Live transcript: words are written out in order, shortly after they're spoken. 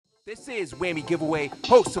This is Whammy Giveaway,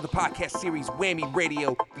 host of the podcast series Whammy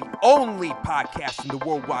Radio, the only podcast in the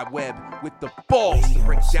World Wide Web with the balls to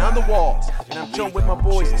break down the walls. And I'm joined with my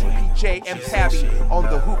boys TPJ and Pabby on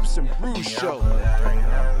the Hoops and Brews show.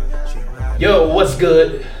 Yo, what's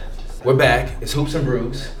good? We're back. It's Hoops and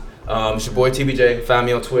Brews. It's your boy TPJ. Find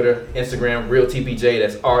me on Twitter, Instagram, Real TPJ.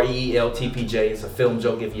 That's REELTPJ. It's a film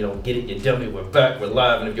joke. If you don't get it, you dummy. We're back. We're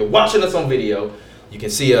live. And if you're watching us on video, you can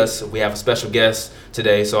see us. We have a special guest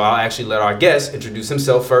today, so I'll actually let our guest introduce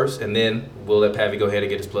himself first, and then we'll let Pavy go ahead and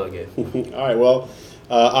get his plug in. All right, well,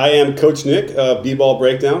 I am Coach Nick, B-Ball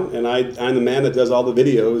Breakdown, and I'm the man that does all the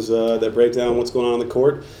videos that break down what's going on the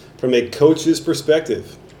court from a coach's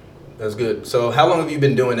perspective. That's good. So how long have you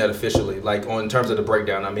been doing that officially, like in terms of the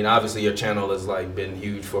breakdown? I mean, obviously your channel has like been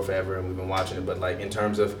huge for forever, and we've been watching it, but like in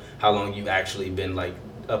terms of how long you've actually been like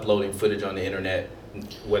uploading footage on the internet,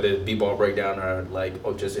 whether it's B-Ball Breakdown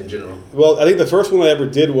or just in general? Well, I think the first one I ever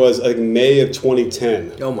did was like May of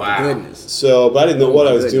 2010. Oh my goodness. So, but I didn't know what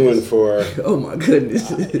I was doing for. Oh my goodness.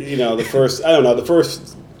 The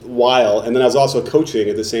first while, and then I was also coaching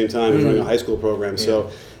at the same time, running a high school program. Yeah. So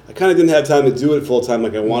I kind of didn't have time to do it full time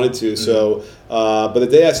like I wanted to. So, but the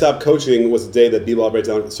day I stopped coaching was the day that B-Ball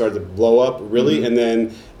Breakdown started to blow up, really, and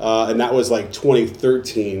then and that was like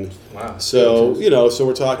 2013. Wow. So so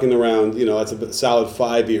we're talking around that's a solid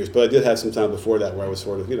 5 years. But I did have some time before that where I was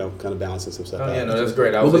sort of kind of balancing some stuff out. Yeah, no, that's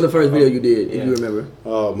great. What was the first video you did, if you remember?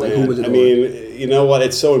 Oh man, who was it? I mean, you know what?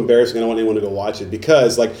 It's so embarrassing. I don't want anyone to go watch it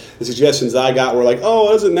because like the suggestions I got were like, oh,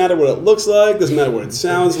 it doesn't matter what it looks like, doesn't matter what it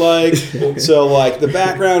sounds like. So like the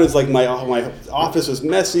background is like my office was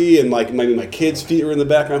messy and like maybe my kids' feet were in the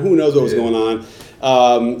background. Who knows what was going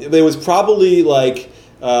on? There was probably like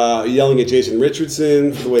yelling at Jason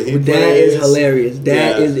Richardson for the way he plays. That is hilarious.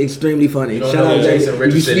 That is extremely funny. Shout out Jason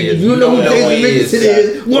Richardson. You know who Jason Richardson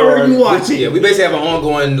is. What are you watching? Yeah, we basically have an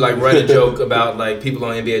ongoing like running joke about like people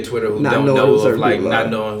on NBA Twitter who don't know of like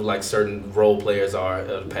not knowing who like certain role players are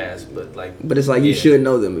of the past, but it's like you should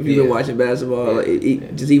know them if you've been watching basketball.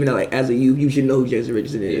 Just even like as a youth, you should know who Jason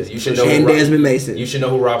Richardson is. You should know and Desmond Mason. You should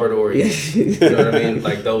know who Robert Horry is. You know what I mean?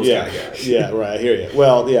 Like those kind of guys. Yeah, right. I hear you.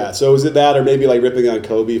 Well, yeah. So is it that, or maybe like ripping on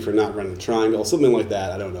Kobe for not running the triangle, something like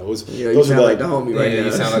that? I don't know. You sound like the homie right now.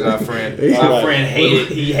 You sound like our friend. Our friend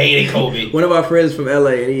hated Kobe. One of our friends from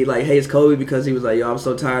LA, and he like hates Kobe because he was like, yo, I'm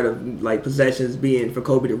so tired of like possessions being for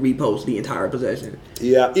Kobe to repost the entire possession.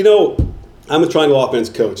 Yeah, I'm a triangle offense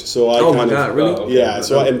coach, so I really? Yeah.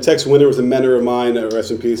 So and Tex Winter was a mentor of mine.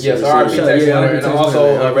 Rest in peace. Yes, R.I.P. Tex Winter, and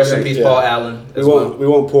also rest in peace Paul Allen. We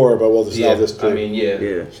won't pour, but we'll just. I'll just I mean,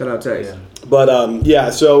 yeah. Shout out Tex. Yeah. But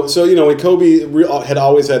so when Kobe had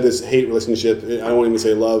always had this hate relationship, I won't even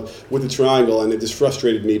say love, with the triangle, and it just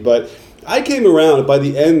frustrated me. But I came around. By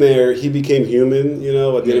the end there, he became human, at the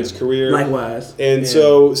end of his career. Likewise. And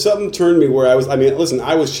so something turned me where I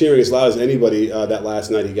was cheering as loud as anybody that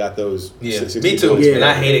last night he got those 60 me too. points. And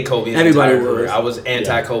I hated Kobe. Everybody was. Career. I was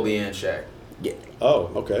anti-Kobe and Shaq. Yeah.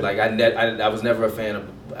 Oh, okay. Like I was never a fan of.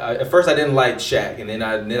 At first, I didn't like Shaq, and then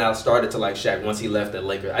I started to like Shaq once he left the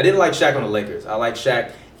Lakers. I didn't like Shaq on the Lakers. I liked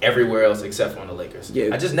Shaq everywhere else except for on the Lakers. Yeah.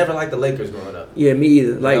 I just never liked the Lakers growing up. Yeah, me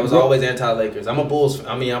either. Like I was always anti-Lakers. I'm a Bulls.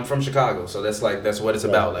 I'm from Chicago, so that's what it's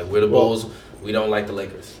about. Like we're the Bulls. We don't like the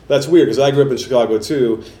Lakers. That's weird because I grew up in Chicago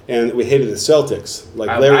too, and we hated the Celtics. Like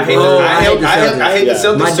I hate the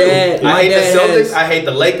Celtics. My dad. I hate the Celtics. I hate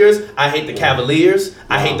the Lakers. I hate the Cavaliers.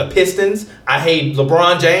 I hate the Pistons. I hate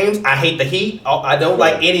LeBron James. I hate the Heat. I don't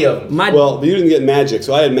like any of them. But you didn't get Magic,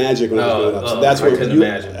 so I had Magic when I was growing up. So that's what couldn't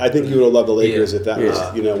imagine. I think you would have loved the Lakers if that was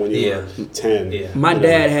when you were 10. Yeah. My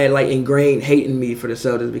dad had like ingrained hating me for the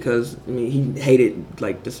Celtics because he hated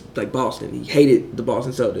like Boston. He hated the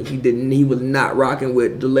Boston Celtics. He was not rocking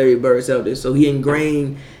with the Larry Bird Celtics. So he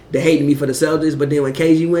ingrained the hating me for the Celtics. But then when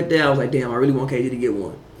KG went there, I was like, damn, I really want KG to get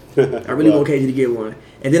one. I really want KG to get one.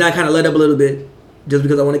 And then I kind of let up a little bit just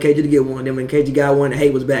because I wanted KG to get one. Then when KG got one, the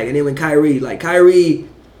hate was back. And then when Kyrie is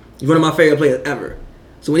one of my favorite players ever.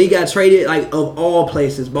 So when he got traded, like of all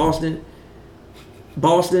places, Boston.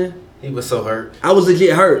 He was so hurt. I was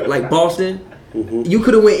legit hurt. Like Boston, you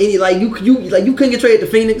could have went any you couldn't get traded to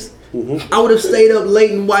Phoenix. I would have stayed up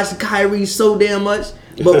late and watched Kyrie so damn much.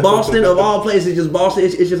 But Boston, of all places, just Boston.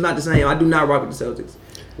 It's just not the same. I do not rock with the Celtics.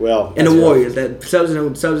 Well, and the Warriors. That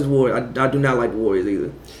Celtics Warriors. I do not like the Warriors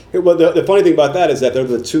either. Well, the funny thing about that is that they're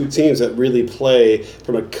the two teams that really play,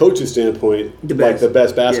 from a coach's standpoint, the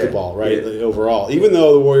best basketball, right? Yeah. Overall. Even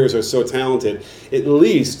though the Warriors are so talented, at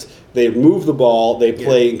least They move the ball. They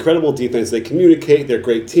play incredible defense. They communicate. They're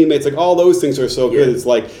great teammates. Like all those things are so good. It's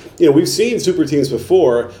like we've seen super teams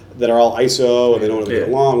before that are all ISO and they don't really get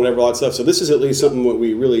along, whatever, all that stuff. So this is at least something that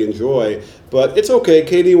we really enjoy. But it's okay.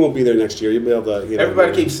 KD won't be there next year. You'll be able to.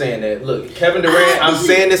 Everybody keeps saying that. Look, Kevin Durant. I'm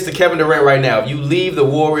saying this to Kevin Durant right now. If you leave the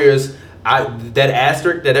Warriors, that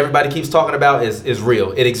asterisk that everybody keeps talking about is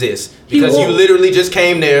real. It exists. Because you literally just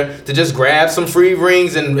came there to just grab some free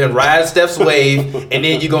rings and ride Steph's wave, and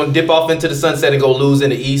then you're going to dip off into the sunset and go lose in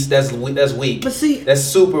the East. That's weak. But see, that's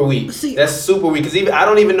super weak. That's super weak. Because I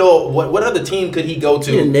don't even know what other team could he go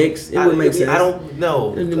to. The Knicks. It would make sense. I don't know.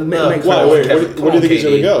 Why? Where do you think he's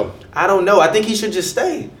going to go? I don't know. I think he should just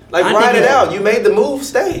stay. I ride it out. You made the move.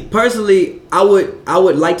 Stay. Personally, I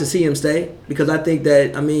would like to see him stay because I think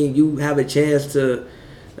that you have a chance to.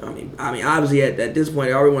 Obviously at this point,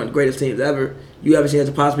 they're already one of the greatest teams ever. You have a chance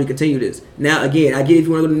to possibly continue this. Now, again, I get if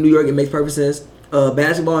you want to go to New York, it makes perfect sense.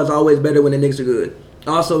 Basketball is always better when the Knicks are good.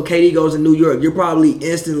 Also, KD goes to New York, you're probably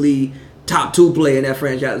instantly top 2 player in that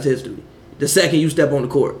franchise's history. The second you step on the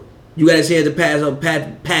court, you got a chance to pass up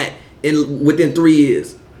Pat within 3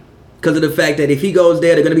 years. Because of the fact that if he goes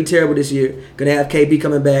there, they're going to be terrible this year. Going to have KP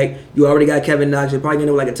coming back. You already got Kevin Knox. You're probably going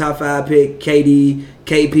to like a top 5 pick, KD,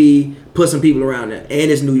 KP, put some people around there. And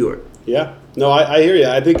it's New York. Yeah. No, I hear you.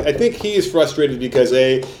 I think he is frustrated because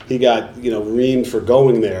he got reamed for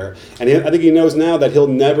going there, and I think he knows now that he'll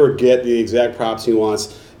never get the exact props he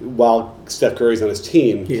wants while Steph Curry's on his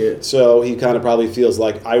team. Yeah. So he kind of probably feels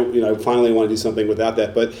like I finally want to do something without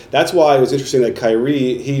that. But that's why it was interesting that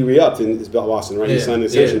Kyrie he re-upped in Boston, right? He signed an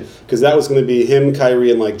extension because that was going to be him, Kyrie,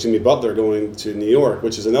 and like Jimmy Butler going to New York,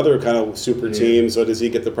 which is another kind of super team. So does he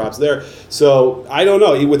get the props there? So I don't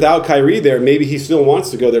know. Without Kyrie there, maybe he still wants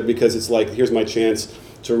to go there because it's like here's my chance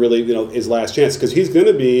to really his last chance because he's going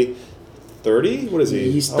to be 30? What is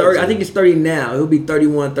he? He's 30. I think he's 30 now. He'll be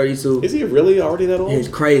 31, 32. Is he really already that old? It's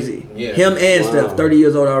crazy. Yeah. Him and Steph, 30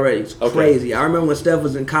 years old already. It's crazy. I remember when Steph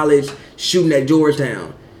was in college shooting at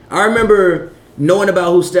Georgetown. I remember knowing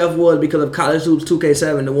about who Steph was because of College Hoops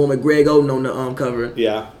 2K7, the one with Greg Oden on the cover.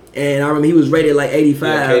 Yeah. And I remember he was rated like 85.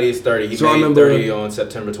 Yeah, KD's 30. He made 30 on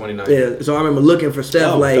September 29th. Yeah, so I remember looking for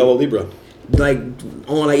Steph fellow Libra. Like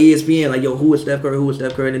on like ESPN, like who is Steph Curry? Who is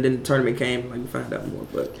Steph Curry? And then the tournament came, like we found out more.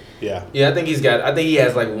 But yeah, I think he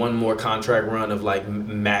has like one more contract run of like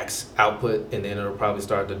max output, and then it'll probably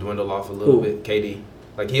start to dwindle off a little bit. KD,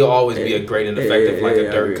 like he'll always be a great and effective like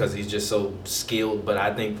a Dirk because he's just so skilled. But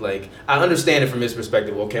I think like I understand it from his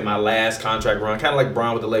perspective. Okay, my last contract run, kind of like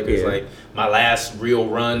Bron with the Lakers, like my last real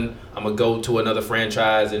run. I'm gonna go to another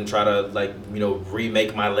franchise and try to like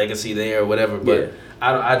remake my legacy there or whatever. But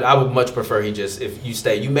I would much prefer if you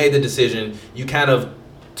stay. You made the decision. You kind of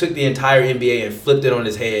took the entire NBA and flipped it on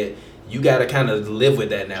his head. You got to kind of live with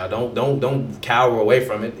that now. Don't cower away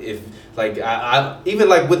from it. If like I even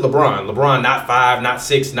like with LeBron not 5, not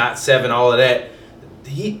 6, not 7, all of that.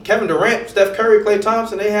 Kevin Durant, Steph Curry, Klay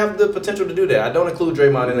Thompson, they have the potential to do that. I don't include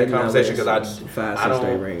Draymond in that conversation because I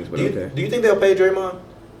don't. Rings, but do you think they'll pay Draymond?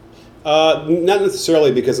 Not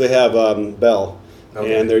necessarily because they have Bell.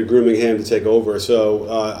 Okay. And they're grooming him to take over. So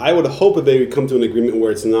I would hope that they would come to an agreement where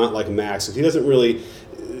it's not like Max. If he doesn't really,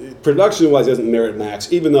 production-wise, doesn't merit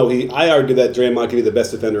Max, even though I argue that Draymond could be the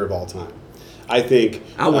best defender of all time. I think.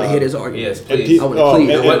 I want to hear this argument. Yes, please.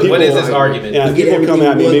 What is this argument? Yeah, people come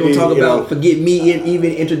at me. Maybe talk about. Forget me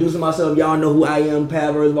even introducing myself. Y'all know who I am.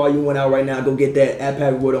 Pavers Volume 1 out right now. Go get that at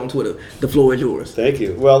Pavers on Twitter. The floor is yours. Thank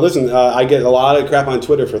you. Well, listen, I get a lot of crap on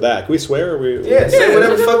Twitter for that. Can we swear? Say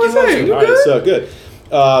whatever the fuck you want to. All right, so good.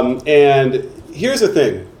 And here's the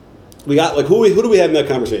thing. We got who do we have in that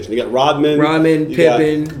conversation? You got Rodman,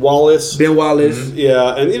 Pippen, Wallace, Ben Wallace,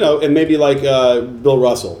 and and maybe like Bill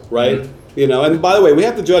Russell, right? Mm-hmm. And by the way, we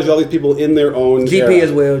have to judge all these people in their own GP era.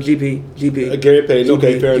 as well. GP. Gary Payton.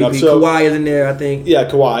 Okay, fair enough. So Kawhi is in there, I think. Yeah,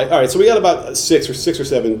 Kawhi. All right, so we got about six or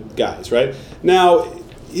seven guys, right? Now,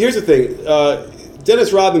 here's the thing.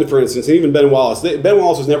 Dennis Rodman, for instance, and even Ben Wallace. Ben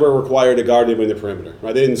Wallace was never required to guard him in the perimeter,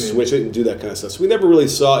 right? They didn't switch it and do that kind of stuff. So we never really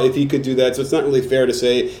saw if he could do that. So it's not really fair to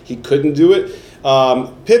say he couldn't do it.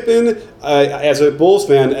 Pippen, as a Bulls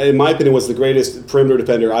fan, in my opinion, was the greatest perimeter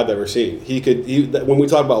defender I've ever seen. When we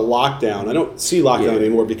talk about lockdown, I don't see lockdown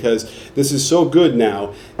anymore because this is so good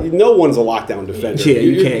now. No one's a lockdown defender.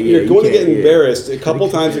 You're going to get embarrassed a couple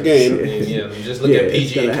times a game. Just look at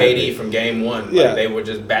PG and KD from game one. Like they were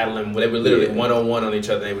just battling. They were literally 1-on-1 on each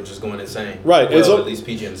other. They were just going insane. Right. Well, so, at least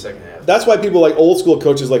PG in the second half. That's why people like old school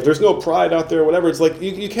coaches, like, there's no pride out there or whatever. It's like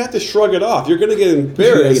you have to shrug it off. You're going to get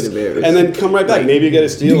embarrassed and then come right back. Like maybe you get a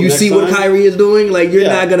steal. Do you next see what time. Kyrie is doing? Like you're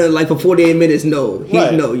Yeah. not gonna like for 48 minutes. No,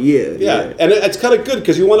 Right. yeah. And it's kind of good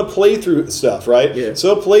because you want to play through stuff, right? Yeah.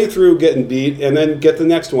 So play through getting beat, and then get the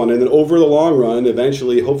next one, and then over the long run,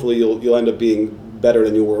 eventually, hopefully, you'll end up being better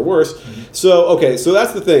than you were worse. So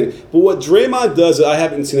that's the thing. But what Draymond does that I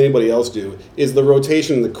haven't seen anybody else do is the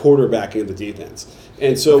rotation and the quarterbacking of the defense.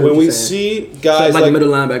 And so when we see guys like a middle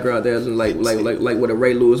linebacker out there, like what a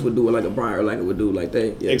Ray Lewis would do, or like a Brian Urlacher would do, like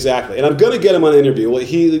that. Yeah. Exactly, and I'm going to get him on an interview. Well,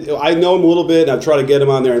 I know him a little bit, and I've tried to get him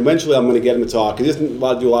on there. And eventually, I'm going to get him to talk. He doesn't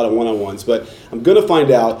do a lot of one-on-ones, but I'm going to find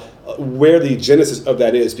out where the genesis of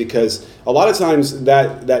that is, because a lot of times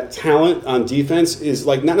that talent on defense is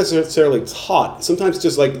like not necessarily taught. Sometimes it's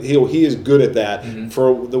just like he is good at that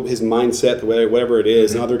for his mindset, whatever it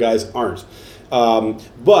is, and other guys aren't.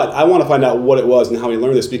 But I want to find out what it was and how he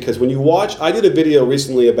learned this, because when you watch, I did a video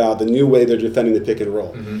recently about the new way they're defending the pick and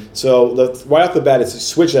roll. So right off the bat, it's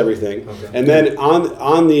switch everything, and then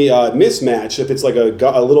on the mismatch, if it's like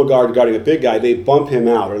a little guard guarding a big guy, they bump him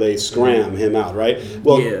out or they scram him out, right?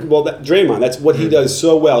 Well, Draymond, that's what he does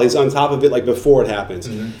so well. He's on top of it like before it happens,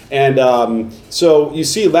 and so you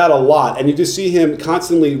see that a lot, and you just see him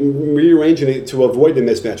constantly rearranging it to avoid the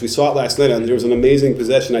mismatch. We saw it last night, and there was an amazing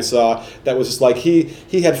possession I saw that was just like he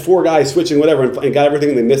had four guys switching whatever and got everything,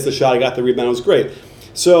 and they missed the shot, he got the rebound, it was great.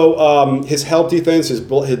 So his help defense, his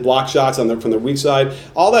block shots from the weak side,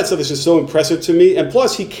 all that stuff is just so impressive to me. And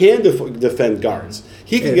plus, he can defend guards.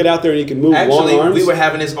 He can get out there and he can move long arms. We were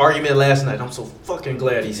having this argument last night. I'm so fucking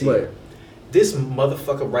glad he's here. Right. This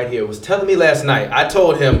motherfucker right here was telling me last night. I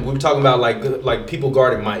told him, we were talking about like people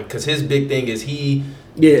guarding Mike, because his big thing is he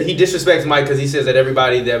disrespects Mike because he says that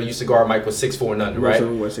everybody that used to guard Mike was 6'4" and under, right?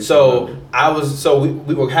 We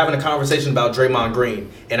were having a conversation about Draymond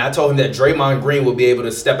Green, and I told him that Draymond Green would be able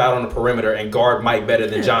to step out on the perimeter and guard Mike better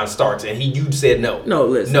than John Starks, and you said no. No,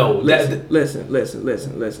 listen. No, listen.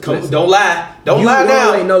 Don't lie. Don't lie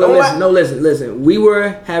now. Listen. We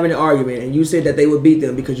were having an argument, and you said that they would beat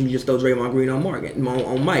them because you just throw Draymond Green on Mike,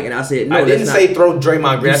 and I said no. I didn't say throw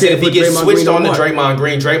Draymond Green. I said if he gets switched on to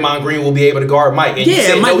Draymond Green will be able to guard Mike. And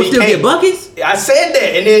yeah, Mike will still get buckets. I said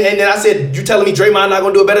that, and then I said, you telling me Draymond not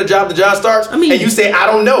gonna do a better job than John Starks? I mean, and you said I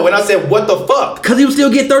don't know, and I said what the fuck? Because he will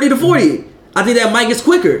still get 30 to 40. I think that Mike is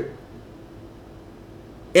quicker.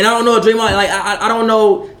 And I don't know if Draymond, like, I don't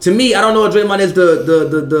know. To me, I don't know if Draymond is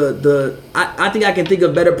I think I can think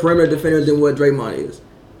of better perimeter defenders than what Draymond is.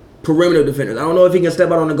 Perimeter defenders. I don't know if he can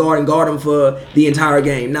step out on the guard and guard them for the entire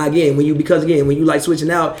game. Now, again, when you like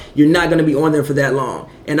switching out, you're not going to be on them for that long.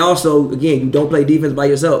 And also, again, you don't play defense by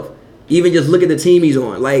yourself. Even just look at the team he's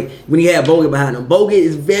on. Like, when he had Bogut behind him. Bogut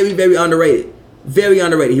is very, very underrated. Very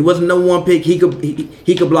underrated. He wasn't the #1 pick. He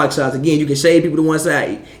could block shots. Again, you can shade people to one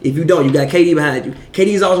side. If you don't, you got KD behind you.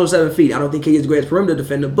 KD is also 7 feet. I don't think KD is the greatest perimeter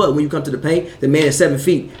defender, but when you come to the paint, the man is 7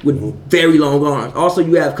 feet with very long arms. Also,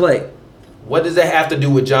 you have Clay. What does that have to do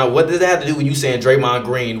with John? What does that have to do with you saying Draymond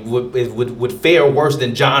Green would fare worse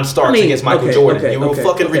than John Starks against Michael Jordan? You were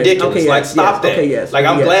fucking ridiculous. Stop that.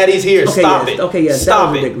 I'm glad he's here. Stop it.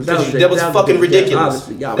 Stop it. That was fucking ridiculous.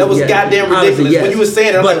 That was goddamn ridiculous. When you were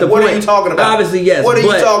saying it, I'm like, what are you talking about? Obviously, yes. What are you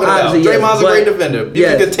talking about? Draymond's a great defender. You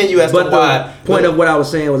can continue as to why. The point of what I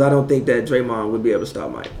was saying was I don't think that Draymond would be able to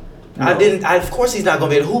stop Mike. No. Of course he's not going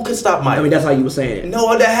to be able to. Who could stop Mike? I mean, that's how you were saying it.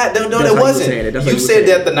 No, that wasn't. You said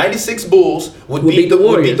that the 96 Bulls would beat the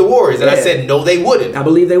Warriors. And I said, no, they wouldn't. I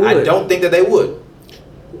believe they would. I don't think that they would.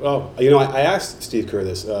 Well, I asked Steve Kerr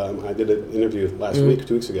this. I did an interview last week,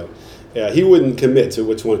 2 weeks ago. He wouldn't commit to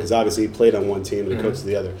which one because obviously he played on one team and he coached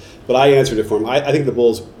the other. But I answered it for him. I think the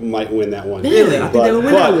Bulls might win that one. Really? I think they would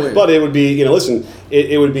win that one. But it would be, listen,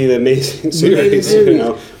 it would be an amazing series,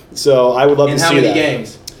 So I would love to see that. And how many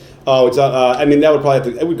games? Oh, it's that would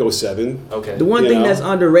probably it would go 7. Okay. The one thing that's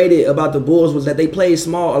underrated about the Bulls was that they played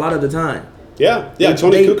small a lot of the time. Yeah.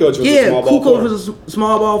 Tony Kukoc was a small ball forward. was a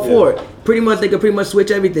small ball forward. They could pretty much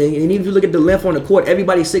switch everything. And even if you look at the length on the court,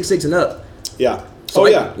 everybody's 6'6" and up. Yeah. So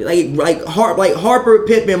like Harper,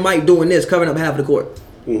 Pippen, Mike doing this, covering up half of the court.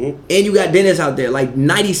 Mm-hmm. And you got Dennis out there. Like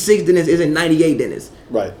 96 Dennis isn't 98 Dennis.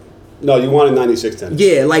 Right. No, you wanted 96 Dennis.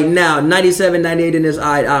 Yeah, like now, 97, 98 Dennis,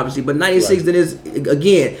 obviously. But 96 Dennis,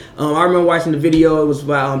 again, I remember watching the video. It was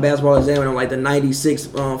about Basketball Examiner on like the 96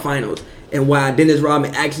 finals. And why Dennis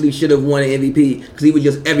Rodman actually should have won an MVP. Because he was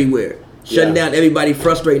just everywhere. Shutting down everybody,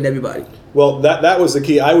 frustrating everybody. Well, that was the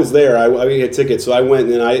key. I was there. I had tickets, so I went,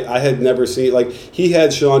 and I had never seen, like, he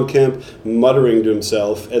had Sean Kemp muttering to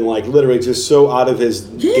himself and, like, literally just so out of his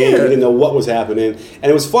game. He didn't know what was happening. And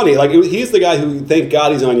it was funny. Like, he's the guy who, thank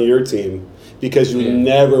God he's on your team because you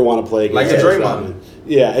never want to play against Draymond.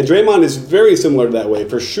 Yeah, and Draymond is very similar that way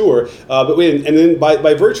for sure. But then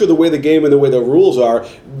by virtue of the way the game and the way the rules are,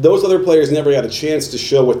 those other players never got a chance to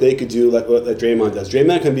show what they could do like Draymond does.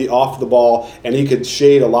 Draymond can be off the ball and he could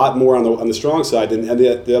shade a lot more on the strong side than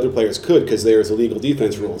the other players could because there's illegal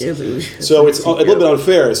defense rules. So it's a little bit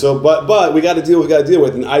unfair. So but we got to deal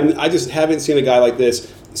with, and I just haven't seen a guy like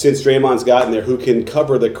this since Draymond's gotten there who can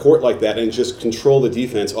cover the court like that and just control the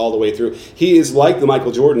defense all the way through. He is like the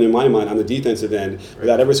Michael Jordan in my mind on the defensive end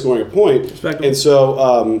without ever scoring a point. And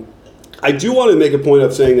so I do want to make a point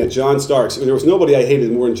of saying that John Starks, there was nobody I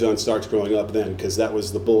hated more than John Starks growing up then because that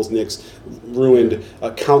was the Bulls-Knicks ruined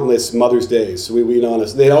countless Mother's Days. So we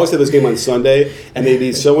honest. They'd always have this game on Sunday and they'd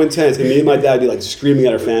be so intense and me and my dad would be like screaming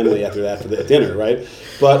at our family after the dinner, right?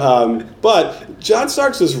 But John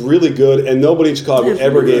Starks was really good, and nobody in Chicago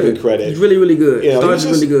ever gave him credit. He's really, really good. Starks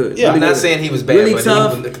is really good. Yeah, I'm not saying he was bad. Really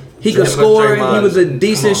tough. He could score. He was a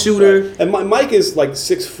decent shooter. Right. And Mike is like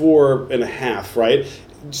 6'4.5", right?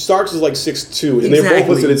 Starks was like 6'2", and they were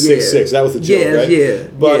both listed at 6'6". That was the joke, right? Yeah.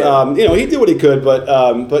 But he did what he could. But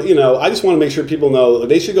I just want to make sure people know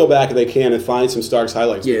they should go back if they can and find some Starks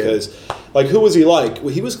highlights because. Like, who was he like?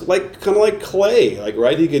 Well, he was like kind of like Clay, like,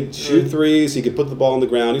 right? He could shoot threes. He could put the ball on the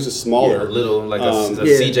ground. He was a smaller, little like a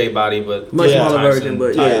CJ body, but much smaller version.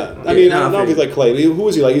 But I mean, I don't know if he's like Clay. Who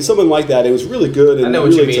was he like? He's someone like that. It was really good. And I know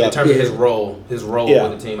what really you mean tough. in terms of his role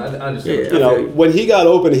with the team. I understand. When he got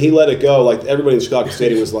open and he let it go, like everybody in Chicago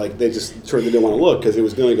Stadium was like, they just sort of didn't want to look because it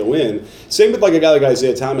was going to go in. Same with like a guy like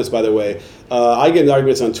Isaiah Thomas, by the way. I get in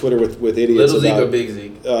arguments on Twitter with idiots. Little Zeke or Big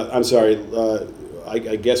Zeke? I'm sorry.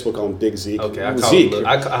 I guess we'll call him Big Zeke. Okay, I call Zeke. him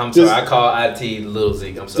I call IT Little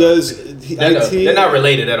Zeke. I'm sorry. They're not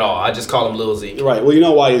related at all. I just call him Little Zeke. Right. Well, you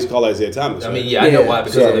know why he's called Isaiah Thomas. Right? I mean, I know why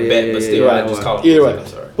because of the bet, but still, I just call him Little Zeke. I'm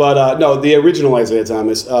sorry. But no, the original Isaiah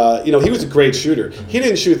Thomas, he was a great shooter. He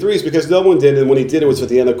didn't shoot threes because no one did, and when he did, it was at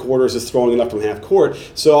the end of quarters, just throwing it up from half court.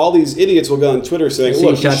 So all these idiots will go on Twitter saying,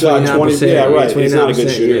 "Look, he shot 20." Yeah, right. He's not a good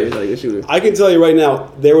shooter. I can tell you right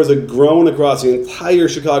now, there was a groan across the entire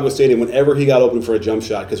Chicago Stadium whenever he got open for a jump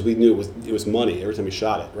shot because we knew it was money every time he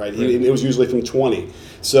shot it. Right. It was usually from 20.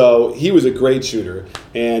 So he was a great shooter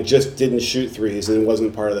and just didn't shoot threes and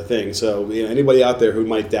wasn't part of the thing. So anybody out there who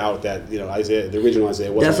might doubt that Isaiah, the original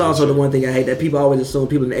Isaiah, wasn't. That's also the one thing I hate, that people always assume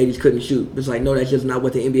people in the 80s couldn't shoot. It's like, no, that's just not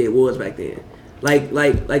what the NBA was back then. Like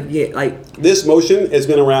this motion has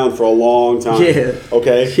been around for a long time. Yeah.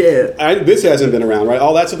 Okay. Yeah. And this hasn't been around, right?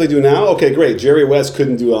 All that stuff they do now. Okay, great. Jerry West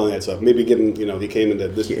couldn't do all that stuff. Maybe given he came into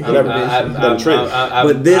this whatever. I'm not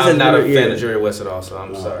a fan of Jerry West at all, so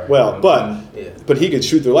I'm sorry. Well, but he could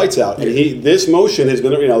shoot their lights out, and this motion has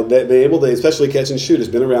been they able to especially catch and shoot has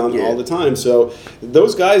been around all the time. So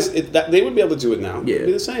those guys they would be able to do it now. Yeah. It'd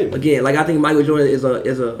be the same. Again, like I think Michael Jordan is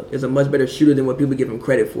a much better shooter than what people give him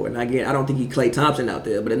credit for. And again, I don't think he Klay Thompson out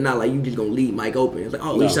there, but it's not like you just gonna leave Mike open. It's like,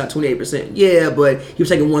 he shot 28%. Yeah, but he was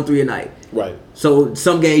taking 1-3 a night. Right. So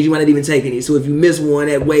some games you might not even take any. So if you miss one,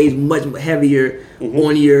 that weighs much heavier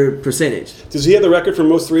on your percentage. Does he have the record for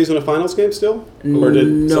most threes in a finals game still? Or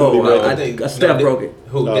did somebody break it? I think Steph broke it.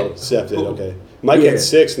 Who did? Steph did. Okay. Mike had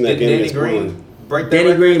 6 in that game against Portland.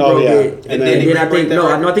 Danny Green broke it, and then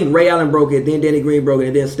I think Ray Allen broke it. Then Danny Green broke it,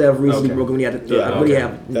 and then Steph recently broke it when he had what do you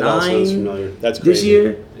have? That all sounds familiar. That's crazy. This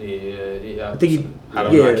year. Yeah. I think I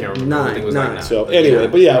can't remember. I think it was 9. So anyway,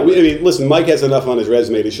 but listen, Mike has enough on his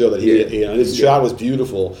resume to show that his shot was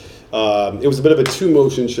beautiful. It was a bit of a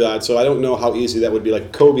 2-motion shot, so I don't know how easy that would be.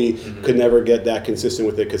 Like Kobe could never get that consistent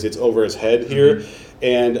with it because it's over his head here.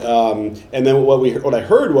 And then what I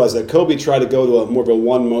heard was that Kobe tried to go to more of a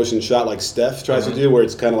 1-motion shot like Steph tries to do, where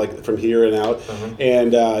it's kind of like from here and out.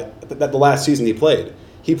 And that the last season he played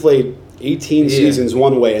 18 seasons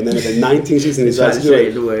one way, and then at the 19th season he decided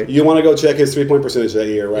to do it. You want to go check his 3-point percentage that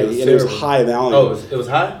year, right? And it was high volume. Oh, it was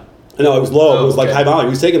high? No, it was low. It was like high volume.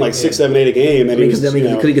 He was taking like 6, 7, 8 a game, and he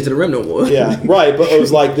couldn't get to the rim no more. Yeah, right. But it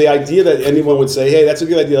was like the idea that anyone would say, "Hey, that's a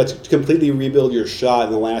good idea. Let's completely rebuild your shot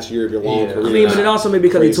in the last year of your long career." I mean, but it also maybe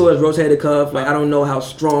because he tore his rotator cuff. Like I don't know how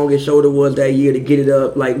strong his shoulder was that year to get it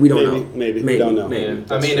up. Like we don't know. Maybe we don't know.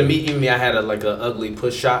 I mean, even me, I had an ugly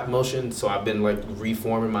push shot motion, so I've been like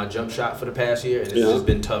reforming my jump shot for the past year, and it's just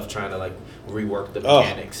been tough trying to rework the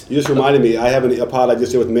mechanics. You just reminded me. I have a pod I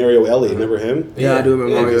just did with Mario Ellie. Remember him? Yeah, I do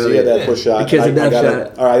remember Mario Ellie. He had that push shot. Because of that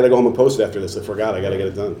shot. All right, I gotta go home and post it after this. I forgot. I gotta get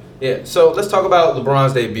it done. Yeah. So let's talk about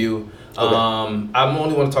LeBron's debut. Okay. I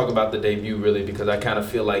only want to talk about the debut really because I kind of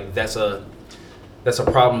feel like that's a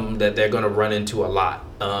problem that they're going to run into a lot,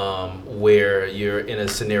 where you're in a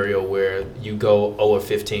scenario where you go 0 of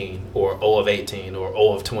 15 or 0 of 18 or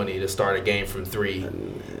 0 of 20 to start a game from 3.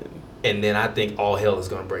 And then I think all hell is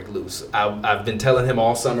going to break loose. I've been telling him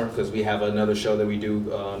all summer, because we have another show that we do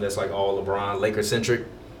that's like all LeBron Lakers centric.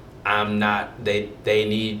 I'm not. They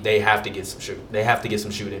have to get some shooting. They have to get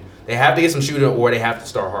some shooting. They have to get some shooting, or they have to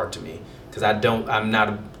start hard to me. Because I'm not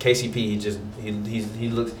a KCP.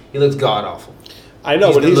 He looks god awful. I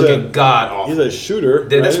know, but he's looking god awful. He's a shooter.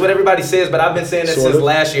 That's right? what everybody says, but I've been saying that Sort since of.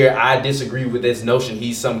 last year. I disagree with this notion.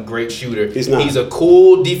 He's some great shooter. He's not. He's a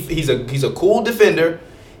cool. He's a cool defender.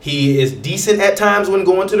 He is decent at times when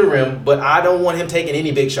going to the rim, but I don't want him taking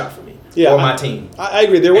any big shot from me or my team. I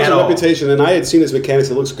agree. There was At a all. reputation, and I had seen his mechanics.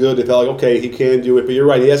 It looks good. It felt like, okay, he can do it. But you're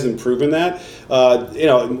right. He hasn't proven that.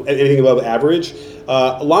 Anything above average.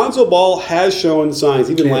 Lonzo Ball has shown signs.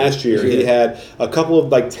 Even last year, he had a couple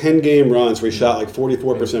of 10-game runs where he shot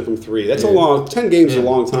 44% from three. That's a long. 10 games is a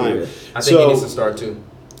long time. I think he needs to start too.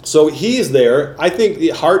 So he is there. I think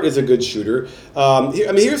Hart is a good shooter.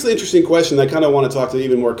 Here's the interesting question that I kind of want to talk to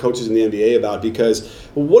even more coaches in the NBA about, because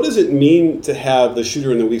what does it mean to have the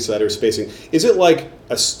shooter in the weak side or spacing? Is it like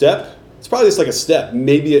a step? It's probably just like a step,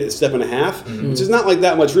 maybe a step and a half, which is not like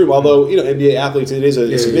that much room. Although NBA athletes, it is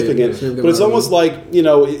significant, but it's almost like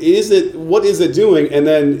what is it doing? And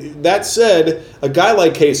then that said, a guy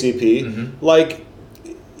like KCP,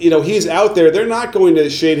 he's out there. They're not going to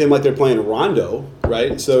shade him like they're playing Rondo,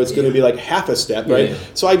 right? So it's going to be like half a step, right? Yeah.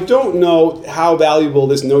 So I don't know how valuable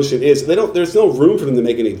this notion is. There's no room for them to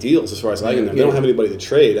make any deals as far as I can know. They don't have anybody to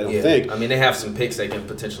trade, I don't think. I mean, they have some picks they can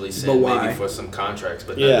potentially send maybe for some contracts,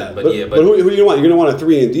 but but who do you want? You're going to want a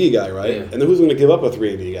 3-and-D guy, right? Yeah. And then who's going to give up a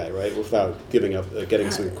 3-and-D guy, right? Without getting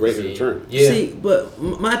some great return. Yeah. See, but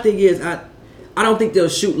my thing is, I don't think they'll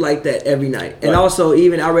shoot like that every night. And also,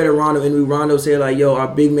 even I read a Rondo interview. Rondo said, our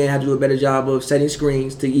big man had to do a better job of setting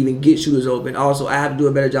screens to even get shooters open. Also, I have to do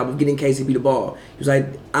a better job of getting KCP the ball. He was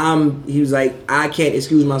like, I can't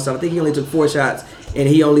excuse myself. I think he only took 4 shots, and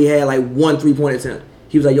he only had 1 3-point attempt.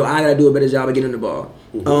 He was like, I got to do a better job of getting the ball.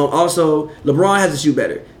 Mm-hmm. Also, LeBron has to shoot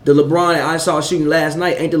better. The LeBron that I saw shooting last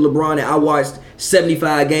night ain't the LeBron that I watched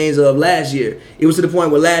 75 games of last year. It was to the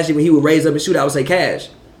point where last year when he would raise up and shoot, I would say, Cash,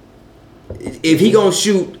 if he gonna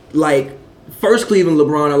shoot like first Cleveland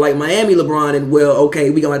LeBron or like Miami LeBron, and we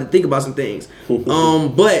gonna have to think about some things.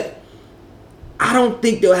 But I don't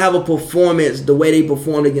think they'll have a performance the way they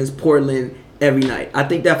performed against Portland every night. I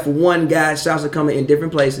think that for one, guys, shots are coming in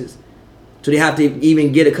different places, so they have to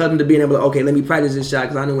even get accustomed to being able to, let me practice this shot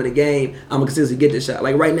because I know in a game I'm gonna consistently get this shot.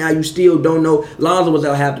 Like right now, you still don't know. Lonzo was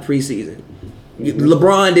out half the preseason.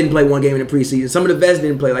 LeBron didn't play one game in the preseason. Some of the vets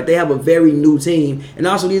didn't play. They have a very new team, and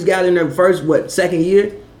also these guys in their second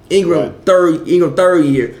year. Ingram third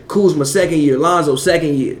year. Kuzma second year. Lonzo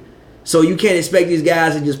second year. So you can't expect these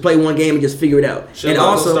guys to just play one game and just figure it out. Should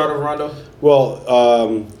Lonzo start over Rondo?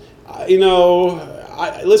 Well,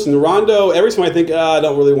 listen, Rondo, every time I think, I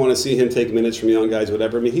don't really want to see him take minutes from young guys,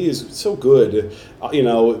 whatever. I mean, he is so good,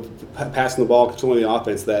 passing the ball, controlling the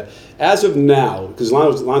offense, that as of now, because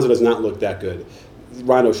Lonzo does not look that good,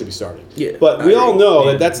 Rondo should be starting. Yeah, but we all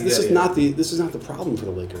know that this is not the problem for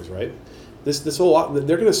the Lakers, right? This whole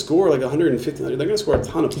they're going to score 150. They're going to score a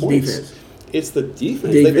ton of points. Defense. It's the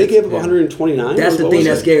defense. They gave up 129. That's the thing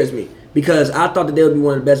that scares me. Because I thought that they would be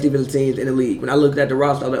one of the best defensive teams in the league. When I looked at the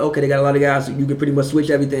roster, I was like, okay, they got a lot of guys, so you can pretty much switch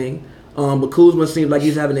everything. But Kuzma seems like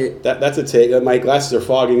he's having it. That's a take. My glasses are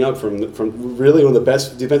fogging up from really one of the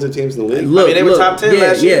best defensive teams in the league. They were top 10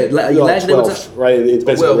 last year. Last year they were top, right, in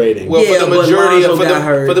defensive rating. Well, for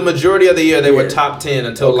the majority of the year, they were top 10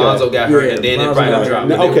 until Lonzo got hurt, and then it probably dropped.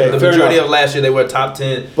 The majority of last year, they were top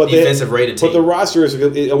 10 defensive rated team. But the roster is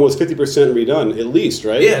almost 50% redone, at least,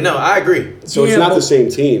 right? Yeah, no, I agree. So it's not the same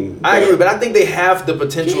team. I agree, but I think they have the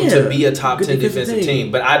potential to be a top 10 defensive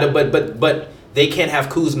team. But they can't have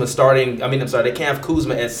Kuzma starting. They can't have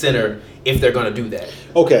Kuzma at center if they're going to do that.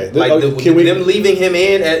 Okay. Them leaving him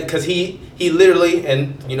in because he literally,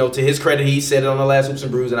 and to his credit, he said it on the last Hoops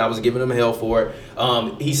and Brews, and I was giving him hell for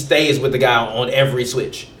it. He stays with the guy on every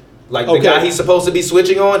switch. The guy he's supposed to be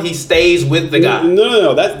switching on, he stays with the guy.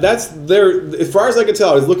 No. That's their. As far as I can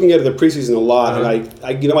tell, I was looking at the preseason a lot, and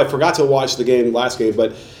I forgot to watch the last game,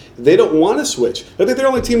 but. They don't want to switch. I think they're the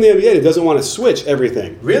only team in the NBA that doesn't want to switch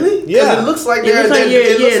everything. Really? Yeah. It looks like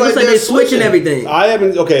they're switching everything. I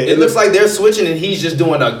haven't. Okay. It looks like they're switching, and he's just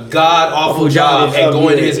doing a god awful job at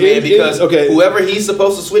going to his man because whoever he's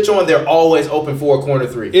supposed to switch on, they're always open for a corner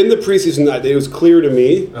three. In the preseason, it was clear to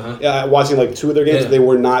me watching 2 of their games, they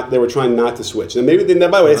were trying not to switch. And maybe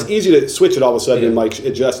by the way, it's easy to switch it all of a sudden and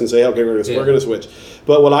adjust and say, okay, we're going to switch.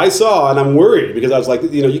 But what I saw, and I'm worried because I was like,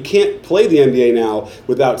 you can't play the NBA now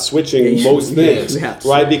without switching most things,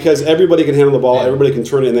 right? Because everybody can handle the ball, everybody can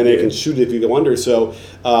turn it, and then they can shoot it if you go under. So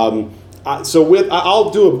I'll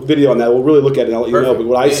do a video on that. We'll really look at it and I'll let you know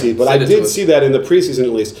what I see. But I did see that in the preseason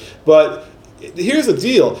at least. But here's the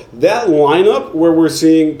deal. That lineup where we're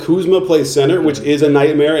seeing Kuzma play center, which is a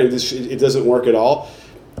nightmare and it doesn't work at all,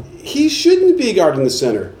 he shouldn't be guarding the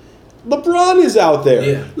center. LeBron is out there.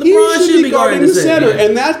 Yeah. He should be guarding the center. Yeah.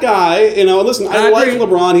 And that guy, listen, I like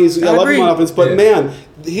LeBron. I love him on offense, but man,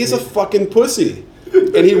 he's a fucking pussy.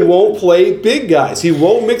 And he won't play big guys. He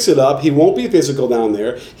won't mix it up. He won't be physical down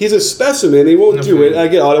there. He's a specimen. He won't do it. I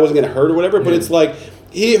get, I wasn't going to hurt or whatever, but it's like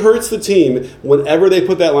he hurts the team whenever they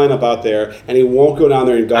put that lineup out there, and he won't go down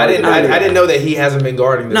there and guard. I didn't know that he hasn't been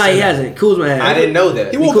guarding the center. He hasn't. Kuzma has. I didn't know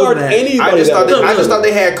that. He won't guard anybody. I just thought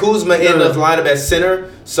they had Kuzma in the lineup at center,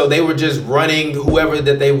 so they were just running whoever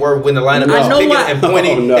that they were when the lineup was picking and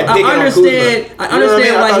pointing and picking on Kuzma. I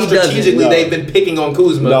understand why he doesn't. Strategically, they've been picking on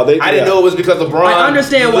Kuzma. I didn't know it was because LeBron. I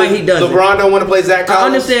understand why he doesn't. LeBron don't want to play Zach Collins. I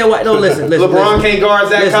understand why. No, listen. LeBron can't guard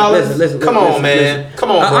Zach Collins. Come on, man.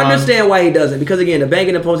 Come on, I understand why he doesn't, because again, the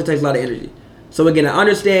banging opponent takes a lot of energy. So again, I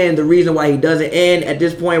understand the reason why he doesn't, and at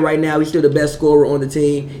this point right now, he's still the best scorer on the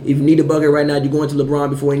team. If you need a bucket right now, you're going to LeBron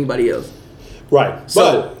before anybody else. Right.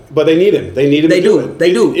 So, but they need him. They need him to do it.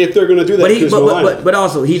 They do. If they're going to do that. But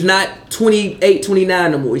also, he's not 28,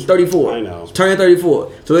 29 no more. He's 34. I know. He's turning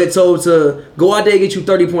 34. So to go out there and get you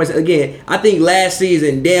 30 points, again, I think last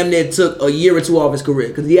season damn near took a year or two off his career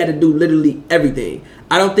because he had to do literally everything.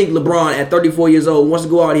 I don't think LeBron at 34 years old wants to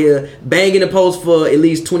go out here, bang in the post for at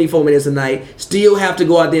least 24 minutes a night, still have to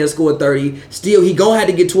go out there and score 30. Still, he going to have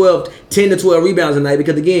to get 10 to 12 rebounds a night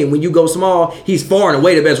because, again, when you go small, he's far and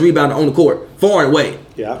away the best rebounder on the court. Far and away.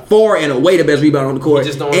 Yeah. Far and away the best rebounder on the court. He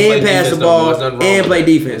just don't and pass the ball and play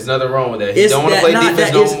defense. There's nothing wrong with that. He don't want to play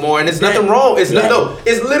defense no more. And it's nothing wrong. It's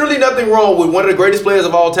literally nothing wrong with one of the greatest players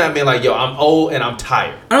of all time being like, yo, I'm old and I'm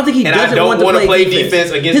tired. I don't think he doesn't want to play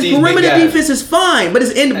defense against these big guys. His perimeter defense is fine, but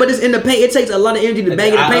it's in the paint. It takes a lot of energy to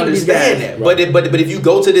bang in the paint with these guys. That. Right. But if you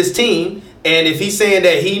go to this team and if he's saying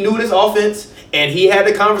that he knew this offense and he had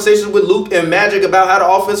the conversations with Luke and Magic about how the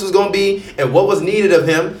offense was going to be and what was needed of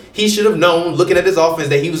him, he should have known, looking at this offense,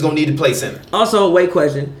 that he was going to need to play center. Also, wait,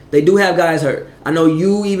 question. They do have guys hurt. I know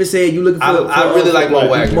you even said you looking for... I really like Mo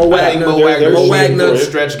Wagner. I think Mo Wagner is a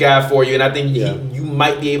stretch guy for you, and I think you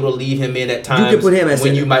might be able to leave him in at times. You can put him as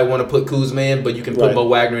when you might want to put Kuzma in, but you can put Mo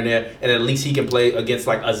Wagner in there, and at least he can play against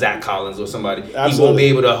like a Zach Collins or somebody. Absolutely. He won't be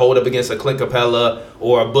able to hold up against a Clint Capella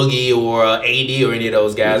or a Boogie or a AD or any of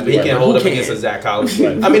those guys, but he can hold up against a Zach Collins.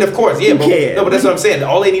 I mean, of course, yeah, but that's what I'm saying.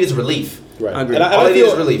 All they need is relief. Right. I agree. And all they need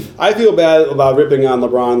is relief. I feel bad about ripping on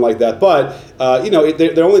LeBron like that, but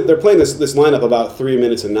they're playing this lineup about 3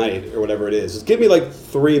 minutes a night or whatever it is. Just give me like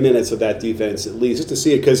 3 minutes of that defense at least, just to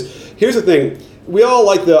see it. Because here's the thing: we all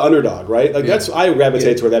like the underdog, right? Like I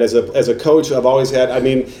gravitate toward that as a coach. I've always had. I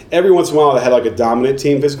mean, every once in a while I had like a dominant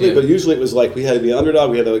team physically, but usually it was like we had to be underdog.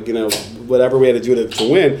 We had to whatever we had to do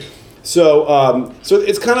to win. So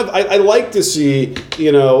it's kind of I like to see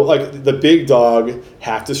like the big dog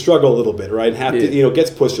have to struggle a little bit, right? Have to gets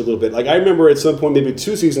pushed a little bit. Like I remember at some point maybe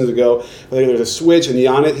 2 seasons ago, I think there was a switch and he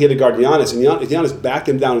had to guard Giannis, and Giannis backed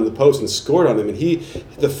him down in the post and scored on him, and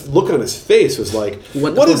the look on his face was like,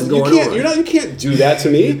 "What is going on? You can't do that to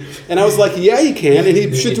me." And I was like, "Yeah, he can, and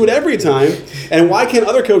he should do it every time." And why can't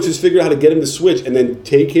other coaches figure out how to get him to switch and then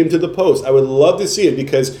take him to the post? I would love to see it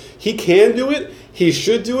because he can do it. He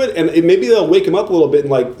should do it, and maybe they'll wake him up a little bit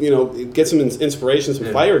and get some inspiration,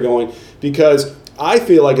 some fire going. Because I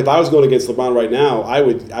feel like if I was going against LeBron right now, I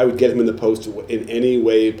would get him in the post in any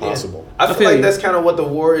way possible. Yeah. I feel like that's kind of what the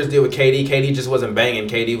Warriors did with KD. KD just wasn't banging.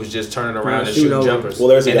 KD was just turning around and shooting jumpers. Well,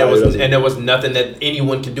 there was nothing that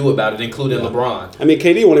anyone could do about it, including LeBron. I mean,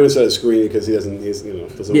 KD won't even set a screen because he doesn't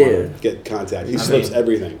want to get contact. He slips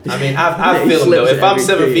everything. I mean, I feel him though. If I'm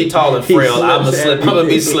 7 feet tall and frail, I'm gonna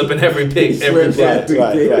be slipping every pick.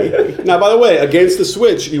 Right. Now, by the way, against the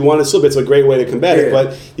switch, you want to slip. It's a great way to combat it,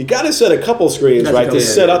 but you got to set a couple screens, to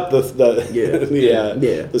set up the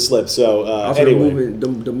slip. So anyway,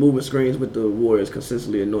 the moving screens with the Warriors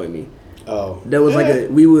consistently annoy me. Oh, that was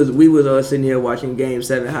we was sitting here watching Game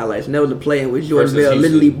 7 highlights, and there was a play in which Jordan Bell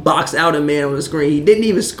literally boxed out a man on the screen. He didn't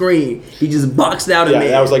even screen; he just boxed out a man.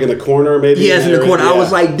 That was like in the corner, maybe. Yes, in the corner. I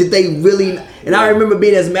was like, did they really? And I remember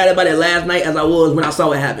being as mad about it last night as I was when I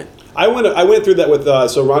saw it happen. I went through that with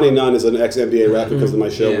so Ronnie Nunn is an ex-NBA rapper because of my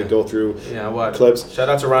show. We go through clips. Shout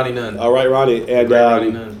out to Ronnie Nunn. All right, Ronnie, and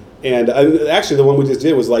Ronnie Nunn. And actually, the one we just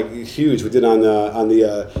did was like huge. We did on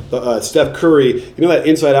the Steph Curry. You know that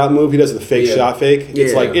inside out move? He does the fake shot fake.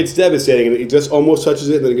 It's like it's devastating, and he just almost touches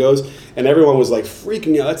it, and then it goes. and everyone was like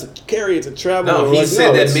freaking out. That's a carry. It's a travel. No, And we're he like,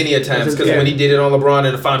 said that it's- many a times because yeah. when he did it on LeBron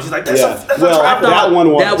in the finals, he's like, "That's Yeah. a Well, travel." that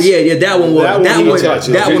one was. that one was.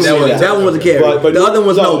 That one was a carry. But The other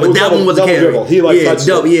ones no, but that one was a double carry. dribble. He like yeah, touched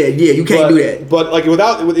double, it. yeah, you can't do that. But like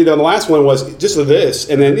without, the last one was just this,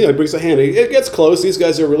 and then he brings a hand. It gets close. These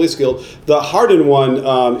guys are really skilled. The Harden one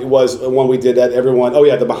was one we did that everyone. Oh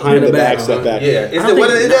yeah, the behind the back step back. Yeah, I don't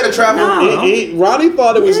is that a travel? No. Ronnie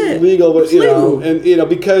thought it was Yeah, legal, but it's legal.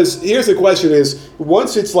 because here's the question: is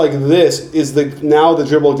once it's like this, is now the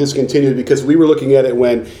dribble discontinued? Because we were looking at it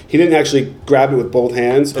when he didn't actually grab it with both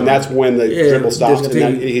hands, and that's when the dribble stops. And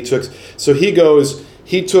then he took. So he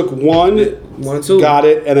took 1-2, got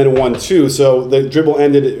it, and then 1-2. So the dribble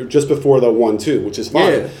ended just before the 1-2, which is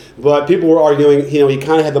fine. Yeah. But people were arguing, he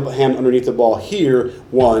kind of had the hand underneath the ball here,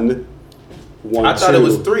 1. I thought it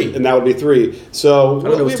was 3. And that would be 3. So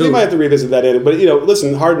we might have to revisit that in. But,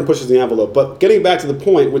 listen, Harden pushes the envelope. But getting back to the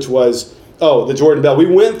point, which was, the Jordan Bell. We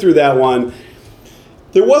went through that one.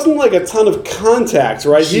 There wasn't like a ton of contact,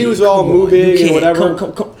 right? He was all moving and whatever.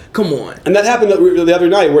 Come on. And that happened the other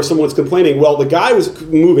night where someone was complaining. Well, the guy was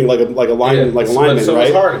moving like a lineman, right? So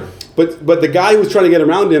was Harden. But the guy who was trying to get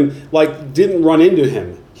around him didn't run into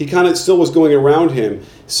him. He kind of still was going around him.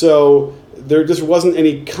 So there just wasn't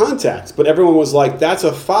any contact. But everyone was like, "That's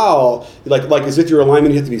a foul." Like as if you're a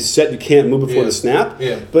lineman, you have to be set. You can't move before the snap.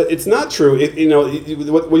 Yeah. But it's not true. What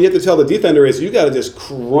you have to tell the defender is you got to just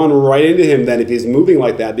run right into him then if he's moving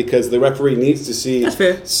like that, because the referee needs to see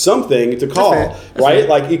something to call, That's right? fair.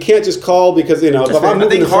 Like you can't just call because if I'm moving I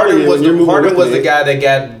think in front of you and you're moving Harden with was me. the guy that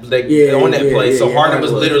got on that play. So Harden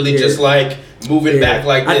was literally just like moving back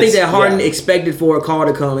like this. I think that Harden expected for a call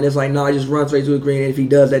to come, and it's like, no, just run straight to the green. And if he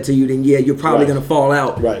does that to you, then you're probably going to fall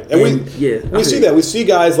out. Right. And we see that. We see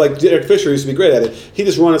guys like Derek Fisher used to be great at it. He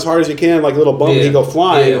just run as hard as he can, like a little bump, and he'd go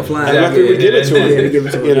flying. And the referee would give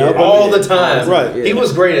it to him. All the time. Right. He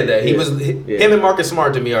was great at that. Him and Marcus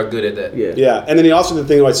Smart to me are good at that. Yeah. And then he also did the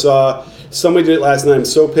thing I saw, somebody did it last night, I'm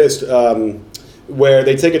so pissed, where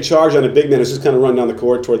they take a charge on a big man who's just kind of running down the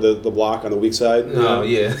court toward the block on the weak side. Oh,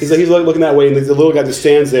 yeah. He's looking that way, and the little guy just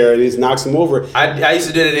stands there, and he just knocks him over. I used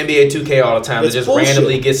to do it in NBA 2K all the time. It's to just bullshit.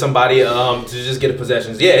 randomly get somebody to just get a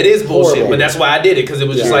possession. Yeah, it is bullshit, Horrible. but that's why I did it, because it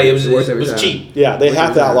was just like, it was cheap. Yeah, they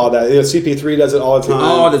have to outlaw that. CP3 does it all the time.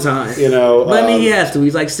 All the time. But he has to.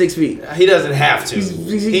 He's like 6 feet. He doesn't have to.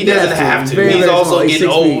 He doesn't have to. Very, He's very also small. He's getting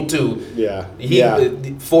 6 old, feet. too. Yeah.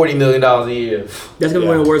 $40 million a year. That's going to be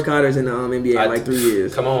one of the worst contracts in the NBA in like 3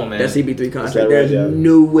 years. Come on, man. That CP3 contract. Right, there's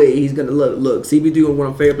no way he's going to look. CP3 is one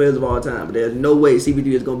of the favorite players of all time, but there's no way CP3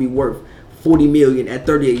 is going to be worth $40 million at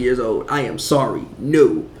 38 years old. I am sorry.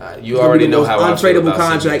 No. You already know how I feel untradeable about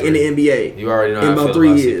contract CP3. in the NBA. You already know in how I about feel 3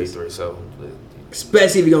 about years. CP3, so.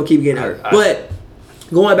 Especially if you're going to keep getting hurt. But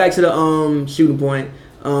going back to the shooting point,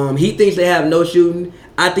 he thinks they have no shooting.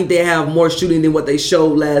 I think they have more shooting than what they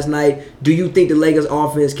showed last night. Do you think the Lakers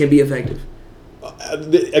offense can be effective?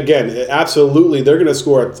 Again, absolutely, they're going to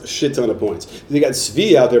score a shit ton of points. They got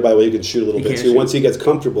Svi out there, by the way, who can shoot a little bit too. Once he gets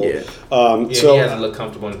comfortable, he hasn't looked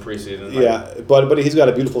comfortable in the preseason. But he's got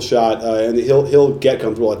a beautiful shot, and he'll get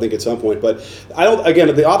comfortable, I think, at some point. But I don't.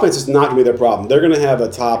 Again, the offense is not going to be their problem. They're going to have a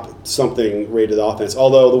top something rated offense.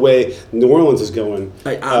 Although the way New Orleans is going,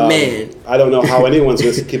 man, I don't know how anyone's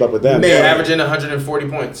going to keep up with them. They're averaging 140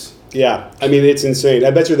 points. Yeah, I mean it's insane.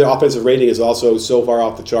 I bet you their offensive rating is also so far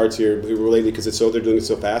off the charts here, related because they're doing it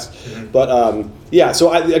so fast. Mm-hmm. But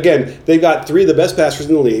so again, they've got 3 of the best passers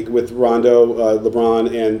in the league with Rondo,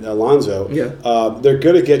 LeBron, and Alonzo. Yeah, they're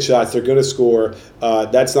going to get shots. They're going to score.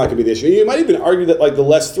 That's not going to be the issue. You might even argue that the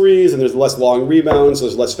less threes and there's less long rebounds,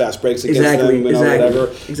 there's less fast breaks against them, whatever.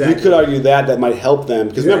 Exactly. You could argue that might help them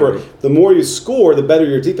because remember, the more you score, the better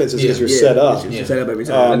your defense is because you're set up. You're set up every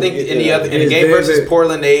time. I think in the game versus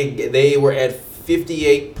Portland, they were at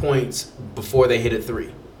 58 points before they hit a 3.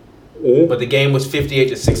 Mm-hmm. But the game was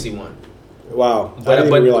 58-61. Wow, I didn't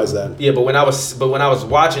even realize that. Yeah, but when I was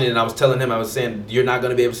watching it and I was telling him, I was saying you're not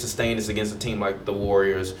going to be able to sustain this against a team like the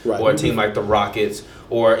Warriors or a team like the Rockets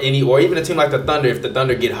or even a team like the Thunder. If the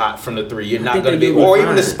Thunder get hot from the 3, you're not going to be able, or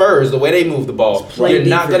even the Spurs, the way they move the ball, you're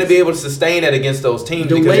not going to be able to sustain that against those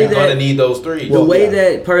teams because you're going to need those 3s. The way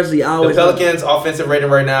that personally, I always the Pelicans' offensive rating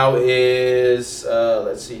right now is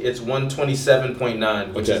it's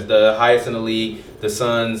 127.9, which is the highest in the league. The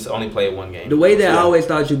Suns only played 1 game. The way that I always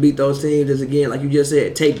thought you beat those teams is, again, like you just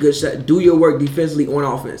said, take good shots, do your work defensively on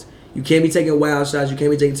offense. You can't be taking wild shots. You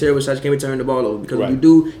can't be taking terrible shots. You can't be turning the ball over. Because when you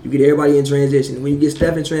do, you get everybody in transition. When you get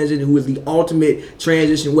Steph in transition, who is the ultimate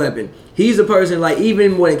transition weapon, he's a person, like,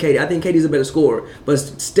 even more than KD. I think KD's a better scorer. But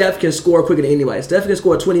Steph can score quicker than anybody. Steph can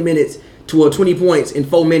score 20 points in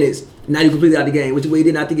 4 minutes Now he's completely out of the game, which he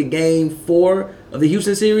did. I think in Game 4 of the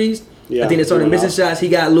Houston series. Yeah, I think they started he went missing out. shots. He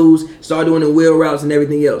got loose, started doing the wheel routes and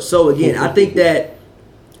everything else. So again, I think that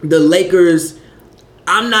the Lakers,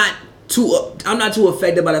 I'm not too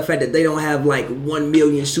affected by the fact that they don't have like 1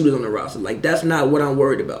 million shooters on the roster. Like that's not what I'm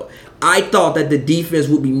worried about. I thought that the defense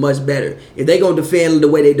would be much better. If they gonna defend the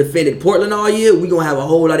way they defended Portland all year, we gonna have a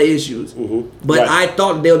whole lot of issues. But Right. I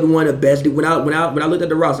thought they would be one of the best. When I looked at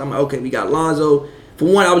the roster, I'm like, okay, we got Lonzo. For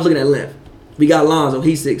one, I was looking at length. We got Lonzo,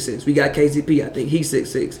 he's 6'6". We got KCP, I think he's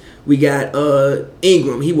 6'6". We got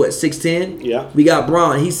Ingram, he 6'10". Yeah. We got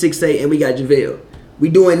Braun, he's 6'8", and we got JaVale. We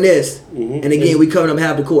doing this, and again, we covering up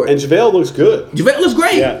half the court. And JaVale looks good. JaVale looks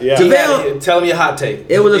great. Yeah, yeah. JaVale, Tell me a hot take.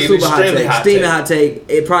 it was a An super hot extremely take, steaming hot take.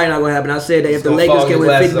 It probably not gonna happen. I said that if He's the gonna Lakers fog can his win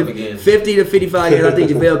glasses up 50 again. 50 to 55 games, I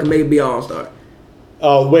think JaVale can maybe be an All-Star.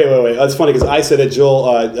 Oh, wait. That's funny because I said that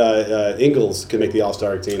Joel Ingles could make the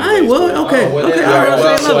All-Star team. I would. Okay. Oh, well, Okay. then, all right, all right,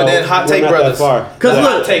 well, same so level. then hot We're take not brothers. that far. Cause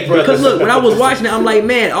Hot look, take brothers. because look, when I was watching it, I'm like,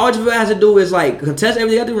 man, all JaVale has to do is like contest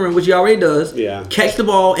everything at the rim, which he already does. Yeah. Catch the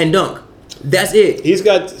ball and dunk. That's it. He's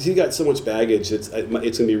got so much baggage. It's gonna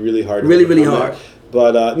be really hard. to Really, really overcome hard. that.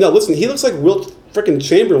 But no, listen, he looks like Wilt freaking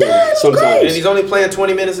Chamberlain Yeah, he looks sometimes. great. And he's only playing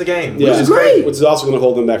 20 minutes a game. Yeah. Which is great. Which is also going to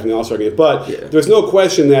hold him back from the All-Star game. But Yeah. there's no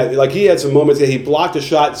question that like he had some moments that he blocked a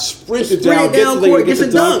shot, sprinted down, Sprint down gets the court, thing, gets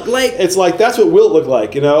gets a the dunk, like- it's like that's what Wilt looked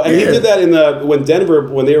like, you know. And he Yeah. did that in when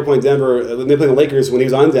they were playing Denver, when they were playing the Lakers when he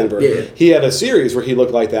was on Denver. Yeah. He had a series where he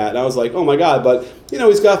looked like that, and I was like, oh my god. But you know,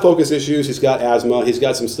 he's got focus issues, he's got asthma, he's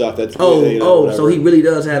got some stuff that's Oh, you know, so whatever. he really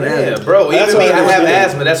does have Yeah, asthma. bro. That's Even what me, I I have understand.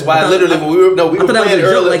 asthma. That's why I literally when we were thought that was playing a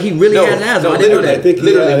joke, early. like he really has asthma. I didn't know that. I think he-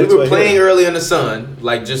 literally, that's we were what I playing heard. early in the sun,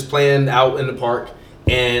 like just playing out in the park,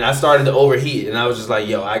 and I started to overheat, and I was just like,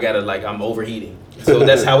 "Yo, I'm overheating." So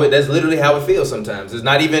that's literally how it feels sometimes. It's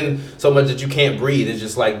not even so much that you can't breathe. It's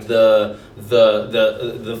just like the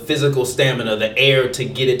physical stamina, the air to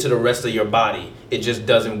get it to the rest of your body. It just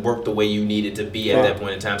doesn't work the way you need it to be at that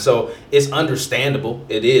point in time. So it's understandable.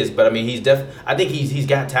 It is, but I mean, I think he's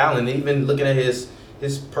got talent. Even looking at his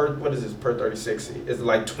per 36, it's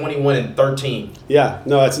like 21 and 13, Yeah,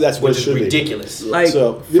 no, that's what which it is should be. ridiculous. Like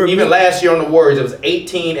So, for Even me, last year on the Warriors, it was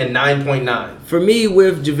 18 and 9.9. for me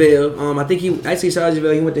with JaVale, I think he actually saw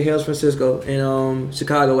JaVale. He went to Hells Francisco and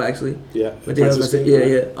Chicago actually. Yeah, Went to Hells Francisco,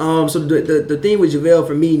 Francisco. Yeah. So the thing with JaVale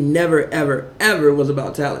for me never ever was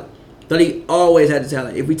about talent. But he always had the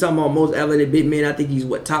talent. If we talking about most athletic big men, I think he's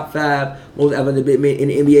top 5 most athletic big men in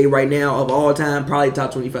the NBA right now of all time, probably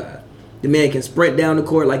top 25. The man can sprint down the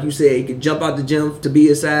court, like you said. He can jump out the gym to be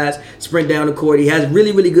his size, sprint down the court. He has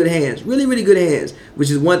really, really good hands. Really, really good hands,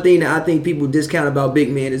 which is one thing that I think people discount about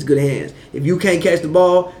big men is good hands. If you can't catch the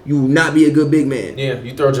ball, you will not be a good big man. Yeah,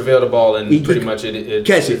 you throw JaVale the ball and He pretty can much it's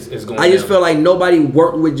Catch it. It's going I just down. felt like nobody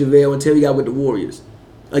worked with JaVale until he got with the Warriors.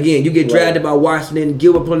 Again, you get drafted by Washington,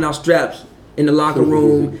 Gilbert pulling out straps in the locker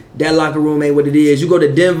room. That locker room ain't what it is. You go to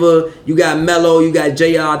Denver, you got Melo, you got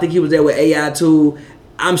JR. I think he was there with AI too.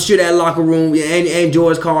 I'm sure that locker room and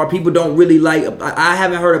George Karl, people don't really like. I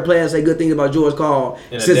haven't heard a player say good things about George Karl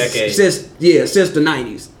In a decade. since the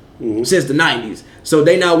 90s. Since the 90s. So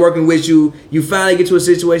they not working with you. You finally get to a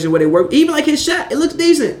situation where they work. Even like his shot, it looks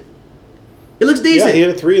decent. It looks decent. Yeah, he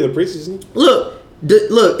had a 3 in the preseason. Look,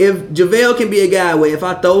 if JaVale can be a guy where if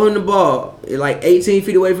I throw him the ball like 18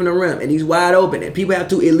 feet away from the rim and he's wide open and people have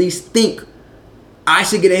to at least think I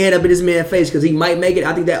should get a hand up in this man's face because he might make it,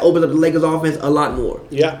 I think that opens up the Lakers offense a lot more.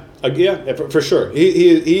 Yeah, for sure.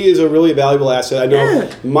 He is a really valuable asset. I know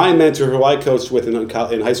Yeah. my mentor, who I coached with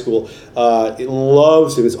in high school,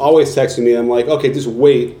 loves him. Is always texting me. I'm like, okay, just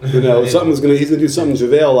wait. You know, he's gonna do something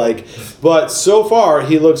JaVale like. But so far,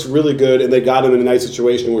 he looks really good, and they got him in a nice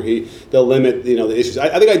situation where they'll limit the issues.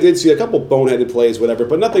 I think I did see a couple boneheaded plays, whatever,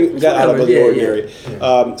 but nothing got out of the ordinary.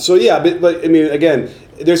 So yeah, but I mean, again.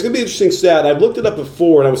 There's going to be an interesting stat. I've looked it up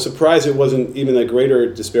before, and I was surprised it wasn't even a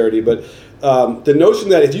greater disparity. But the notion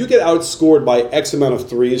that if you get outscored by X amount of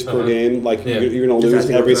threes per game, like you're going to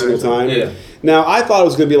lose every single time. Yeah. Now, I thought it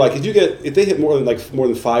was going to be like if they hit more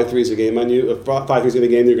than 5 threes a game on you, 5 threes in a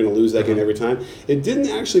game, you're going to lose that game every time. It didn't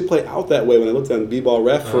actually play out that way when I looked on B-Ball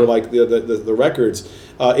Ref for like the records.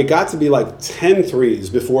 It got to be like 10 threes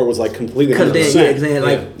before it was like completely 100%. Because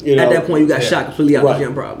at that point you got shot completely out of the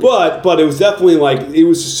gym probably. But it was definitely like it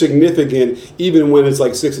was significant even when it's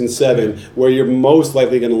like 6 and 7 where you're most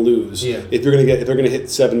likely going to lose if they're going to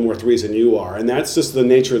hit 7 more threes than you are, and that's just the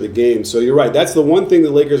nature of the game. So you're right. That's the one thing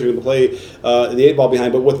the Lakers are going to play the 8 ball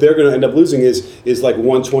behind. But what they're going to end up losing is like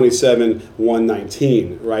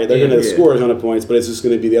 127-119. Right? They're going to score a ton of points, but it's just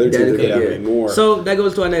going to be the other team that get out any more. So that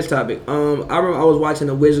goes to our next topic. I remember I was watching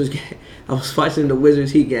the Wizards game. I was watching the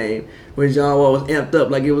Wizards Heat game when John Wall was amped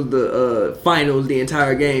up like it was the finals the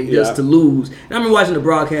entire game just to lose. And I remember watching the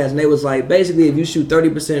broadcast and they was like, basically if you shoot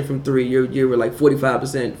 30% from three, you're like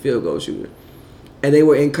 45% field goal shooter. And they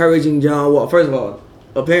were encouraging John Wall. First of all,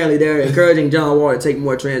 apparently they're encouraging John Wall to take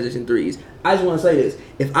more transition threes. I just want to say this.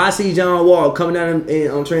 If I see John Wall coming down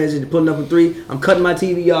on transition, pulling up from three, I'm cutting my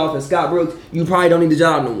TV off, and Scott Brooks, you probably don't need the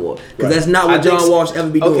job no more. Because that's not what John Wall should ever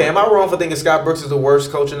be doing. Okay, am I wrong for thinking Scott Brooks is the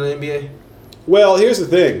worst coach in the NBA? Well, here's the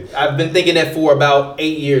thing. I've been thinking that for about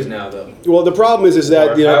 8 years now, though. Well, the problem is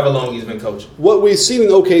that, or however long he's been coaching. What we've seen in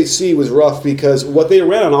OKC was rough because what they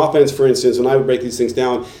ran on offense, for instance, when I would break these things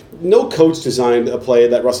down, no coach designed a play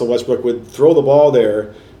that Russell Westbrook would throw the ball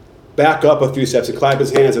there, back up a few steps and clap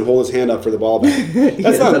his hands and hold his hand up for the ball back.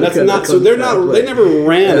 That's not. So they're not. They never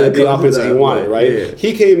ran the offense that he wanted, right? Yeah.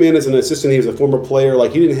 He came in as an assistant. He was a former player.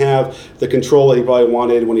 Like he didn't have the control that he probably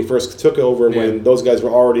wanted when he first took over. When those guys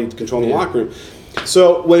were already controlling the locker room.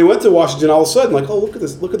 So when he went to Washington, all of a sudden, like, oh, look at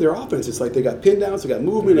this! Look at their offense. It's like they got pin downs, they got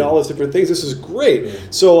movement, and all these different things. This is great. Yeah.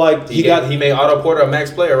 So like he made Otto Porter a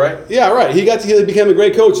max player, right? Yeah, right. He became a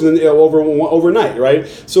great coach, and then overnight, right?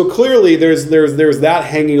 So clearly, there's that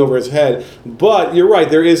hanging over his head. But you're right.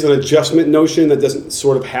 There is an adjustment notion that doesn't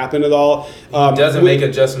sort of happen at all. He doesn't make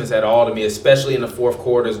adjustments at all to me, especially in the fourth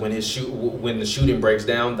quarters when the shooting breaks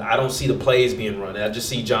down. I don't see the plays being run. I just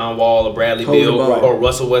see John Wall or Bradley Beal or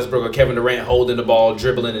Russell Westbrook or Kevin Durant holding the ball,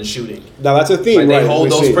 dribbling and shooting. Now that's a theme, like they hold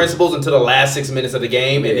those principles until the last 6 minutes of the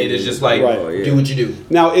game, and it is just like do what you do.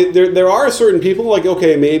 Now there are certain people like,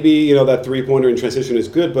 okay, maybe that 3-pointer in transition is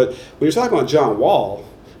good, but when you're talking about John Wall,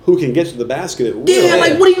 who can get to the basket at will. Yeah,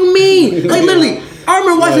 like what do you mean? Like literally, I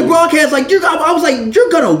remember watching broadcasts like I was like, you're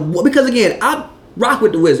gonna, because again, I rock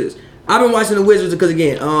with the Wizards. I've been watching the Wizards because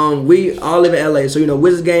again, we all live in LA, so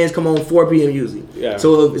Wizards games come on 4 p.m. usually. Yeah.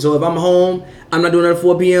 So if I'm home, I'm not doing it at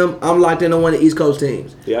 4 p.m. I'm locked in on one of the East Coast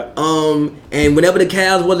teams. Yeah. And whenever the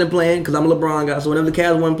Cavs wasn't playing, because I'm a LeBron guy, so whenever the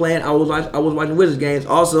Cavs wasn't playing, I was watching Wizards games.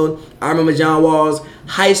 Also, I remember John Wall's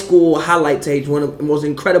high school highlight tapes, one of the most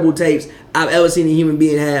incredible tapes I've ever seen a human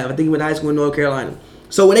being have. I think he went to high school in North Carolina.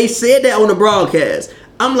 So when they said that on the broadcast,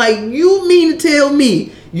 I'm like, you mean to tell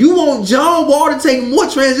me you want John Wall to take more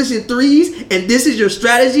transition threes, and this is your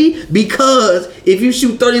strategy? Because if you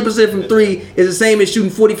shoot 30% from three, it's the same as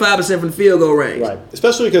shooting 45% from the field goal range. Right.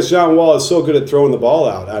 Especially because John Wall is so good at throwing the ball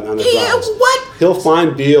out on the drives. What? He'll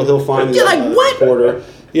find Beal. He'll find Porter.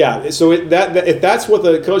 Yeah, so if that's what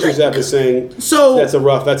the coaching staff is saying,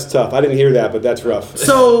 that's tough. I didn't hear that, but that's rough.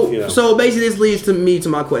 So basically this leads to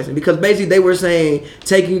my question, because basically they were saying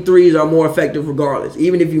taking threes are more effective regardless.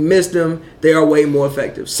 Even if you miss them, they are way more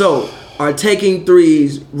effective. So are taking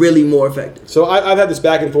threes really more effective? So I've had this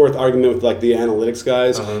back and forth argument with like the analytics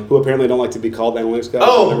guys, who apparently don't like to be called analytics guys.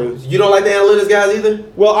 Oh, you don't like the analytics guys either?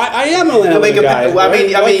 Well, I am an analytics guy.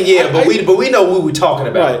 But we know who we're talking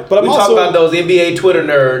about. Right, but we're talking about those NBA Twitter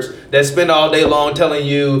nerds that spend all day long telling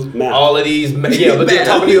you all of these, but they're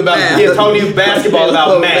talking to you basketball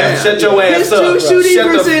about math. Shut your ass up. Shut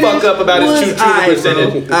the fuck up about his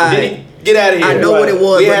shooting percentage. Get out of here. I know what it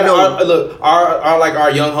was. We had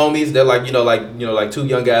our young homies. They're like two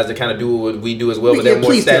young guys that kind of do what we do as well, but they're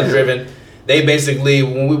more stat driven. They basically,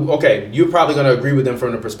 you're probably going to agree with them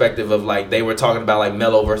from the perspective of like they were talking about like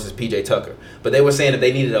Melo versus PJ Tucker, but they were saying that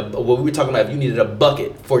they needed what we were talking about. If you needed a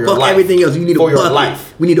bucket for your life, everything else you need for a bucket. Your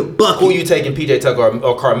life. We need a bucket. Who you taking, PJ Tucker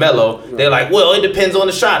or Carmelo? Right. They're like, well, it depends on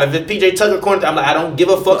the shot. If it's PJ Tucker corner, I'm like, I don't give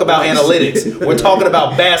a fuck about analytics. We're talking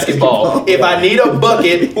about basketball. If I need a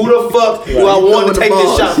bucket, who the fuck do I want to take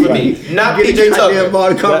this shot for me? Not PJ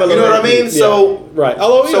Tucker. You know what I mean? Yeah. So. Right.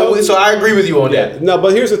 So I agree with you on that. No,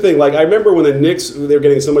 but here's the thing. Like I remember when the Knicks, they were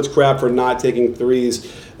getting so much crap for not taking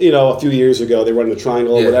threes. A few years ago, they were running the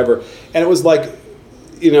triangle or whatever, and it was like,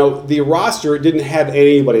 the roster didn't have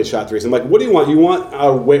anybody that shot threes. I'm like, what do you want? You want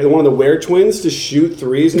one of the Ware twins to shoot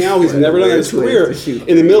threes now? He's never done that in his career.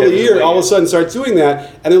 In the middle of the year, all of a sudden start doing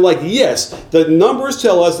that, and they're like, yes, the numbers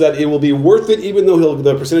tell us that it will be worth it, even though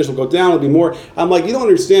the percentage will go down, it'll be more. I'm like, you don't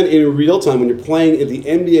understand in real time when you're playing at the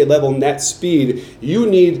NBA level net speed, you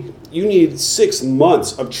need 6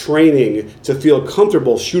 months of training to feel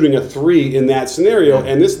comfortable shooting a three in that scenario,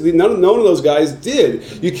 and none of those guys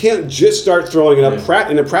did. You can't just start throwing it up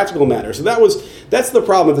in a practical manner. So that's the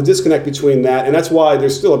problem, the disconnect between that, and that's why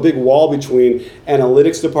there's still a big wall between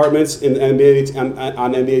analytics departments in NBA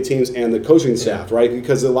on NBA teams and the coaching staff, right?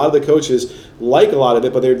 Because a lot of the coaches like a lot of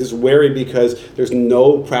it, but they're just wary because there's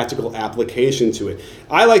no practical application to it.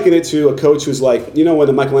 I liken it to a coach who's like,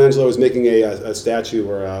 when Michelangelo is making a statue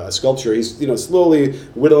or a sculpture, he's slowly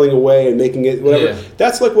whittling away and making it whatever. Yeah.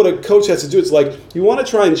 That's like what a coach has to do. It's like you want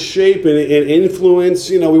to try and shape and influence.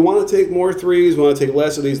 We want to take more threes, we want to take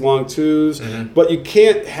less of these long twos, but you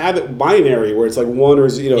can't have it binary where it's like one or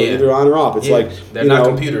either on or off. It's like they're not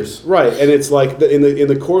computers, right? And it's like in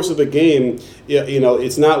the course of a game,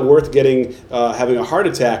 it's not worth getting having a heart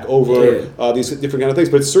attack over these different kind of things.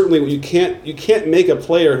 But certainly you can't make a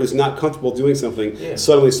player who's not comfortable doing something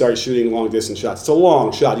suddenly start shooting long distance shots. It's a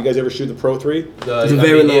long shot. You guys ever shoot the pro three? It's a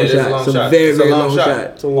very long shot. It's a very long shot.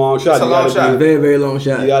 It's a long shot. It's a long shot. Very, very long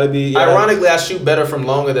shot. You got to be. Ironically, I shoot better from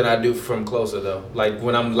longer than I do from closer though. Like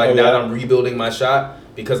when I'm now that I'm rebuilding my shot.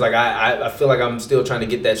 Because like I feel like I'm still trying to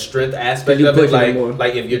get that strength aspect of it.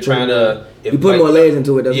 Like if you're trying to, you put more legs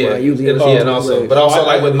into it. That's why usually. And also, but also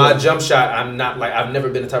like with my jump shot, I'm not like I've never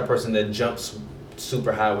been the type of person that jumps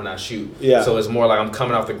super high when I shoot. Yeah. So it's more like I'm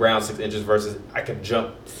coming off the ground 6 inches versus I can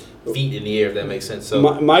jump feet in the air, if that makes sense. So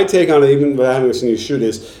my take on it, even without having seen you shoot,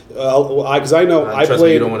 is because I know I trust played.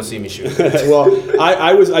 Me, you don't want to see me shoot. Well,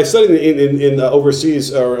 I studied in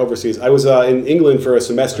overseas. I was in England for a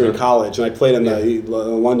semester in college, and I played on the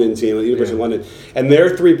London team, the University of London. And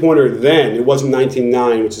their 3-pointer then, it wasn't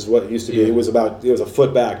 19.9, which is what it used to be. It was a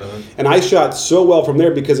foot back, and I shot so well from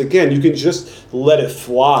there because again, you can just let it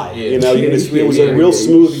fly. It was a real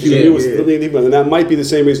smooth. And that might be the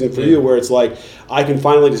same reason for you, where it's like I can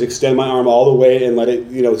finally just extend my arm all the way and let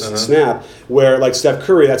it snap. Where like Steph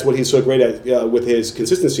Curry, that's what he's so great at with his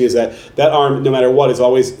consistency, is that arm, no matter what, is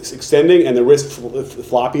always extending and the wrist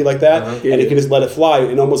floppy like that, and he can just let it fly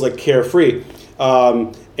and almost like carefree.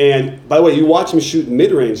 And by the way, you watch him shoot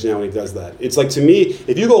mid-range now when he does that. It's like, to me,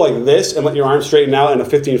 if you go like this and let your arm straighten out in a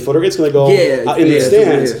 15-footer, it's going to go in the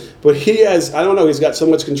stands. But he has, I don't know, he's got so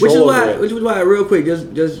much control over it. Which is why, real quick,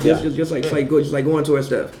 just going towards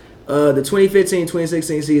stuff. The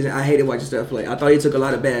 2015-2016 season, I hated watching Steph play. I thought he took a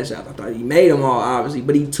lot of bad shots. I thought he made them all, obviously,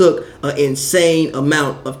 but he took an insane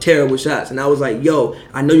amount of terrible shots. And I was like, yo,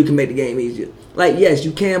 I know you can make the game easier. Like, yes,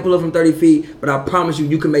 you can pull up from 30 feet, but I promise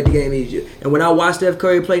you can make the game easier. And when I watch Steph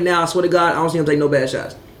Curry play now, I swear to God, I don't see him take no bad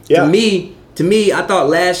shots. Yeah. To me, I thought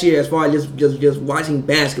last year, as far as just watching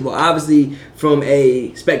basketball, obviously from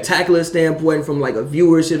a spectacular standpoint, from like a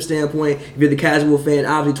viewership standpoint, if you're the casual fan,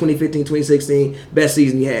 obviously 2015, 2016, best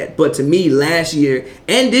season you had. But to me, last year,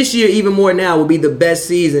 and this year even more now, will be the best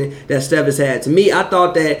season that Steph has had. To me, I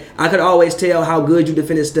thought that I could always tell how good you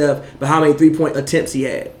defended Steph by how many three-point attempts he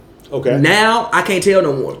had. Okay. Now, I can't tell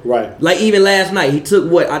no more. Right. Like even last night, he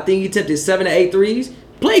took I think he attempted 7 to 8 threes.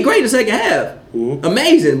 Played great in the second half. Mm-hmm.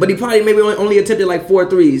 Amazing. But he probably maybe only attempted like 4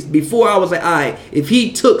 threes. Before I was like, all right, if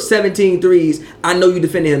he took 17 threes, I know you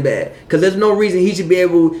defended him bad. Because there's no reason he should be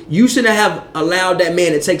able, you shouldn't have allowed that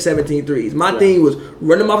man to take 17 threes. My thing was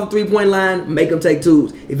run him off the 3-point line, make him take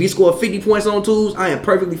twos. If he scored 50 points on twos, I am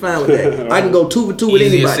perfectly fine with that. Right. I can go 2 for 2 with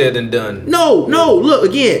anybody. Easier said than done. No, look,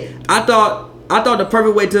 again, I thought the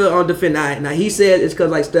perfect way to defend. Now he said it's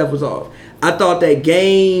because like Steph was off. I thought that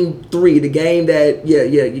game 3, the game that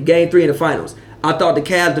game 3 in the finals, I thought the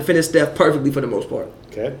Cavs defended Steph perfectly for the most part.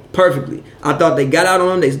 Okay. Perfectly. I thought they got out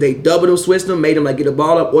on him. They doubled him, switched him, made him like get the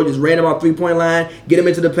ball up, or just ran him off 3-point line, get him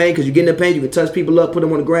into the paint, because you get in the paint, you can touch people up, put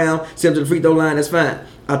them on the ground, send them to the free throw line. That's fine.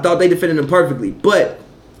 I thought they defended him perfectly, but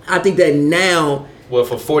I think that now. Well,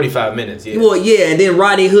 for 45 minutes, yeah. Well, yeah, and then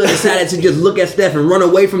Rodney Hood decided to just look at Steph and run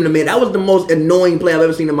away from the man. That was the most annoying play I've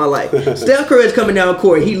ever seen in my life. Steph Curry is coming down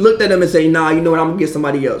court. He looked at him and said, nah, you know what, I'm going to get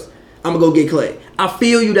somebody else. I'm going to go get Klay. I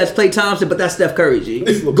feel you, that's Klay Thompson, but that's Steph Curry,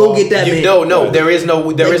 G. Go get that man. No, there is no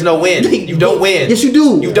win. You don't win. Yes, you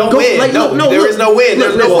do. You don't win. There is no win.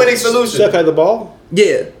 There's no winning solution. Steph had the ball?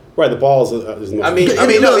 Yeah. Right, the ball is the most.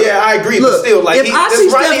 I agree, but still, like,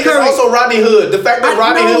 there's also Rodney Hood. The fact that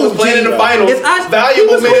Rodney Hood was playing in the finals,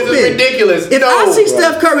 valuable minutes is ridiculous. If I see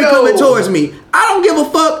Steph Curry coming towards me, I don't give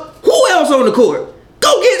a fuck who else on the court.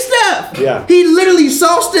 Go get Steph. Yeah. He literally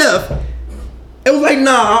saw Steph. It was like,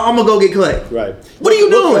 nah, I'm gonna go get Klay. Right. What are you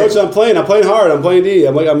doing? Coach, I'm playing hard. I'm playing D.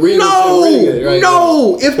 I'm reading it. Right?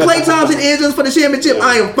 No. If Klay Thompson is us for the championship,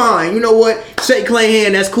 I am fine. You know what? Shake Klay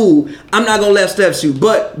hand. That's cool. I'm not gonna let Steph shoot.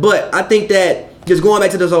 But I think that just going back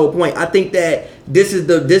to this whole point, I think that this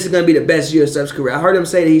is gonna be the best year of Steph's career. I heard him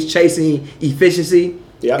say that he's chasing efficiency.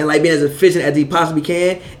 Yeah. and like being as efficient as he possibly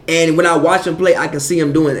can. And when I watch him play, I can see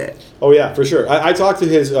him doing that. Oh yeah, for sure. I talked to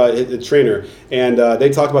his trainer, and they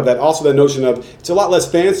talk about that. Also, the notion of it's a lot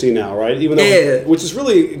less fancy now, right? Even though, which is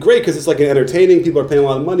really great because it's like entertaining. People are paying a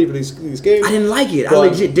lot of money for these games. I didn't like it. But, I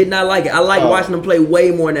legit did not like it. I like watching him play way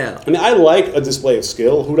more now. I mean, I like a display of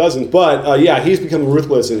skill. Who doesn't? But yeah, he's become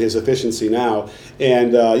ruthless in his efficiency now,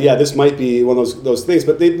 and yeah, this might be one of those things.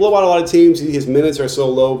 But they blow out a lot of teams. His minutes are so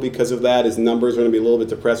low because of that. His numbers are going to be a little bit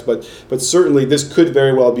depressed. But certainly, this could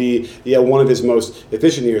very well be one of his most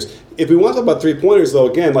efficient years. If we want to talk about three-pointers, though,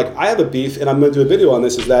 again, like I have a beef, and I'm going to do a video on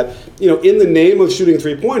this, is that, in the name of shooting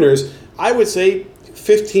three-pointers, I would say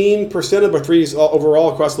 15% of our threes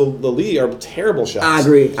overall across the league are terrible shots. I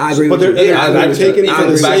agree. But with you. they're taken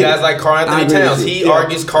by guys like Karl Anthony Towns. He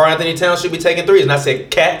argues Karl Anthony Towns should be taking threes. And I said,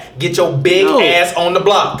 Cat, get your big ass on the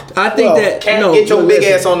block. I think Get your big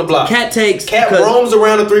ass on the block. Cat roams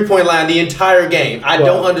around the three-point line the entire game. I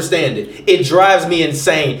don't understand it. It drives me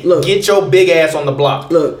insane. Look, get your big ass on the block.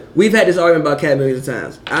 Look, we've had this argument about Cat millions of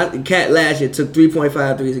times. Cat last year took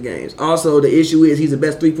 3.5 threes a game. Also, the issue is he's the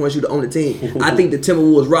best three-point shooter on the team. I think the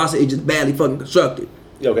Timberwolves roster is just badly fucking constructed.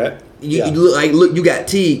 Okay. You look, you got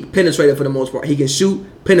Teague, penetrator for the most part. He can shoot,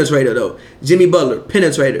 penetrator though. Jimmy Butler,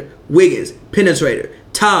 penetrator. Wiggins, penetrator.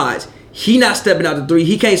 Taj, he not stepping out the three.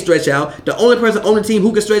 He can't stretch out. The only person on the team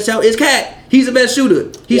who can stretch out is Cat. He's the best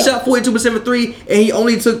shooter. He shot 42% for three, and he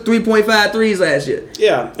only took 3.5 threes last year.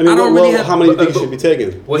 Yeah, I mean, how many threes should be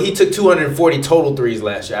taken? Well, he took 240 total threes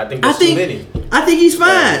last year. I think that's too many. I think he's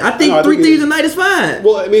fine. I think 3 threes a night is fine.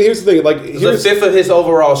 Well, I mean, here's the thing. Like, it's a fifth of his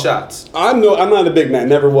overall shots. I'm not a big man.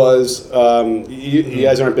 Never was. You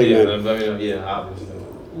guys aren't big men. Yeah, obviously.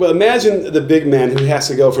 Well, imagine the big man who has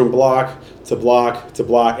to go from block to block to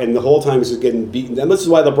block, and the whole time he's just getting beaten. And this is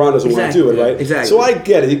why LeBron doesn't want to do it, right? Exactly. So I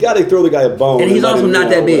get it. You got to throw the guy a bone. And he's also not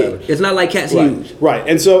that big. Whatever. It's not like Cat's huge. Right.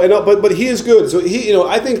 And so, but he is good. So he,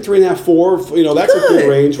 I think 3.5, 4. That's a good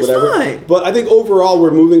range. Whatever. Fine. But I think overall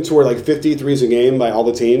we're moving toward like 50 threes a game by all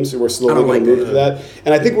the teams. We're slowly going to move to that.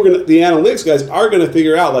 And I think the analytics guys are going to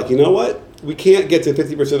figure out, like, you know what? We can't get to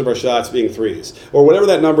 50% of our shots being threes, or whatever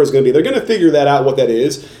that number is going to be. They're going to figure that out, what that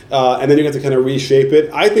is, and then you have to kind of reshape it.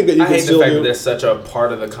 I think that you can still I hate the fact that that's such a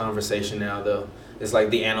part of the conversation now, though. It's like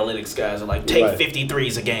the analytics guys are like, take 50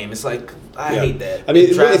 threes a game. It's like, I hate that. I mean,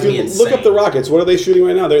 if you look up the Rockets, what are they shooting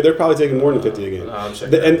right now? They're probably taking more than 50 a game.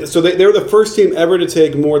 And so they're the first team ever to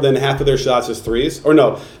take more than half of their shots as threes, or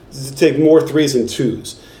no, to take more threes than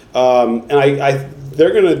twos. And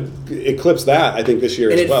they're going to eclipse that, I think, this year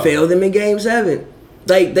as well. And it failed them in Game 7.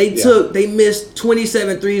 Like, they missed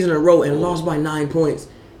 27 threes in a row and lost by 9 points.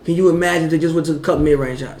 Can you imagine if they just went to a couple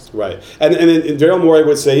mid-range shots? Right. And then Daryl Morey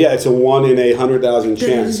would say, it's a 1 in 100,000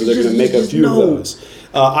 chance, so they're going to make a few of those.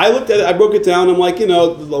 I looked at it, I broke it down. I'm like, a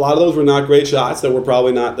lot of those were not great shots that were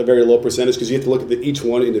probably not the very low percentage because you have to look at each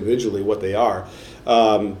one individually, what they are.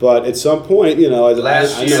 But at some point, I know the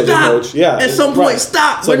coach. Yeah. At some point,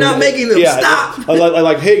 stop. We're not making them. Stop.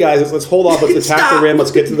 Like, hey guys, let's hold off. Let's attack the rim.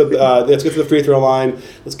 Let's get to the free throw line.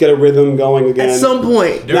 Let's get a rhythm going again. At some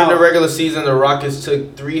point. During the regular season, the Rockets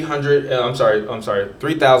took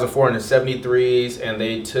 3,473s, and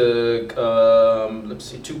they took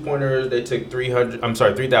 2-pointers. They took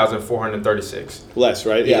 3,436. Less,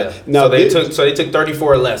 right? Yeah. No, they took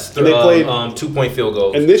 34 less. And they played 2-point field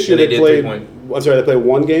goals. And this year they played. 3-point. I'm sorry, they played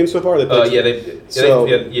one game so far? So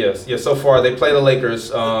far they play the Lakers.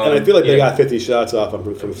 And I feel like they got 50 shots off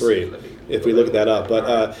from three, if we look that up.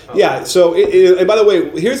 But so and by the way,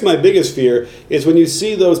 here's my biggest fear is when you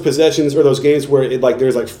see those possessions or those games where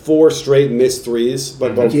there's 4 straight missed threes by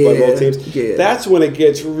both teams. Yeah. That's when it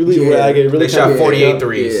gets really ragged. Really they shot 48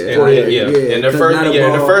 threes. In the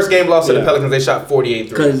first game loss to the Pelicans, they shot 48 threes.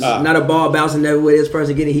 Because not a ball bouncing everywhere. This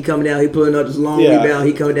person getting he coming down, he pulling up this long rebound,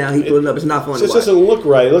 he coming down, he pulling up. It's not fun. It just doesn't look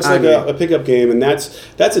right. It looks like a pickup game, and that's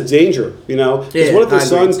a danger, Because what if the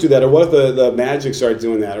Suns do that, or what if the Magic start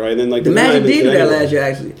doing that, right? And then the Magic did do that last year,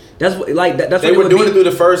 actually. That's they were doing it through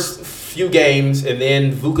the first few games, and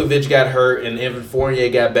then Vukovic got hurt, and Evan Fournier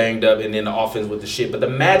got banged up, and then the offense with the shit. But the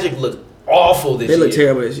Magic looked awful this year. They look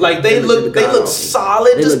terrible this year. Like they look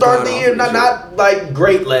solid to start the year, not like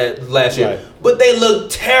great last year. Right. But they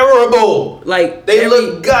look terrible. Like they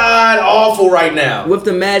look god awful right now. With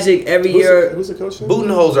the Magic every year. Who's the coach?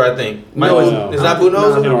 Budenholzer, I think. It's not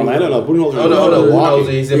Budenholzer. In Orlando, no. Budenholzer. No.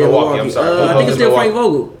 He's in Milwaukee. I'm sorry. I think it's still Frank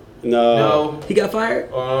Vogel. No. He got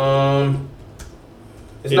fired.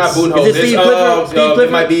 It's not Budenholzer. Is it Steve Clifford? Steve It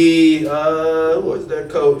Clifford? might be who was their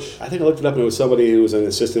coach? I think I looked it up and it was somebody who was an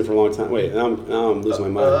assistant for a long time. Wait, now I'm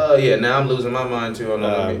losing my mind. Yeah, now I'm losing my mind too.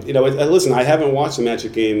 Listen, I haven't watched the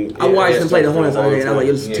Magic game. I watched them play the Hornets for a the other long day, and I was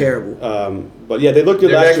like, this is Yeah. terrible. But yeah, they looked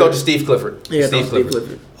good Their last head year. coach is Steve Clifford. Yeah, Steve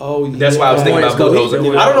Clifford. Oh, yeah. That's why I was thinking about Hornets coach.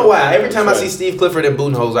 Budenholzer. I don't know why. Every time I Right. see Steve Clifford and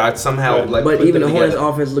Budenholzer, I somehow Right. like. But put even the them Hornets together.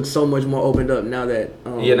 offense looks so much more opened up now that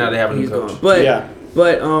Yeah, now they have a new he's coach. gone. But Yeah.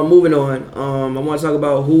 moving on, I want to talk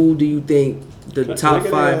about who do you think the Can I top get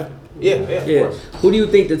a, five. Yeah, of Yeah, course. who do you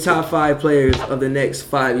think the top 5 players of the next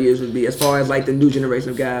 5 years would be, as far as like the new generation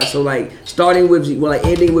of guys? So like starting with,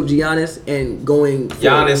 ending with Giannis and going.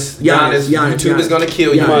 Giannis. YouTube is gonna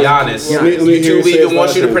kill you. Giannis. Giannis. Let me hear you YouTube say even his wants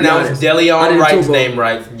last you to name. pronounce Giannis. Deleon Wright's Antetokounmpo. name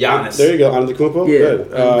right. Giannis. There you go, Antetokounmpo. Yeah,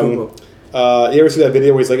 Good. Antetokounmpo. You ever see that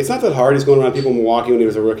video where he's like, it's not that hard. He's going around people in Milwaukee when he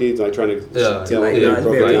was a rookie, like trying to tell like, him. yeah, it's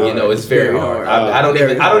very hard. You know, it's very hard. I don't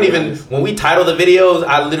Very even. hard. When we title the videos,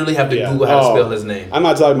 I literally have to Yeah. Google how to Oh, spell his name. I'm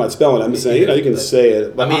not talking about spelling. I'm just saying, you can say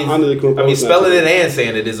it. But Antetokounmpo is not spelling too it and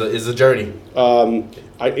saying it is a journey. I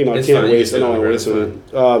It's can't fine, waste. I you don't want to can waste say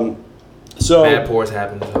it, it. So Bad pours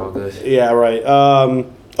happen. It's all good. yeah, right.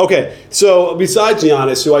 Okay, so besides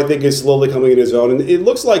Giannis, who I think is slowly coming into his own, and it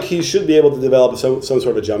looks like he should be able to develop some sort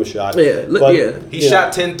of a jump shot. Yeah, But- yeah. He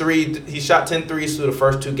shot 10 threes through the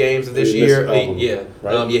first 2 games of this He missed year. all of them, Yeah,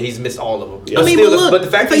 right? he's missed all of them. Yeah. I mean, still, but look, the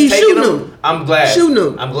fact but he's he's taking shooting them, them. I'm glad. Shooting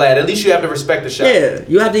them. I'm glad. At least you have to respect the shot. Yeah,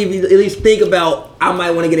 you have to at least think about, I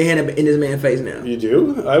might want to get a hand in this man's face now. You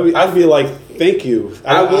do? I'd be like, thank you.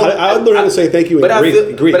 I will- I'd learn how to say thank you in But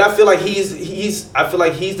Greek. I feel like I feel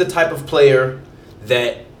like he's the type of player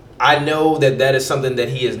that I know that is something that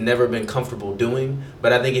he has never been comfortable doing.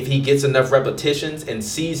 But I think if he gets enough repetitions and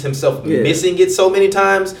sees himself missing it so many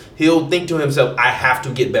times, he'll think to himself, I have to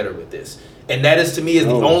get better with this. And that is, to me, is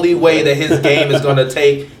the only way that his game is going to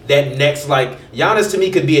take that next, like, Giannis to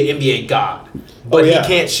me could be an NBA god, but he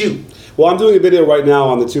can't shoot. Well, I'm doing a video right now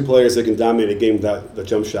on the 2 players that can dominate a game without the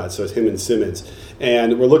jump shot. So it's him and Simmons,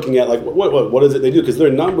 and we're looking at like what is it they do, because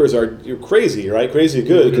their numbers are crazy, right? Crazy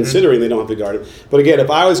good considering they don't have to guard him. But again,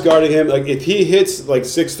 if I was guarding him, like if he hits like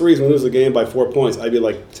 6 threes and loses the game by 4 points, I'd be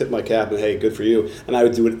like tip my cap and hey, good for you. And I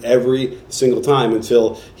would do it every single time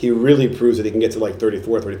until he really proves that he can get to like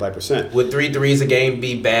 34-35%. Would 3 threes a game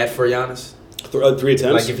be bad for Giannis? 3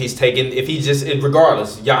 attempts. Like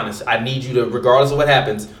regardless, Giannis, I need you to, regardless of what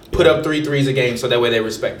happens, put up 3 threes a game so that way they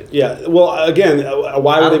respect it. Yeah. Well, again,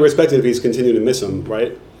 why would they respect it if he's continuing to miss them,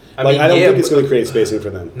 right? I don't think it's going to create spacing for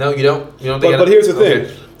them. No, you don't. You don't think? But here's the thing: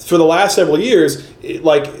 Okay. for the last several years,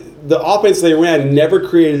 the offense they ran never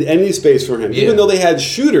created any space for him, even though they had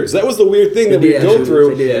shooters. That was the weird thing that we go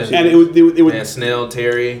through, and it would. And Snell,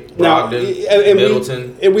 Terry, Now, Brogdon, and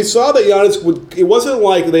Middleton. we saw that Giannis would. It wasn't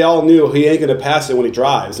like they all knew he ain't going to pass it when he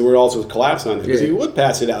drives, and we're also collapse on him because he would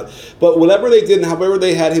pass it out. But whatever they did, and however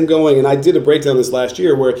they had him going, and I did a breakdown this last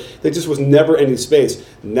year where there just was never any space.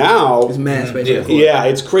 Now It's mad space. yeah,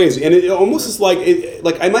 it's crazy, and it almost is like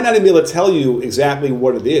I might not even be able to tell you exactly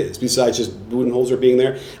what it is besides just Budenholzer being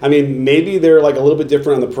there. I mean, maybe they're like a little bit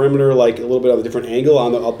different on the perimeter, like a little bit of a different angle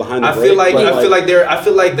on the behind the I break.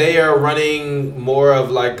 feel like they are running more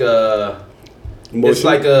of like a. It's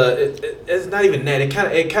like it's not even that. It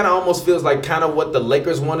kind of almost feels like kind of what the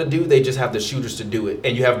Lakers want to do. They just have the shooters to do it,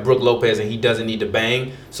 and you have Brook Lopez, and he doesn't need to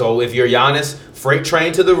bang. So if you're Giannis, freight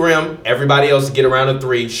train to the rim. Everybody else get around a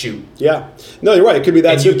 3, shoot. Yeah, no, you're right. It could be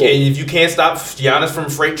that simple. And if you can't stop Giannis from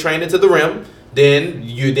freight training to the rim, then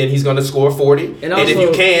he's going to score 40. And if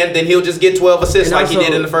you can, then he'll just get 12 assists like he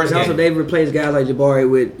did in the first game. And also, they've replaced guys like Jabari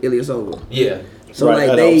with Ilyasova. Yeah. So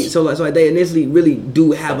they initially really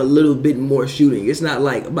do have a little bit more shooting. It's not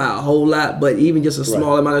like by a whole lot, but even just a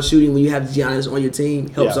small amount of shooting when you have Giannis on your team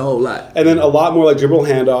helps a whole lot. And then a lot more like dribble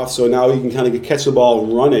handoff. So now he can kind of catch the ball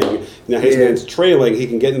running. Now his man's trailing. He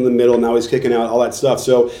can get in the middle. Now he's kicking out, all that stuff.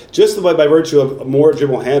 So just by virtue of more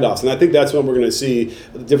dribble handoffs, and I think that's what we're going to see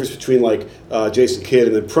the difference between like Jason Kidd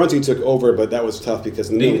and then Prunty took over, but that was tough because.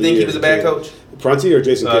 Do you think he was a bad coach? Prunty or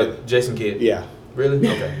Jason Kidd? Jason Kidd. Yeah. Really?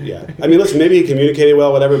 Okay. Yeah. I mean, listen, maybe he communicated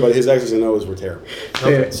well, whatever, but his X's and O's were terrible.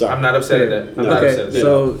 Okay. Sorry. I'm not upset at that. I'm not upset at that.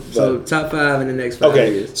 So top 5 in the next 5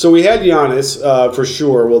 years. So we had Giannis for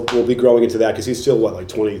sure. We'll be growing into that because he's still like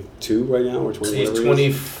 22 right now or 20. He's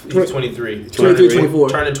 23. 24.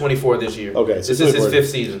 Turning 24 this year. Okay, so this is his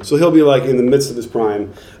 5th season. So he'll be like in the midst of his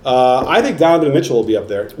prime. I think Donovan Mitchell will be up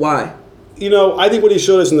there. Why? I think what he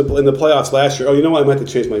showed us in the playoffs last year. Oh, you know what? I might have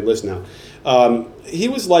to change my list now. He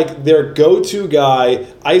was like their go-to guy,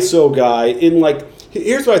 ISO guy.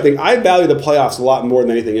 Here's what I think. I value the playoffs a lot more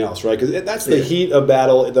than anything else, right? Because that's the heat of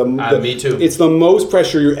battle. Me too. It's the most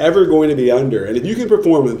pressure you're ever going to be under, and if you can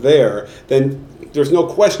perform there, then there's no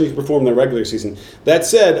question he can perform in the regular season. That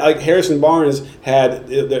said, Harrison Barnes had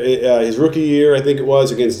his rookie year, I think it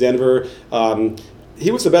was, against Denver. He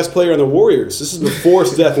was the best player on the Warriors. This is before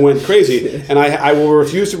Steph went crazy, and I will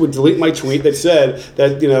refuse to delete my tweet that said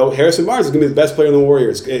that Harrison Barnes is going to be the best player on the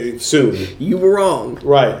Warriors soon. You were wrong.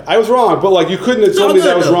 Right, I was wrong, but like you couldn't have told me that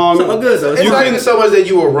I was wrong. It's all good though. It's not even so much that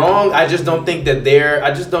you were wrong. I just don't think that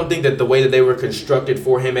the way that they were constructed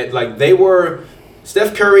for him,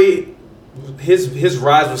 Steph Curry. His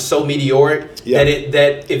rise was so meteoric that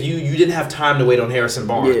if you didn't have time to wait on Harrison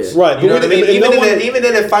Barnes, right? You know what I mean? Even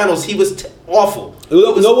in the finals, he was awful.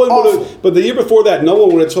 But the year before that, no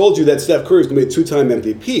one would have told you that Steph Curry was going to be a 2-time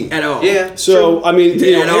MVP at all. Yeah. So true. I mean,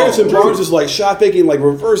 Harrison Barnes was like shot faking, like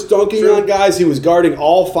reverse dunking on guys. He was guarding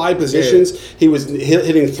all 5 positions. He was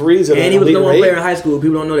hitting threes at and he was the number 1 player in high school.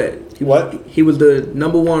 People don't know that. He was the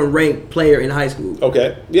number 1 ranked player in high school.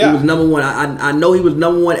 Okay. Yeah. He was number 1. I know he was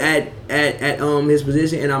number 1 at his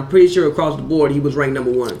position, and I'm pretty sure across the board he was ranked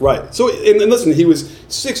number 1. Right. So and listen, he was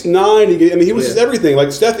 6'9". He was just everything.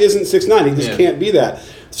 Like Steph isn't 6'9". He just can't be that.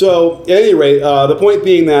 So at any rate, the point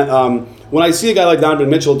being that when I see a guy like Donovan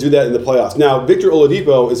Mitchell do that in the playoffs, now Victor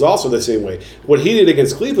Oladipo is also the same way. What he did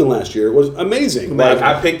against Cleveland last year was amazing.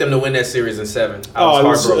 I picked them to win that series in 7. I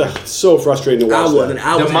was heartbroken. So frustrating to watch.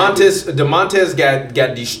 DeMontis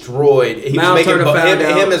got destroyed. He was making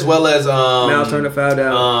him as well as Miles Turner fouled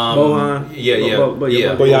out. Bojan.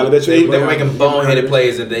 Bogdanovic. They were making boneheaded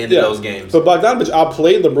plays at the end of those games. But Bogdanovic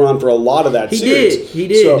outplayed LeBron for a lot of that series. He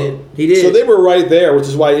did. So they were right there, which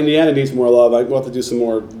is why Indiana needs more love. We'll have to do some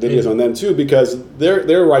more videos on them too, because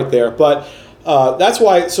they're right there. But that's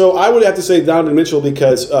why. So I would have to say Donovan Mitchell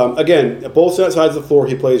because again, both sides of the floor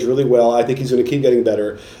he plays really well. I think he's going to keep getting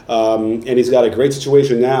better, and he's got a great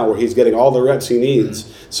situation now where he's getting all the reps he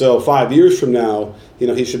needs. So 5 years from now,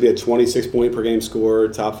 he should be a 26 point per game scorer,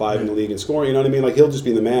 top 5 in the league in scoring. You know what I mean? Like he'll just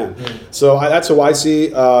be the man. So that's who I see.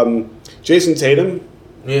 Jason Tatum.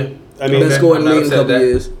 Yeah. I mean, best scorer in the league in a couple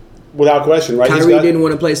years. Without question, right? Kyrie didn't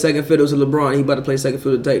want to play second fiddle to LeBron. He about to play second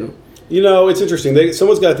fiddle to Tatum. It's interesting.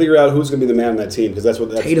 Someone's got to figure out who's going to be the man on that team because that's what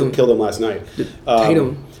killed him last night.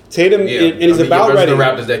 Tatum, and he's about ready. The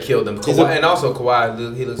Raptors that killed him. And also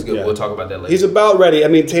Kawhi, he looks good. Yeah. We'll talk about that later. He's about ready. I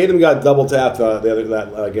mean, Tatum got double tapped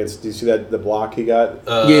against. Do you see the block he got?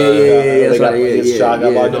 His shot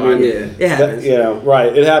got blocked. It happens.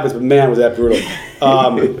 Right. It happens. But man, was that brutal.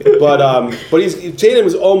 But Tatum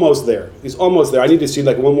is almost there. He's almost there. I need to see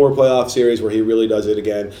one more playoff series where he really does it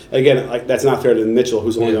again. And again, that's not fair to Mitchell,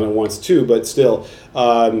 who's only done it once too. But still,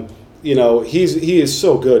 he is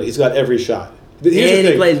so good. He's got every shot. And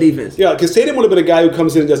he plays defense. Yeah, because Tatum would have been a guy who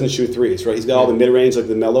comes in and doesn't shoot threes, right? He's got all the mid-range, like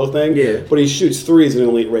the Melo thing. Yeah. But he shoots threes at an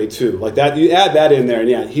elite rate too. Like that, you add that in there,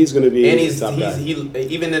 and he's going to be. And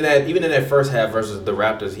even in that first half versus the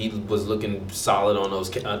Raptors, he was looking solid on those.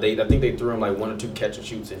 I think they threw him 1 or 2 catch and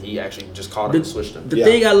shoots, and he actually just caught him and switched him. The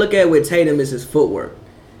thing I look at with Tatum is his footwork.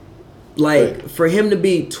 For him to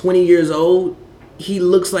be 20 years old. He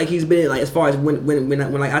looks like he's been as far as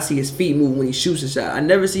when I see his feet move when he shoots a shot. I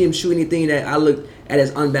never see him shoot anything that I look at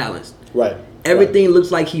as unbalanced. Right. Everything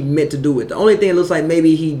looks like he meant to do it. The only thing it looks like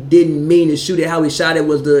maybe he didn't mean to shoot it how he shot it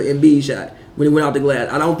was the Embiid shot when he went out the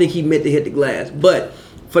glass. I don't think he meant to hit the glass. But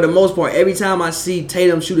for the most part, every time I see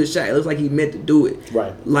Tatum shoot a shot, it looks like he meant to do it.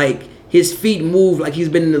 Right. His feet move like he's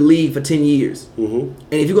been in the league for 10 years. Mm-hmm.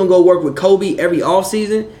 And if you're going to go work with Kobe every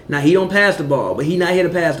offseason, now he don't pass the ball, but he not here to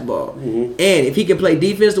pass the ball. Mm-hmm. And if he can play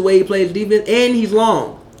defense the way he plays defense, and he's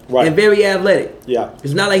long and very athletic. Yeah.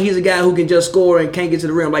 It's not like he's a guy who can just score and can't get to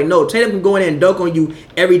the rim. No, Tatum can go in there and dunk on you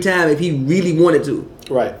every time if he really wanted to.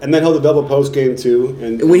 Right, and then he'll develop post game too.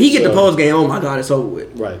 And when he get the post game, oh my God, it's over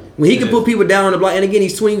with. Right. When he can put people down on the block, and again,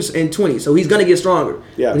 he's 20 and 20, so he's gonna get stronger.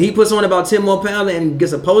 Yeah. When he puts on about 10 more pounds and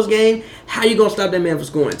gets a post game, how you gonna stop that man from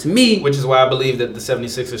scoring? To me, which is why I believe that the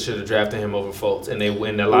 76ers should have drafted him over Fultz, and they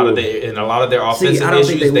win a lot of their offensive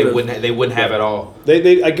issues they wouldn't have at all.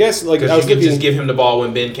 They I guess because you can just give him the ball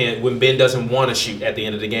when Ben doesn't want to shoot at the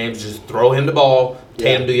end of the game. Just throw him the ball.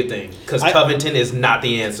 Tatum, do your thing. Because Covington is not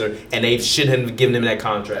the answer, and they shouldn't have given him that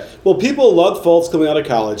contract. Well, people loved Fultz coming out of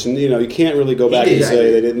college, and you can't really go back and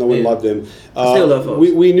say they didn't. No one loved him. I still love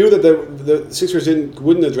Fultz. We knew that the Sixers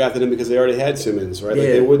wouldn't have drafted him because they already had Simmons, right?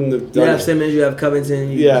 They wouldn't have done it. You have Simmons, you have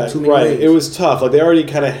Covington. Too many right. names. It was tough. They already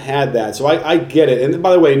kind of had that. So I get it. And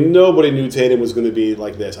by the way, nobody knew Tatum was going to be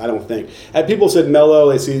like this. I don't think. And people said Melo,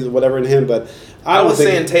 they see whatever in him, but I was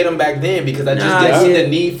saying Tatum back then because I just didn't see the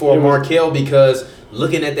need for Markelle because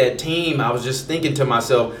looking at that team, I was just thinking to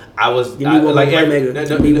myself, Give me one more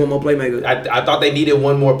playmaker. Need one more playmaker. I thought they needed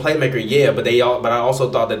one more playmaker, yeah, but I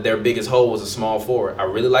also thought that their biggest hole was a small forward. I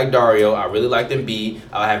really like Dario. I really liked Embiid.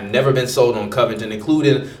 I have never been sold on Covington,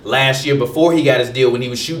 including last year before he got his deal when he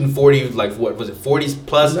was shooting 40, like what was it, 40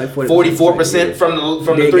 plus, 44% from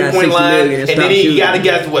the 3-point line, and then he got to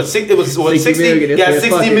get what 60 got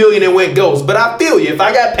 60 million and went ghost. But I feel you. If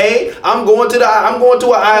I got paid, I'm going to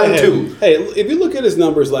an island too. Hey, if you look at his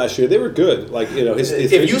numbers last year, they were good. Like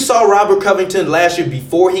if you saw Robert Covington last year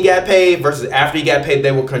before he got paid versus after he got paid,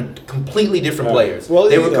 they were completely different players. Well,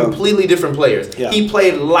 they were completely different players. Yeah. He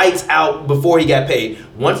played lights out before he got paid.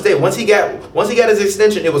 Once he got his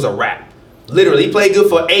extension, it was a wrap. Literally, he played good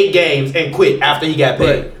for 8 games and quit after he got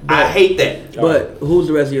paid. I hate that. But who's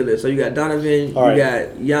the rest of your list? So you got Donovan, you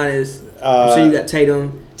got Giannis, so you got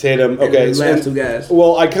Tatum, okay. And the last two guys.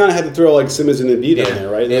 Well, I kind of had to throw like Simmons and Embiid on there,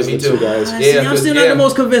 right? Yeah, Those me are the too. two guys. I'm still not the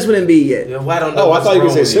most convinced with Embiid yet. Yeah, why don't I thought you were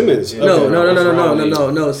going to say Simmons. Yeah.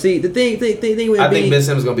 No. See, the thing with Embiid, I think Ben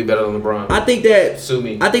Simmons is going to be better than LeBron. I think that Sue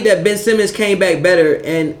me. I think that Ben Simmons came back better,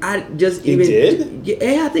 and I just He did?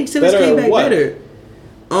 Yeah, I think Simmons Better came at back what? better.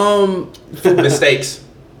 Mistakes.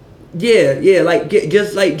 Yeah, like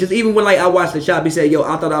just even when like I watched the shop, he said, "Yo,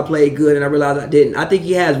 I thought I played good, and I realized I didn't." I think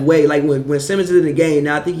he has like when Simmons is in the game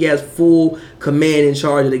now, I think he has full command and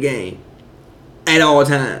charge of the game at all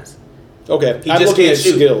times. Okay, He just can't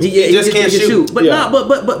shoot. Skills. He just can't shoot. But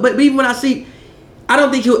but even when I see, I don't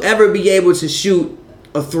think he'll ever be able to shoot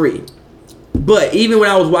a 3. But even when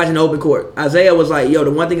I was watching the open court, Isaiah was like, "Yo,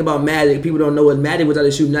 the one thing about Magic people don't know is Magic was out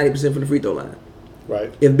there shooting 90% from the free throw line."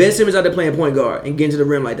 Right. If Ben Simmons out there playing point guard and getting to the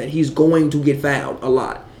rim like that, he's going to get fouled a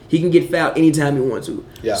lot. He can get fouled anytime he wants to.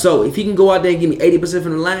 Yeah. So if he can go out there and give me 80%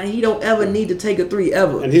 from the line, he don't ever need to take a 3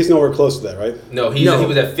 ever. And he's nowhere close to that, right? No, he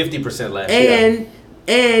was at 50% last year.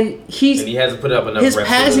 And he hasn't put up enough. His reps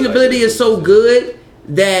passing to ability is so good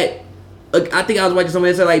that I think I was watching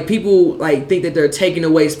somebody say like people like think that they're taking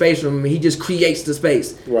away space from him. He just creates the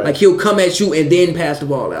space. Right. Like he'll come at you and then pass the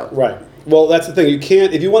ball out. Right. Well, that's the thing. You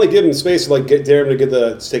can't if you want to give him space to like dare him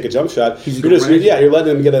to take a jump shot. You're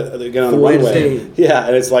letting him get on the runway. Yeah,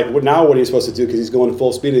 and it's like now what are you supposed to do because he's going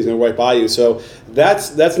full speed and he's going right by you. So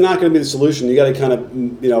that's not going to be the solution. You got to kind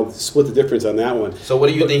of split the difference on that one. So what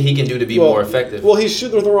do you think he can do to be more effective? Well, he's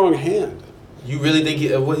shooting with the wrong hand. You really think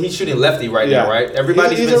he's shooting lefty now, right?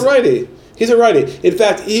 He's a righty. He's a righty. In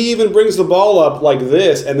fact, he even brings the ball up like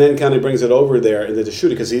this and then kind of brings it over there and then to shoot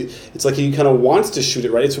it because it's like he kind of wants to shoot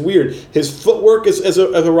it right. It's weird. His footwork as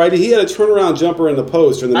a righty, he had a turnaround jumper in the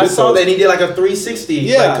post or in the mid-post. I saw that he did like a 360.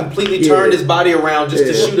 Yeah. Completely turned his body around just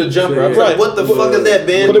to shoot a jumper. I was like, what the fuck is that,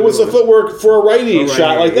 Ben? But it was a footwork for a righty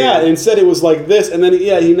shot like that. And instead it was like this and then,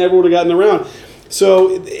 he never would have gotten around.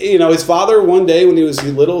 So, his father one day when he was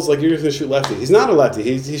little was like, you're just going to shoot lefty. He's not a lefty.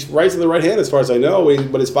 He's right to the right hand as far as I know,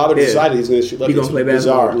 but his father decided he's going to shoot lefty. He's going to play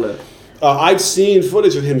basketball with left. I've seen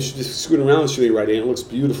footage of him just scooting around and shooting righty, and it looks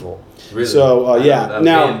beautiful. Really? So,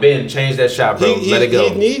 now, Ben, change that shot, bro. Let it go.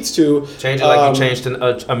 He needs to. Change it like you changed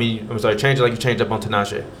to, change it like you changed up on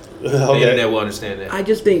Tinashe. The internet will understand that. I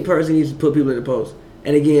just think personally needs to put people in the post.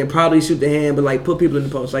 And again, probably shoot the hand, but like put people in the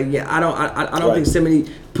post. Like I don't think Simmons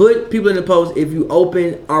put people in the post. If you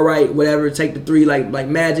open, all right, whatever, take the 3. Like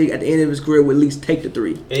Magic at the end of his career would at least take the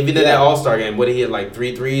 3. And even in that All-Star game, what did he hit like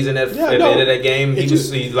 3 threes in that at the end of that game?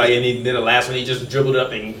 Then the last one he just dribbled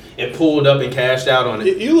up and pulled up and cashed out on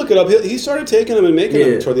it. You look it up. He started taking them and making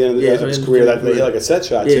them toward the end of his career. That he had like a set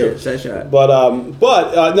shot too. Yeah, set shot. But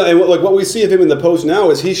no, and like what we see of him in the post now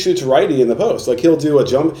is he shoots righty in the post. Like he'll do a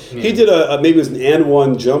jump. Yeah. He did maybe it was an and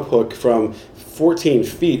one jump hook from 14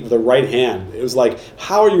 feet with a right hand. It was like,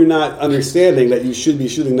 how are you not understanding that you should be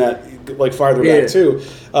shooting that like farther back too?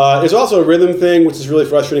 There's also a rhythm thing, which is really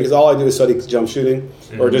frustrating because all I do is study jump shooting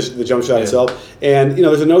or just the jump shot itself. And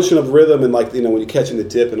there's a notion of rhythm and like when you're catching the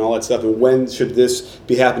dip and all that stuff, and when should this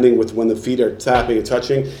be happening with when the feet are tapping and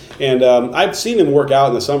touching. And I've seen him work out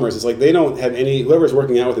in the summers. It's like they don't have any. Whoever's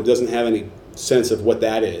working out with him doesn't have any sense of what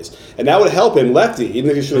that is, and that would help him lefty, even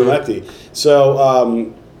if he's shooting lefty.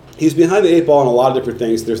 So. He's behind the 8 ball on a lot of different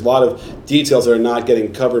things. There's a lot of details that are not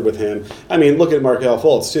getting covered with him. I mean, look at Markelle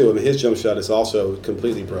Fultz too. I mean, his jump shot is also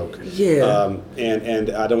completely broke. Yeah.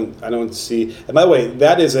 And I don't see. And by the way,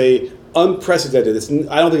 that is a unprecedented.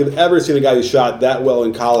 I don't think I've ever seen a guy who shot that well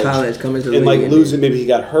in college coming to the and league lose it. Maybe he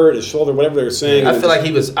got hurt, his shoulder, whatever they were saying. I feel like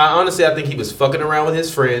he was. I think he was fucking around with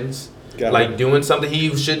his friends. Like doing something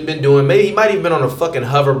he shouldn't been doing. Maybe he might have been on a fucking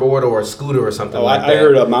hoverboard or a scooter or something like that. I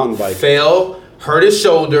heard a mountain bike. Fell, hurt his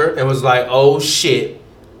shoulder, and was like, oh shit,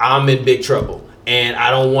 I'm in big trouble. And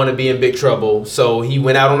I don't want to be in big trouble. So he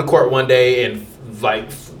went out on the court one day and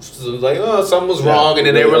like like, oh, something was wrong, and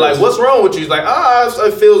then they were like, what's wrong with you? He's like,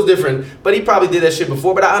 it feels different. But he probably did that shit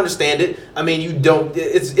before. But I understand it. I mean,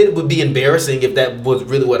 it would be embarrassing if that was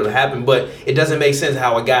really what would happen. But it doesn't make sense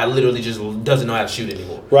how a guy literally just doesn't know how to shoot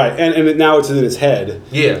anymore. Right, and now it's in his head.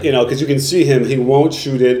 Yeah, because you can see him. He won't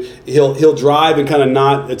shoot it. He'll drive and kind of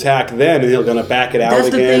not attack then, and he'll kind of back it out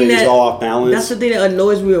again. And he's all off balance. That's the thing that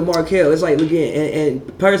annoys me with Markelle. It's like, again,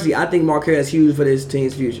 and personally, I think Markelle is huge for this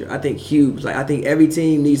team's future. I think huge. Like, I think every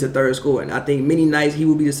team needs a third scorer, and I think many nights he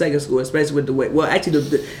will be the second scorer, especially with the way. Well,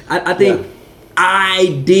 actually, I think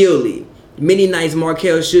ideally, many nights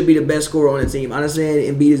Markelle should be the best scorer on the team. I understand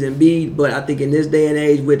Embiid is Embiid, but I think in this day and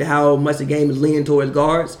age, with how much the game is leaning towards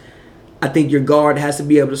guards, I think your guard has to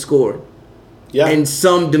be able to score. Yeah. And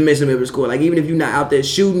some dimension be able to score. Like, even if you're not out there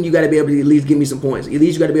shooting, you got to be able to at least give me some points. At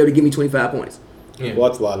least you got to be able to give me 25 points. Yeah. Well,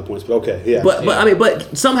 that's a lot of points, but okay, yeah.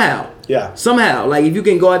 But somehow. Yeah. Somehow, like, if you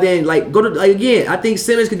can go out there and, like, go to, like, again, I think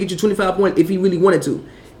Simmons could get you 25 points if he really wanted to.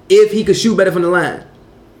 If he could shoot better from the line.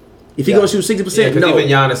 If he gonna shoot 60%, no. Even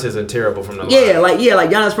Giannis isn't terrible from the line. Yeah, like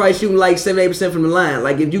Giannis probably shooting like 7-8% from the line.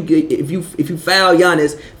 Like, if you foul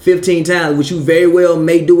Giannis 15 times, which you very well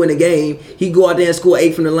may do in a game, he go out there and score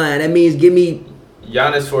 8 from the line. That means give me.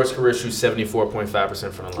 Giannis for his career shoots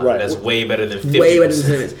 74.5% from the line. Right. That's way better than 50%. Way better than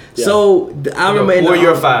Simmons. Yeah. So I remember. Who are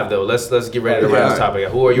your 5 though? Let's get ready to wrap this topic.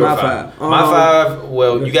 Who are your my 5? My 5.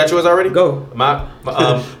 Well, you got yours already? Go. My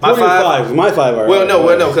 5. My 5 already. Well,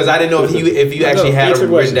 no, because I didn't know if you actually had them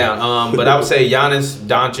written down. But I would say Giannis,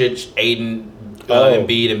 Doncic, Aiden,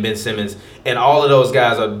 Embiid, and Ben Simmons, and all of those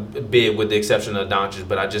guys are big with the exception of Doncic.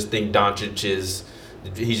 But I just think Doncic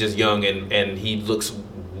he's just young and he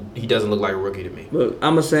doesn't look like a rookie to me. Look,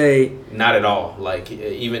 I'm gonna say not at all. Like,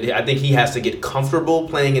 even I think he has to get comfortable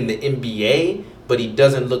playing in the NBA, but he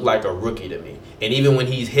doesn't look like a rookie to me. And even when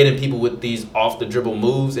he's hitting people with these off the dribble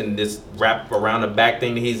moves and this wrap around the back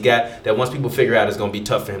thing that he's got, that once people figure out it's gonna be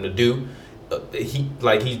tough for him to do. He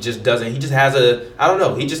just doesn't. He just has I don't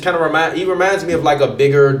know. He just kind of reminds me of like a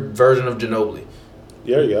bigger version of Ginobili.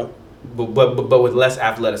 There you go. But with less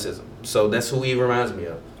athleticism. So that's who he reminds me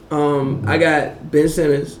of. I got Ben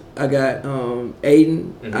Simmons. I got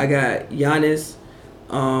Aiden. Mm-hmm. I got Giannis.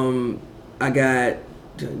 I got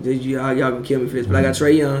y'all gonna kill me for this, but I got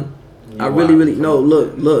Trae Young.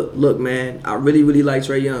 Look, man. I really like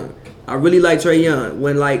Trae Young. I really like Trae Young.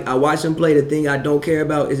 When I watch him play, the thing I don't care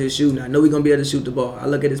about is his shooting. I know he's gonna be able to shoot the ball. I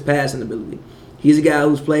look at his passing ability. He's a guy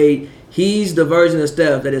who's played. He's the version of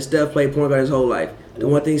Steph that Steph played point guard his whole life. The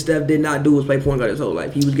one thing Steph did not do was play point guard his whole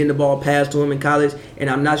life. He was getting the ball passed to him in college, and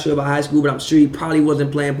I'm not sure about high school, but I'm sure he probably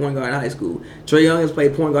wasn't playing point guard in high school. Trae Young has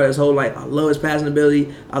played point guard his whole life. I love his passing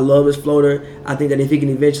ability. I love his floater. I think that if he can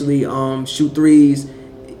eventually shoot threes,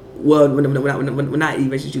 well, not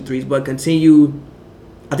eventually shoot threes, but continue.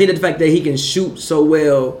 I think that the fact that he can shoot so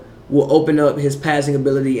well will open up his passing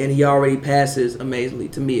ability, and he already passes amazingly,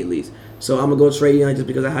 to me at least. So I'm going to go Trae Young just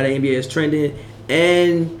because of how the NBA is trending.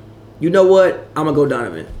 And you know what? I'm going to go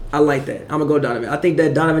Donovan. I like that. I'm going to go Donovan. I think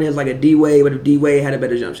that Donovan is like a D-Wade, but if D-Wade had a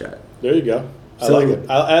better jump shot. There you go. I like it.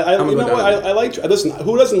 I like. Listen,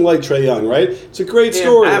 who doesn't like Trae Young, right? It's a great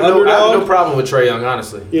story. I have no problem with Trae Young,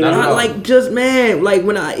 honestly.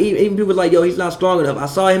 When even people like, yo, he's not strong enough. I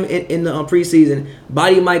saw him in the preseason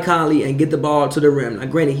body Mike Conley and get the ball to the rim. Now,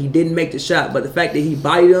 granted, he didn't make the shot, but the fact that he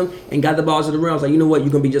bodied him and got the ball to the rim, I was like, you know what,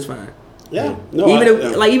 you're gonna be just fine. Yeah. No.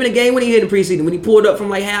 Even a game when he hit in preseason, when he pulled up from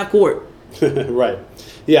like half court. Right.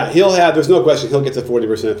 Yeah, there's no question, he'll get to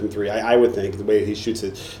 40% from 3, I would think, the way he shoots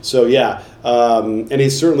it. So, yeah, and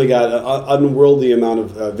he's certainly got an unworldly amount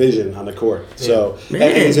of vision on the court. So,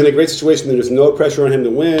 and he's in a great situation. There's no pressure on him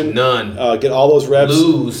to win. None. Get all those reps.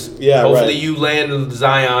 Lose. Yeah, hopefully you land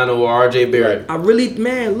Zion or RJ Barrett. I really think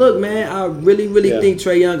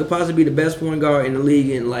Trae Young could possibly be the best point guard in the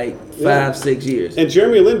league in 5-6 years. And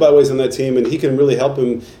Jeremy Lin, by the way, is on that team, and he can really help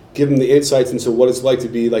him, give him the insights into what it's like to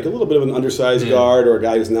be like a little bit of an undersized guard or a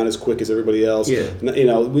guy who's not as quick as everybody else. Yeah.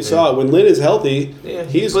 We saw it when Lin is healthy. Yeah,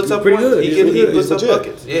 he puts up pretty good. He puts up legit.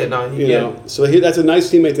 Buckets. Yeah, no, So that's a nice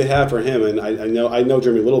teammate to have for him, and I know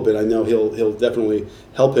Jeremy a little bit. I know he'll definitely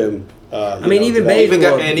help him. Even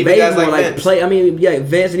Bazemore, guys like Vince.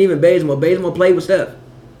 Vince and even Bazemore. Bazemore played with Steph.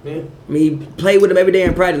 Yeah. He played with him every day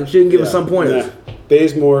in practice. Shouldn't give him some pointers. Yeah.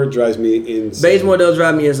 Bazemore drives me insane. Bazemore does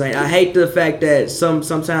drive me insane. I hate the fact that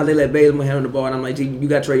sometimes they let Bazemore handle the ball, and I'm like, you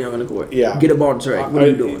got Trae Young on the court. Yeah. Get a ball to Trae. What are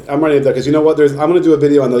you doing? I'm running it though, because you know what? I'm going to do a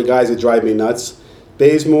video on the guys that drive me nuts.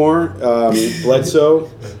 Bazemore, Bledsoe.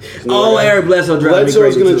 Oh, Eric Bledsoe drives me Bledsoe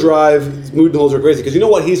is crazy, going to too. drive Budenholzer crazy because you know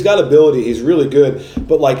what? He's got ability. He's really good,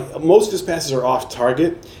 but like most of his passes are off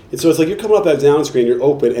target. And so it's like you're coming up that down screen, you're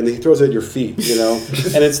open, and he throws it at your feet, you know?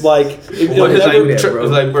 And it's like,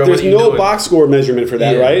 there's no box score measurement for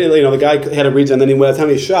that, right? You know, the guy had a read, and then by the time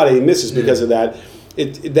he shot it, he misses because of that.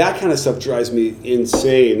 That kind of stuff drives me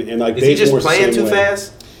insane. And like, is he just playing too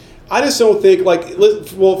fast? I just don't think, like,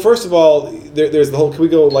 well, first of all, there's the whole, can we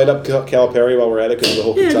go light up Calipari while we're at it? Because of the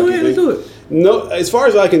whole Kentucky go ahead, thing. let's do it. No, as far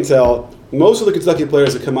as I can tell, most of the Kentucky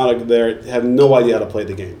players that come out of there have no idea how to play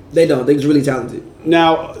the game. They don't. They're just really talented.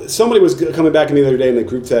 Now, somebody was coming back to me the other day in the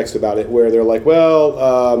group text about it, where they're like,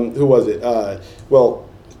 well, who was it?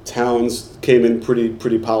 Towns came in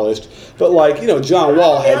pretty polished. But, like, you know, John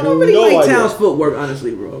Wall had I don't really no like idea. Towns' footwork,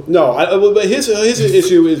 honestly, bro. No, but his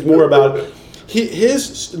issue is more about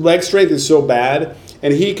his leg strength is so bad,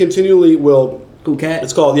 and he continually will. Cool cat.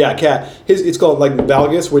 It's called cat. It's called like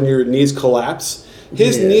valgus when your knees collapse.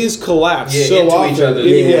 His knees collapse so into often. each other.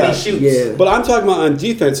 Yeah. He shoots. Yeah. But I'm talking about on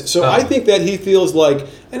defense. So I think that he feels like,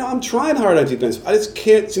 and I'm trying hard on defense. I just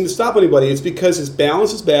can't seem to stop anybody. It's because his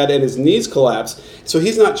balance is bad and his knees collapse. So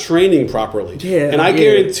he's not training properly. Yeah. And I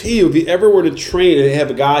guarantee you, if he ever were to train and have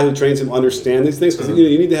a guy who trains him understand these things, because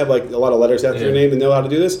you need to have like a lot of letters after your name to know how to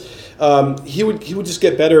do this. He would just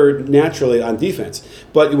get better naturally on defense.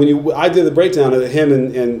 But when I did the breakdown of him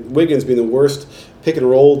and Wiggins being the worst pick and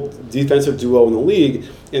roll defensive duo in the league,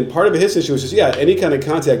 and part of his issue is just any kind of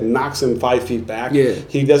contact knocks him 5 feet back. Yeah.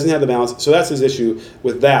 He doesn't have the balance, so that's his issue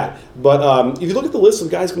with that. But if you look at the list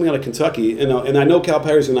of guys coming out of Kentucky, and I know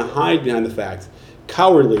Calipari's going to hide behind the fact,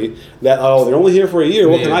 cowardly, that they're only here for a year.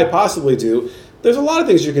 What can I possibly do? There's a lot of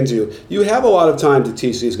things you can do. You have a lot of time to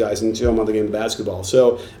teach these guys and show them how the game of basketball.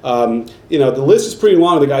 So, the list is pretty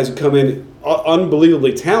long of the guys who come in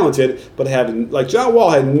unbelievably talented, but like John Wall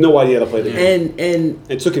had no idea how to play the game.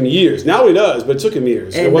 And it took him years. Now he does, but it took him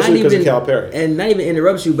years. It wasn't because of Calipari. And not even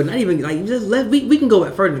interrupt you, but not even like we can go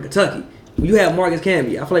back further to Kentucky. You have Marcus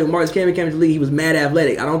Camby. I feel like when Marcus Camby came into the league, he was mad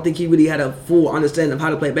athletic. I don't think he really had a full understanding of how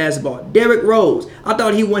to play basketball. Derrick Rose, I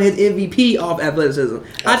thought he won his MVP off athleticism.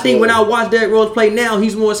 Absolutely. I think when I watch Derrick Rose play now,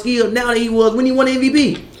 he's more skilled now than he was when he won the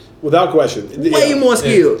MVP. Without question. Way more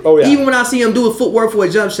skilled. Yeah. Oh, yeah. Even when I see him do a footwork for a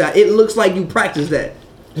jump shot, it looks like you practice that.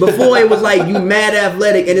 Before it was like you mad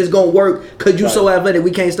athletic and it's going to work because you so athletic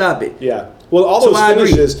we can't stop it. Yeah. Well, all those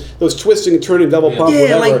finishes, those twisting and turning, double pump,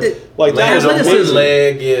 whatever. Like that was one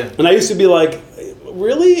leg, And I used to be like,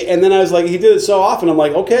 really? And then I was like, he did it so often. I'm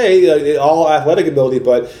like, okay, all athletic ability,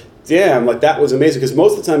 but damn, like that was amazing. Because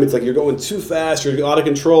most of the time it's like you're going too fast, you're out of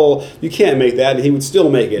control. You can't make that, and he would still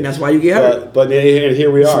make it. And that's why you get hurt. But and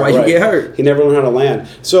here we are. That's why you get hurt. He never learned how to land.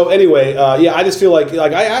 So anyway, I just feel like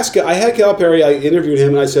I had Calipari, I interviewed him,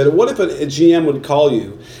 and I said, what if a GM would call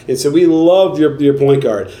you and said, we love your point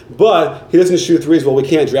guard, but he doesn't shoot threes well. We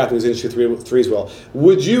can't draft him because he doesn't shoot threes well.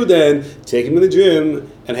 Would you then take him in the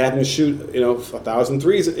gym and have him shoot 1,000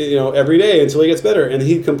 threes every day until he gets better? And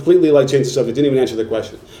he completely changed the subject. Didn't even answer the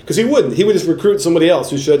question because he wouldn't. He would just recruit somebody else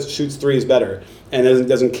who shoots threes better and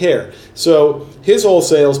doesn't care. So his whole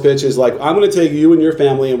sales pitch is like, I'm going to take you and your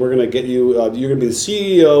family, and we're going to get you. You're going to be the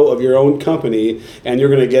CEO of your own company, and you're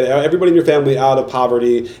going to get everybody in your family out of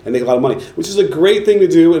poverty and make a lot of money, which is a great thing to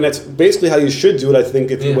do, and that's basically how you should do it. I think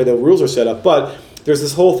the way the rules are set up, but. There's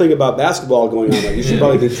this whole thing about basketball going on. Like you should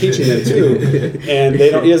probably be teaching it too, and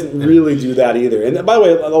he doesn't really do that either. And by the way,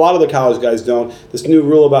 a lot of the college guys don't. This new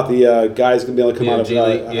rule about the guys going to be able to come out of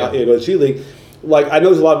go to G League. Like I know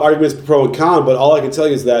there's a lot of arguments pro and con, but all I can tell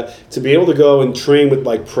you is that to be able to go and train with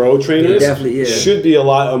pro trainers should be a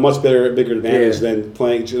much bigger advantage than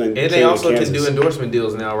playing. And they also can do endorsement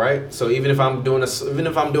deals now, right? So even if I'm doing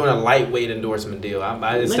a lightweight endorsement deal,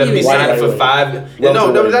 instead of me signing for 5, not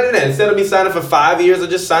even that. Instead of me signing for 5 years, I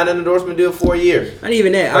just sign an endorsement deal for a year. Not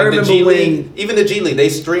even that. I remember even the G League, they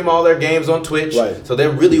stream all their games on Twitch, so they're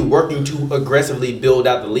really working to aggressively build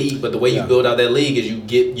out the league. But the way you build out that league is you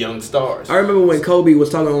get young stars. I remember when Kobe was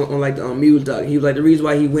talking on the Muse Doc, he was like, the reason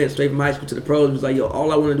why he went straight from high school to the pros was like,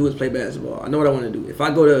 all I want to do is play basketball. I know what I want to do. If I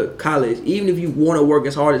go to college, even if you want to work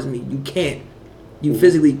as hard as me, you can't. You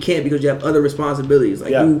physically can't because you have other responsibilities.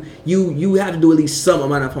 Like you have to do at least some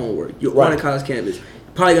amount of homework. You're on a college campus.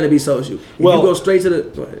 Probably going to be social. If you go straight to the...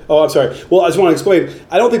 Go ahead. Oh, I'm sorry. Well, I just want to explain.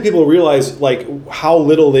 I don't think people realize like how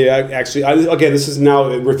little they actually. Again, this is now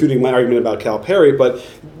refuting my argument about Calipari, but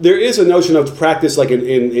there is a notion of practice like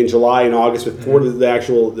in July and August before the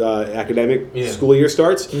actual academic school year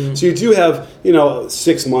starts. So you do have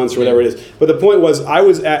 6 months or whatever it is. But the point was, I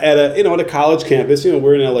was at a college campus.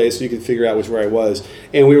 We're in LA, so you can figure out where I was,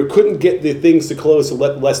 and we couldn't get the things to close to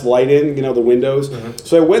let less light in. The windows.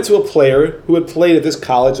 So I went to a player who had played at this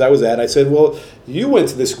college I was at. I said, well, you went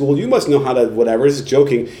to this school. You must know how to whatever. This is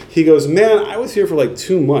joking. He goes, man, I was here for like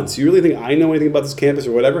 2 months. You really think I know anything about this campus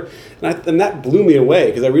or whatever? And that blew me away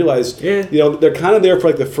because I realized, they're kind of there for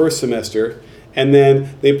like the first semester. And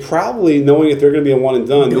then they probably, knowing if they're going to be a one and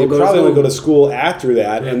done, they probably only go to school after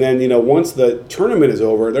that. And then, once the tournament is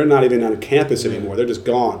over, they're not even on campus anymore. They're just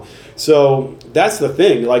gone. So that's the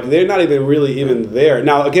thing. Like, they're not even really even there.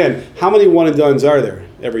 Now, again, how many one and dones are there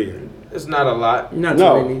every year? It's not a lot. Not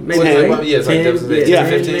too many. Maybe 10,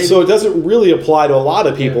 15. So it doesn't really apply to a lot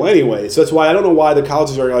of people anyway. So that's why I don't know why the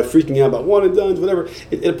colleges are like freaking out about one and dones, whatever.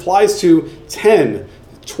 It applies to 10.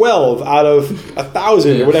 12 out of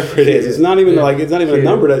 1,000 or whatever it is. It's not even a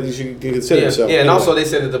number that you should consider. So and also they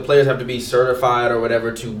said that the players have to be certified or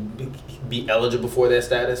whatever to be eligible for that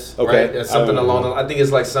status. Okay, right? That's something along the. I think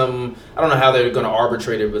it's like some. I don't know how they're going to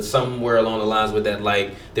arbitrate it, but somewhere along the lines with that,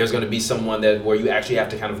 like there's going to be someone where you actually have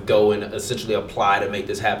to kind of go and essentially apply to make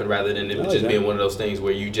this happen, rather than it just being one of those things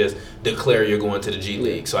where you just declare you're going to the G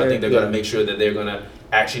League. So I think they're going to make sure that they're going to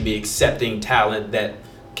actually be accepting talent that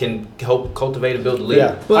can help cultivate and build a league.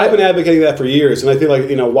 Yeah, but I've been advocating that for years, and I feel like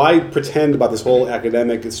why pretend about this whole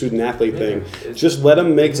academic and student athlete thing? Just let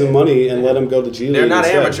them make some money and let them go to G League. They're not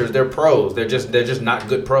amateurs; they're pros. They're just not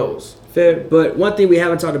good pros. Fair, but one thing we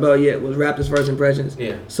haven't talked about yet was Raptors' first impressions.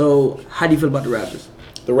 Yeah. So how do you feel about the Raptors?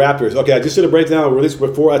 The Raptors. Okay, I just did a breakdown release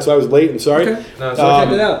before, so I was late. I'm sorry. Okay. No, so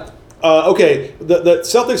check it out. Okay, the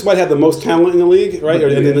Celtics might have the most talent in the league, right, or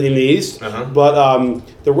in the East, but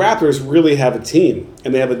the Raptors really have a team,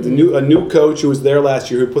 and they have a new coach who was there last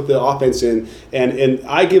year who put the offense in, and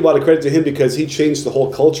I give a lot of credit to him because he changed the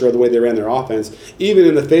whole culture of the way they ran their offense, even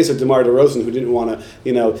in the face of DeMar DeRozan, who didn't want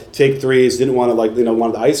to take threes, didn't want to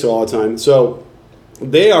wanted to ISO all the time, so.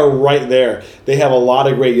 They are right there. They have a lot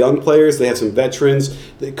of great young players. They have some veterans.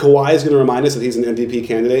 Kawhi is going to remind us that he's an MVP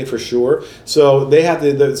candidate for sure. So they have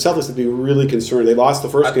the Celtics to be really concerned. They lost the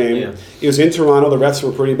first game. Yeah. It was in Toronto. The refs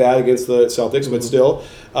were pretty bad against the Celtics, but still.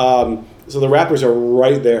 So the Raptors are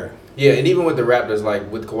right there. Yeah, and even with the Raptors, like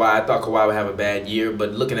with Kawhi, I thought Kawhi would have a bad year,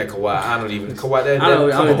 but looking at Kawhi, I don't think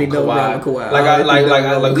Kawhi.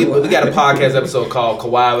 Like we got a podcast episode called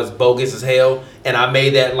 "Kawhi was bogus as hell," and I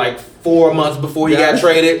made that like 4 months before he got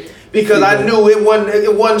traded because I knew it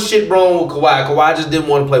wasn't shit wrong with Kawhi. Kawhi just didn't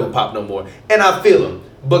want to play with Pop no more, and I feel him.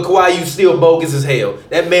 But Kawhi, you still bogus as hell.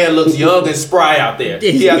 That man looks young and spry out there.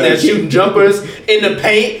 He out there shooting jumpers in the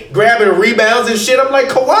paint, grabbing rebounds and shit. I'm like,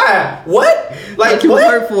 Kawhi, what? Like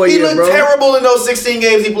what? He looked terrible in those 16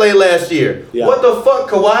 games he played last year. Yeah. What the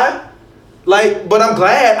fuck, Kawhi? Like, but I'm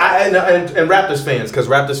glad. And Raptors fans, because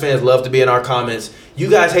Raptors fans love to be in our comments. You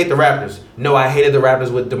guys hate the Raptors. No, I hated the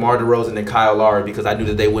Raptors with DeMar DeRozan and Kyle Lowry because I knew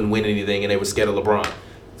that they wouldn't win anything and they were scared of LeBron.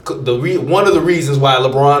 One of the reasons why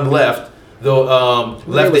LeBron left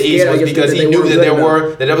the East was because he knew that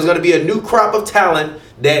there was going to be a new crop of talent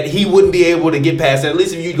that he wouldn't be able to get past. And at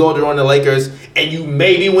least if you go on the Lakers and you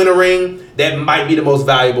maybe win a ring, that might be the most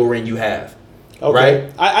valuable ring you have. Okay.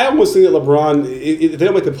 Right? I almost think that LeBron, if they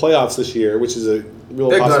don't make the playoffs this year, which is a real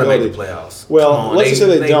possibility. They're going to make the playoffs. Well, let's just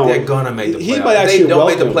say they don't. They're going to make the playoffs. He might actually if they don't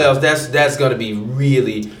make the playoffs, that's going to be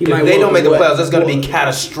really... If they don't make the playoffs, that's going to be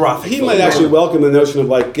catastrophic. He might actually welcome the notion of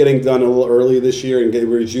like getting done a little early this year and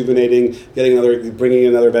rejuvenating, bringing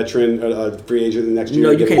another veteran, free agent the next year.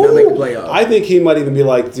 No, you can't make the playoffs. I think he might even be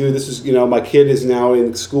like, dude, this is, my kid is now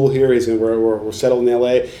in school here. We're settled in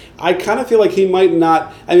LA. I kind of feel like he might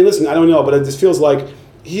not... I mean, listen, I don't know, but it just feels like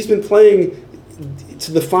he's been playing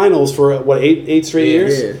to the finals for eight straight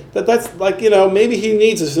years. Yeah. That's like maybe he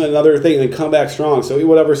needs another thing and come back strong. So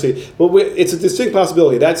whatever. See, but it's a distinct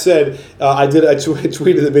possibility. That said, I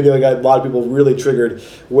tweeted the video and got a lot of people really triggered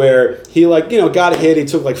where he got a hit. He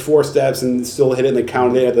took like 4 steps and still hit it and they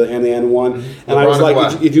counted it at the end one. Mm-hmm. And I was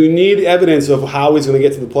like, if you need evidence of how he's going to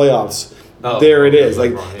get to the playoffs. There it is.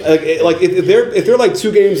 If they're like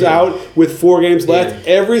 2 games out with 4 games left,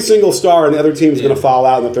 every single star on the other team is going to foul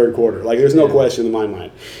out in the third quarter. Like there's no question in my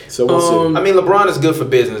mind. So we'll see. I mean, LeBron is good for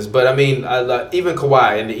business, but I mean, even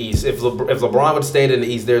Kawhi in the East. If LeBron would have stayed in the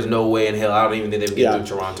East, there's no way in hell I don't even think they would get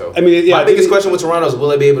through Toronto. I mean, my biggest question with Toronto is will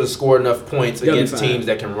they be able to score enough points against teams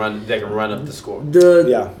that can run up the score?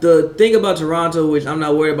 The thing about Toronto, which I'm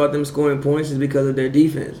not worried about them scoring points, is because of their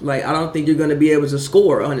defense. Like, I don't think you're going to be able to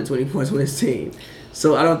score 120 points on this team.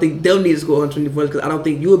 So I don't think they'll need to score 120 points because I don't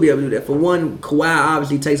think you'll be able to do that. For one, Kawhi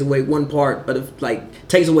obviously takes away one part of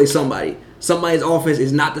takes away somebody. Somebody's offense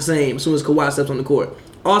is not the same as soon as Kawhi steps on the court.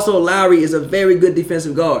 Also, Lowry is a very good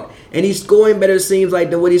defensive guard, and he's scoring better, it seems like,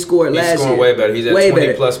 than what he scored last year. He's scoring way better. He's at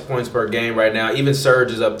 20-plus points per game right now. Even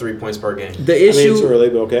Serge is up 3 points per game. The issue... I mean, it's early,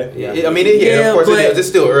 but okay. Yeah. I mean, of course it is. It's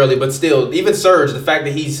still early, but still, even Serge, the fact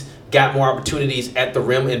that he's got more opportunities at the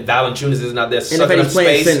rim and Valanciunas is not there sucking up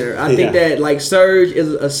space. Center. I think that, like, Serge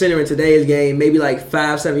is a center in today's game. Maybe, like,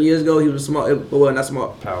 5-7 years ago, he was not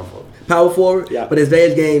small. Power forward, but in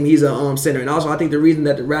today's game, he's a center. And also, I think the reason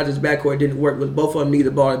that the Raptors' backcourt didn't work was both of them need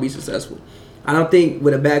the ball to be successful. I don't think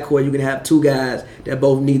with a backcourt you can have two guys that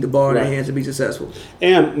both need the ball in their hands to be successful.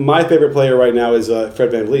 And my favorite player right now is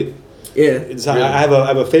Fred VanVleet. Yeah, I have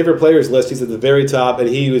a favorite players list. He's at the very top, and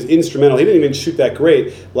he was instrumental. He didn't even shoot that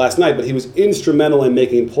great last night, but he was instrumental in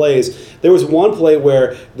making plays. There was one play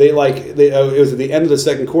where it was at the end of the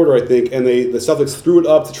second quarter, I think, and the Celtics threw it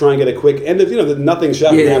up to try and get a quick end of the nothing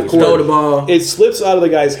shot in half court. Throw the ball. It slips out of the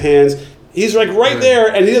guy's hands. He's like right there,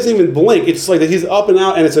 and he doesn't even blink. It's like he's up and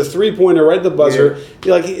out, and it's a 3-pointer right at the buzzer.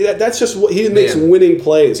 Yeah. That's just what he makes winning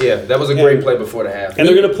plays. Yeah, that was a great play before the half. And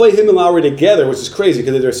they're going to play him and Lowry together, which is crazy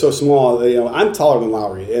because they're so small. I'm taller than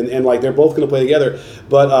Lowry, and like they're both going to play together.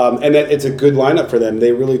 But and it's a good lineup for them.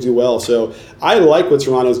 They really do well. So I like what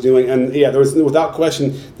Toronto's doing, and there was without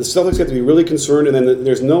question the Celtics have to be really concerned. And then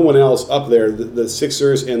there's no one else up there. The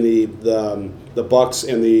Sixers and the Bucks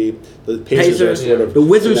and the Pacers are sort of the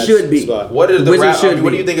Wizards should be. Spot. What do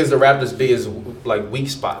you think is the Raptors' biggest weak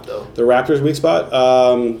spot though? The Raptors' weak spot?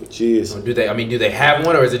 Jeez. Do they have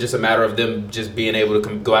one, or is it just a matter of them just being able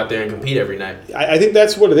to go out there and compete every night? I think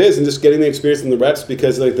that's what it is, and just getting the experience in the reps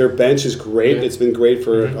because their bench is great. Yeah. It's been great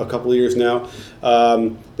for a couple of years now.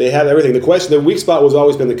 They have everything. The weak spot has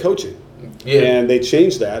always been the coaching. Yeah. And they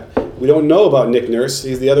changed that. We don't know about Nick Nurse.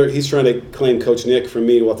 He's trying to claim Coach Nick from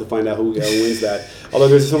me. We'll have to find out who wins that. Although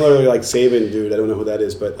there's some other Saban dude. I don't know who that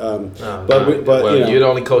is. But you're the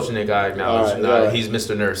only Coach Nick I acknowledge. All right. He's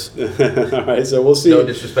Mr. Nurse. All right, so we'll see. No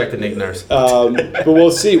disrespect to Nick Nurse. But we'll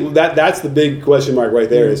see. That's the big question mark right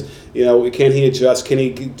there is, can he adjust? Can he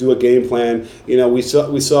do a game plan? We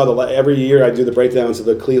saw every year I do the breakdowns of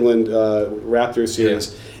the Cleveland Raptors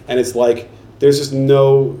series, and it's like there's just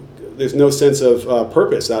there's no sense of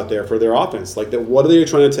purpose out there for their offense. Like, what are they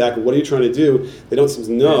trying to attack? What are you trying to do? They don't seem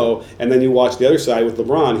to know. And then you watch the other side with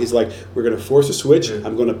LeBron. He's like, we're going to force a switch.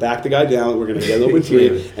 I'm going to back the guy down. We're going to get an open three.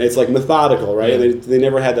 And it's like methodical, right? And they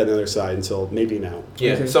never had that on the other side until maybe now.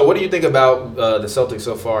 Yeah. Okay. So what do you think about the Celtics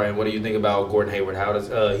so far? And what do you think about Gordon Hayward? How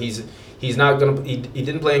does he's not going to – he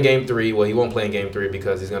didn't play in Game 3. Well, he won't play in Game 3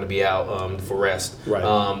 because he's going to be out for rest. Right.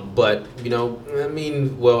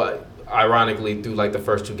 Ironically, through the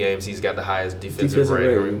first 2 games, he's got the highest defensive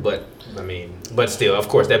rating. But still, of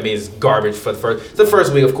course, that means garbage for the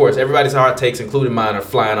first week. Of course, everybody's hot takes, including mine, are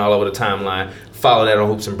flying all over the timeline. Follow that on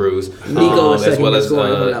Hoops and Brews. Nico is second as well as if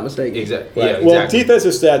I'm not mistaken. Exactly. Right. Yeah, well,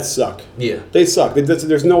 defensive stats suck. Yeah, they suck.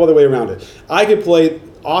 There's no other way around it. I could play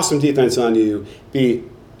awesome defense on you, be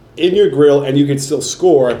in your grill, and you could still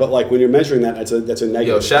score. But when you're measuring that, that's a negative.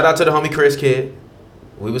 Yo, shout out to the homie Chris Kidd.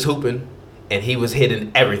 We was hooping. And he was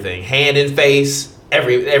hitting everything, hand and face,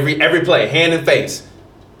 every play, hand and face.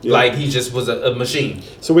 Yeah. He just was a machine.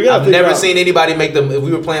 So I've never seen anybody make them. If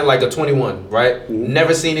we were playing a 21, right? Mm-hmm.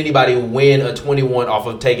 Never seen anybody win a 21 off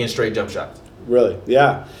of taking straight jump shots. Really?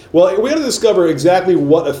 Yeah. Well, we got to discover exactly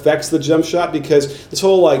what affects the jump shot because this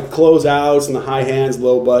whole closeouts and the high hands,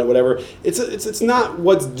 low butt, whatever. It's not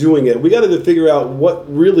what's doing it. We got to figure out what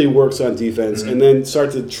really works on defense and then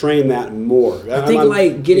start to train that more. I think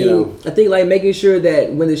making sure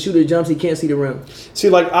that when the shooter jumps, he can't see the rim.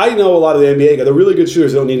 See, I know a lot of the NBA guys. The really good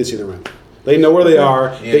shooters don't need to see the rim. They know where they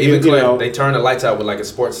are. Yeah, even Clay, they turn the lights out with a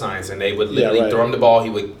sports science, and they would literally throw him the ball. He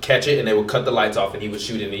would catch it, and they would cut the lights off, and he would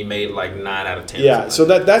shoot it, and he made 9 out of 10. Yeah, so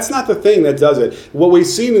that's not the thing that does it. What we've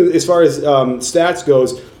seen as far as stats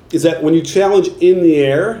goes, is that when you challenge in the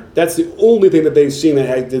air, that's the only thing that they've seen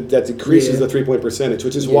that decreases the 3-point percentage,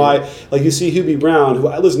 which is why, like, you see Hubie Brown, who,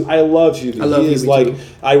 I love Hubie. I love he is Hubie like, too.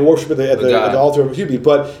 I worship at the altar of Hubie,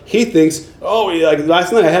 but he thinks, like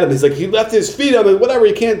last night I had him, he's like, he left his feet on whatever,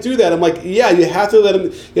 he can't do that. I'm like, yeah, you have to let him,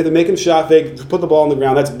 you have to make him shot fake, put the ball on the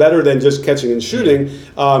ground. That's better than just catching and shooting.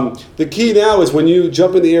 The key now is when you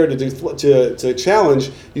jump in the air to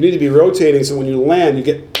challenge, you need to be rotating, so when you land, you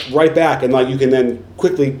get right back, and like you can then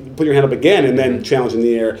quickly put your hand up again and then challenge in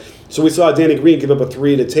the air. So we saw Danny Green give up a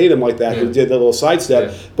 3 to Tatum like that, who did the little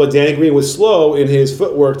sidestep. But Danny Green was slow in his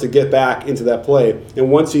footwork to get back into that play. And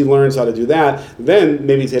once he learns how to do that, then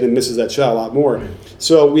maybe Tatum misses that shot a lot more.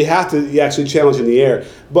 So we have to actually challenge in the air.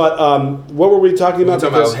 But what were we talking about? We're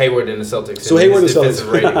talking about Hayward and the Celtics. So Hayward and the defensive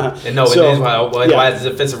Celtics. rating. And why his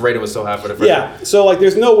defensive rating was so high for the freshman. Yeah, so like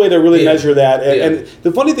there's no way to really measure that. And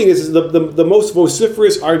the funny thing is the most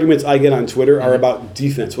vociferous arguments I get on Twitter are about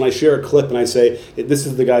defense. When I share a clip and I say, this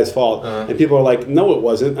is the guy's fault, and people are like, no, it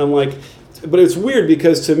wasn't. I'm like, but it's weird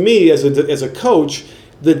because to me, as a coach,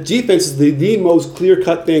 the defense is the most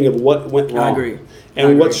clear-cut thing of what went wrong. I agree.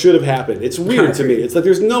 And what should have happened. It's weird to me. It's like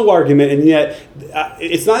there's no argument, and yet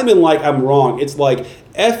it's not even like I'm wrong. It's like,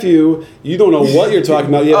 F you don't know what you're talking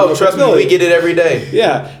about. Trust me, we get it every day.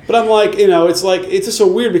 Yeah, but I'm like, it's like, it's just so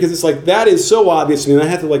weird because it's like, that is so obvious to me, and I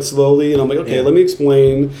have to like slowly, and I'm like, okay, let me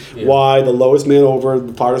explain why the lowest man over,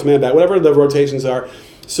 the farthest man back, whatever the rotations are.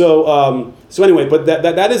 So anyway, but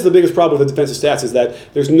that is the biggest problem with the defensive stats, is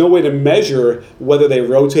that there's no way to measure whether they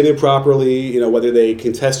rotated properly, whether they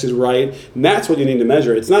contested right, and that's what you need to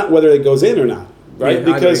measure. It's not whether it goes in or not, right?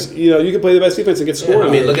 Yeah, because you can play the best defense and get scored. I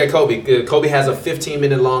mean, look at Kobe. Kobe has a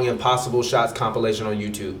 15-minute long impossible shots compilation on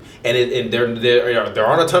YouTube, and there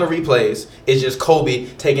aren't a ton of replays. It's just Kobe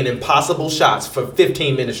taking impossible shots for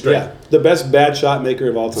 15 minutes straight. Yeah, the best bad shot maker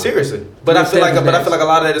of all time. Seriously, but I feel like a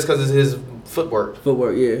lot of that is because of his footwork.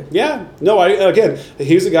 Yeah. Yeah. No,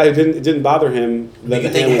 he's the guy who didn't bother him. Do you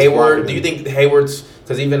think Hayward's,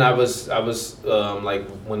 because even I was like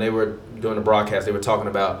when they were doing the broadcast, they were talking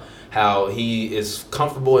about how he is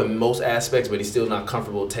comfortable in most aspects, but he's still not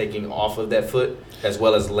comfortable taking off of that foot as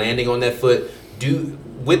well as landing on that foot.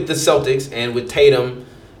 With the Celtics and with Tatum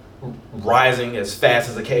rising as fast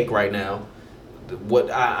as a cake right now,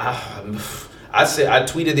 I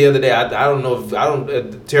tweeted the other day,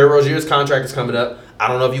 Terry Rozier's contract is coming up. I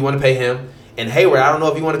don't know if you want to pay him. And Hayward, I don't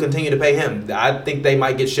know if you want to continue to pay him. I think they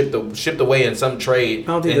might get shipped away in some trade. I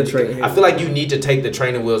don't think they're trading Hayward. I feel like you need to take the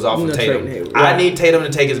training wheels off of Tatum. I need Tatum to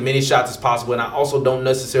take as many shots as possible, and I also don't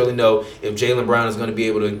necessarily know if Jaylen Brown is going to be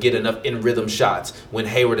able to get enough in-rhythm shots when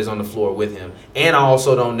Hayward is on the floor with him. And I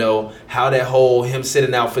also don't know how that whole him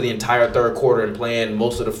sitting out for the entire third quarter and playing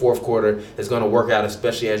most of the fourth quarter is going to work out,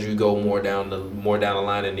 especially as you go more down the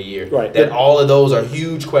line in the year. Right. All of those are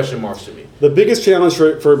huge question marks to me. The biggest challenge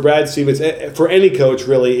for Brad Stevens, for any coach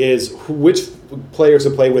really, is which players to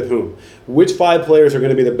play with whom. Which 5 players are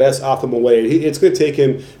going to be the best optimal way. It's going to take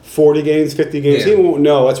him 40 games, 50 games. He won't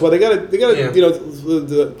know. That's why they got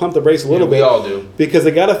to pump the brakes a little bit. We all do. Because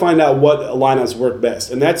they got to find out what lineups work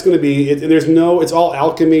best, and that's going to be. It's all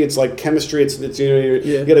alchemy. It's like chemistry.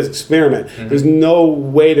 You got to experiment. Mm-hmm. There's no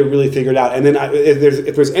way to really figure it out. And then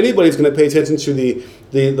if there's anybody who's going to pay attention to the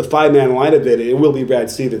 5-man line of it will be Brad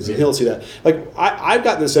Stevens, and he'll see that. Like I've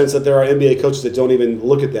gotten the sense that there are NBA coaches that don't even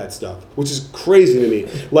look at that stuff, which is crazy to me.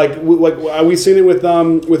 Like we've seen it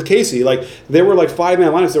with Casey. Like there were like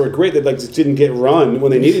 5-man lineups that were great that like just didn't get run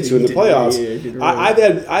when they needed to in the playoffs.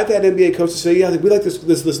 I've had NBA coaches say, yeah, we like this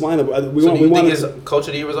lineup. Do you think his coach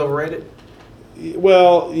of the year was overrated?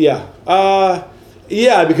 Well, yeah.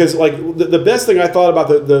 Yeah, because like the best thing I thought about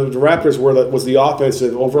the Raptors was the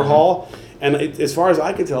offensive overhaul. Mm-hmm. And as far as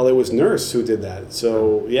I could tell, it was Nurse who did that.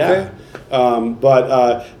 So yeah,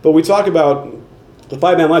 okay. But we talk about the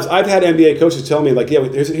 5-man lineups. I've had NBA coaches tell me like, yeah,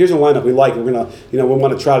 here's a lineup we like. We're gonna, we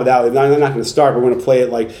want to trot it out. They're not going to start, but we're going to play it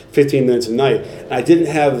like 15 minutes a night. And I didn't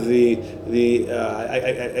have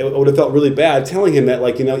I would have felt really bad telling him that,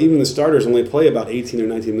 like, even the starters only play about 18 or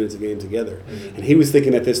 19 minutes a game together. Mm-hmm. And he was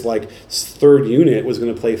thinking that this like third unit was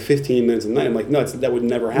going to play 15 minutes a night. I'm like, no, that would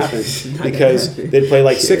never happen because they'd play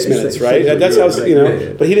like 6 minutes, right? That's how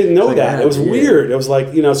but he didn't know that. It was weird. It was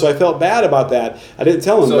like, so I felt bad about that. I didn't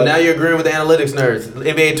tell him. So now you're agreeing with the analytics nerds.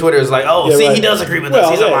 NBA Twitter is like, he does agree with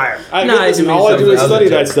us. He's a liar. All I do is study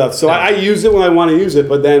that stuff. So I use it when I want to use it,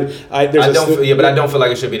 but then I don't feel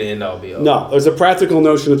like it should be the end all be all. No, there's a practical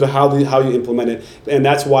notion of how you implement it, and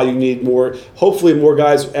that's why you need more. Hopefully, more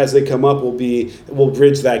guys as they come up will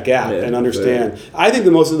bridge that gap and understand. Right. I think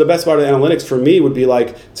the best part of analytics for me would be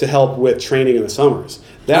like to help with training in the summers.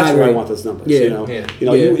 That's where I want those numbers. Yeah.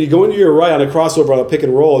 You go into your right on a crossover on a pick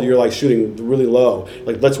and roll, you're like shooting really low.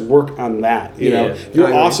 Like let's work on that. You know,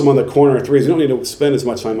 you're awesome on the corner threes. You don't need to spend as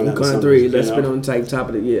much time on that. Corner three. Let's spend on the top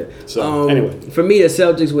of it. Yeah. So anyway, for me, the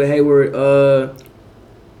Celtics with Hayward.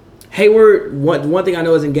 Hayward, one thing I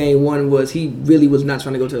know is in game one was he really was not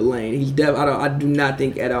trying to go to the lane. I do not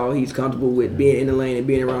think at all he's comfortable with being in the lane and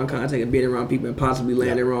being around contact and being around people and possibly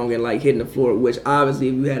landing wrong and like hitting the floor, which obviously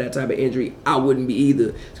if you had that type of injury, I wouldn't be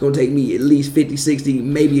either. It's going to take me at least 50, 60,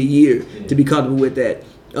 maybe a year to be comfortable with that.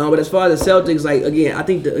 But as far as the Celtics, like again, I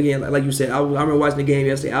think like you said, I remember watching the game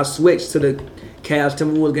yesterday. I switched to the Cavs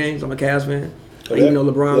Timberwolves games. I'm a Cavs fan. Okay. Even though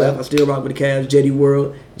LeBron left, I still rock with the Cavs. Jetty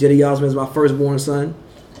World, Jetty Osman is my firstborn son.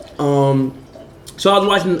 So I was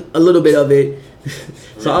watching a little bit of it.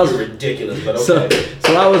 Ridiculous, but okay.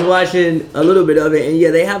 So I was watching a little bit of it,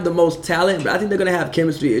 and they have the most talent, but I think they're gonna have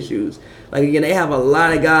chemistry issues. Like again, they have a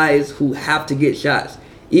lot of guys who have to get shots.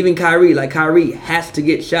 Even Kyrie has to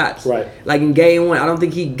get shots. Right. Like in game one, I don't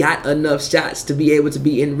think he got enough shots to be able to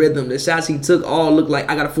be in rhythm. The shots he took all looked like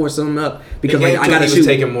I gotta force something up because I gotta shoot. He was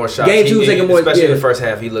taking more shots. Game two was taking more, especially in the first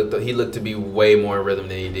half. He looked to be way more in rhythm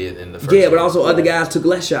than he did in the first. Yeah, but also other guys took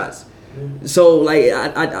less shots. So like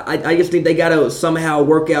I just think they gotta somehow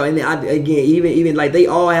work out. And even like they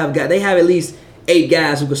have at least 8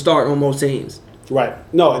 guys who could start on most teams. Right.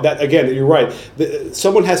 No, that again, you're right.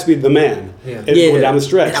 Someone has to be the man going down the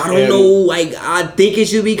stretch. And I don't know. Like I think it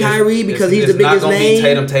should be Kyrie because he's the biggest name.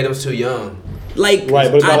 Tatum. Tatum's too young. Right,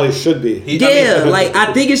 but it probably should be.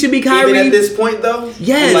 I think it should be Kyrie. Even at this point, though?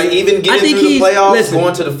 Yes. Like, even getting through the playoffs,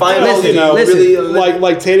 going to the finals. Really,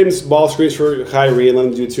 like Tatum's ball screens for Kyrie and let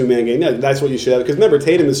him do a 2-man game. Yeah, that's what you should have. Because remember,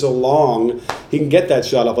 Tatum is so long, he can get that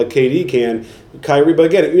shot up like KD can. Kyrie, but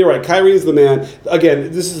again, you're right. Kyrie is the man. Again,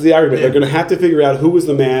 this is the argument. They're going to have to figure out who is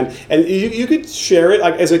the man, and you could share it.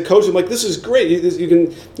 Like as a coach, I'm like, this is great. You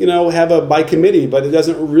can have a by committee, but it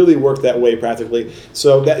doesn't really work that way practically.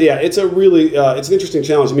 So it's a really it's an interesting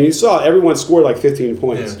challenge. I mean, you saw everyone scored like 15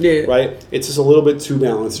 points, right? It's just a little bit too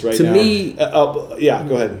balanced right now. To me,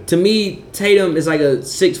 go ahead. To me, Tatum is like a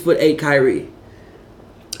 6'8" Kyrie.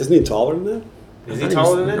 Isn't he taller than that? Is he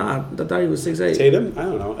taller than that? Nah, I thought he was 6'8". Tatum? I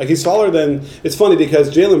don't know. Like he's taller than. It's funny because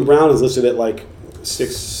Jaylen Brown is listed at like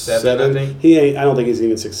 6'7". I think. He ain't. I don't think he's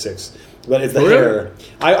even 6'6". But it's the hair.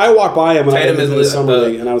 I walked by him when I was in the summer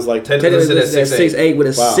league, and I was like, Tatum is listed at 6'8" with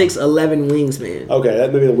a 6'11" wingspan. Okay,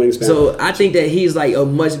 that may be the wingspan. So I think that he's like a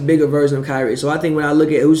much bigger version of Kyrie. So I think when I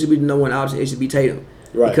look at who should be the number one option, it should be Tatum.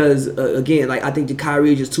 Right. Because again, like I think the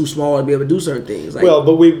Kyrie is just too small to be able to do certain things. Like,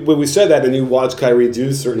 but we said that, and you watch Kyrie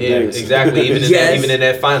do certain things. Exactly. Even in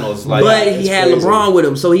that finals, like, but he had crazy. LeBron with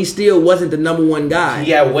him, so he still wasn't the number one guy.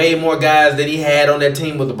 He had way more guys than he had on that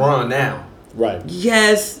team with LeBron now. Right.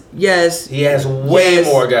 Yes. He has way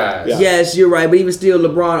more guys. Yeah. Yes, you're right. But even still,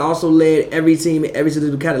 LeBron also led every team, every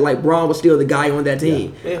single kind of like Braun was still the guy on that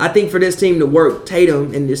team. Yeah. I think for this team to work,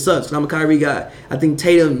 Tatum, and it sucks, and I'm a Kyrie guy, I think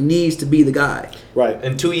Tatum needs to be the guy. Right.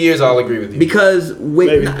 In 2 years, I'll agree with you. Because I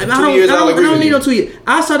don't need no 2 years.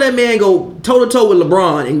 I saw that man go toe to toe with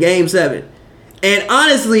LeBron in Game 7. And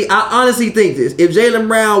honestly, I honestly think this. If Jaylen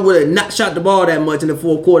Brown would have not shot the ball that much in the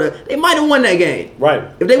fourth quarter, they might have won that game. Right.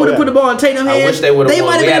 If they would have put the ball in Tatum's hands, I wish they would have won.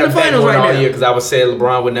 Might have been in the finals right now. Because I was saying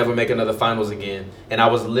LeBron would never make another finals again. And I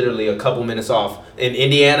was literally a couple minutes off in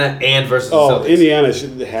Indiana and versus the Celtics. Indiana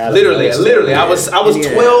should have literally. I was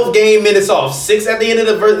 12 game minutes off. 6 at the end of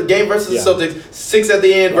the game versus the Celtics. 6 at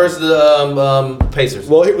the end versus the Pacers.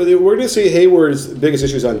 Well, we're going to see Hayward's biggest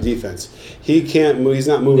issues on defense. He can't move. He's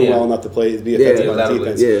not moving well enough to be effective on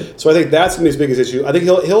defense. Yeah. So I think that's going to be his biggest issue. I think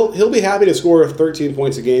he'll be happy to score 13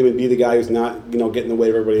 points a game and be the guy who's not getting in the way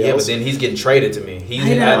of everybody else. Yeah, but then he's getting traded to me.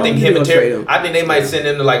 I think they might send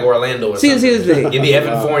him to like Orlando or something. Here's the thing. Give me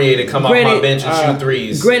Evan Fournier to come off my bench and shoot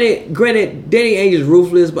threes. Granted, Danny Ainge is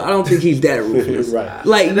ruthless, but I don't think he's that ruthless. Right.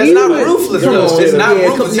 Like that's not ruthless. It's not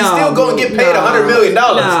ruthless. He's still going to get paid $100 million.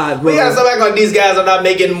 We got to stop acting like these guys are not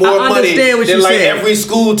making more money than like every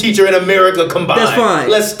school teacher in America combined. That's fine.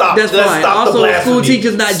 Let's stop. That's fine. Also, school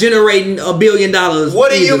teachers not generating $1 billion.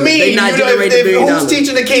 What do you mean? They not generating $1 billion. Who's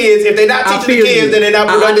teaching the kids? If they're not teaching the kids, then they're not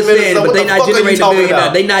productive. But they're not generating $1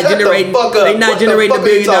 billion. They're not generating $1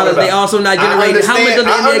 billion. They also not generating. How much does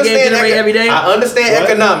the NBA game generate every day? I understand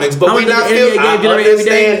economics, but we not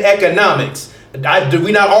understand economics.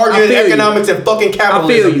 We not arguing economics and fucking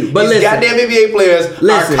capitalism. I feel you, but These listen, goddamn NBA players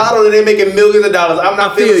listen, are coddled and they making millions of dollars. I'm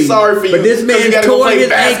not feeling sorry for you. But this man you tore play his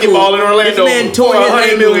basketball ankle. in Orlando. This man tore his $100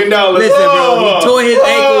 ankle. million. Listen, bro, he tore his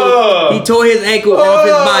ankle. He tore his ankle off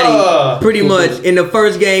his body pretty much in the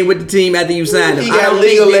first game with the team after you signed him. He got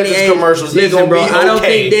League of Legends commercials. Listen, bro, I don't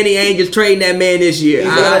think Danny Ainge is trading that man this year.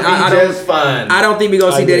 I don't think we're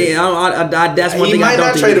gonna see Danny. That's one thing I don't think. He might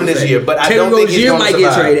not trade him this year, but I don't think he's gonna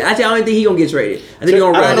get traded. I don't think he's gonna get traded. I think he's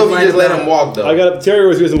gonna ride. I don't know if you just let him walk though. Terry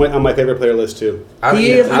Rozier on my favorite player list too.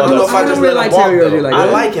 He is. I don't know if I just really like Terry Rozier like that.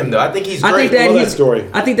 I like him though. I think he's great.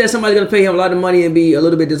 I think that somebody's gonna pay him a lot of money and be a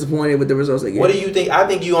little bit disappointed with the results they get. What do you think? I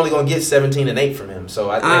think you only gonna get 17 and 8 from him. So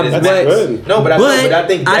that's good. No, but I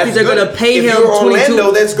think they're gonna pay him 22.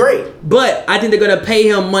 Orlando, that's great. But I think they're gonna pay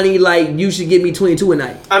him money like you should give me 22 a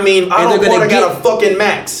night. I mean, Otto Porter got a fucking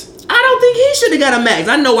max. I don't think he should have got a max.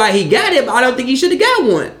 I know why he got it, but I don't think he should have got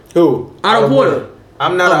one. Who? Otto Porter.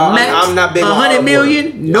 I'm not big on $100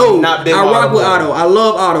 million? No. I rock with Otto. I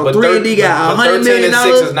love Otto. But 3D guy. $100 million.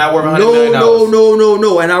 6 is not worth $100 million.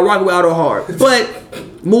 No. And I rock with Otto hard. But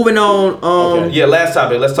moving on. Yeah, last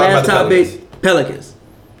topic. Let's talk about the Pelicans.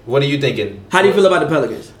 What are you thinking? How do you feel about the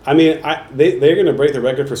Pelicans? I mean, they're going to break the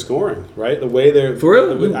record for scoring, right? The way they're for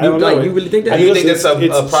real. I don't know. You really think that? Do you think that's a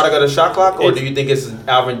product of the shot clock, or do you think it's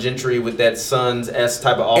Alvin Gentry with that Suns-esque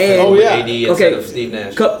type of offense with AD instead of Steve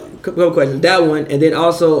Nash? Couple questions. That one, and then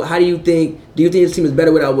also, how do you think? Do you think this team is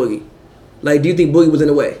better without Boogie? Like, do you think Boogie was in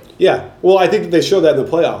the way? Yeah. Well, I think that they showed that in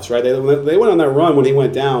the playoffs, right? They went on that run when he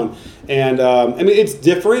went down, and I mean, it's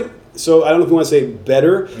different. So I don't know if you want to say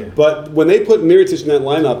better, but when they put Mirotic in that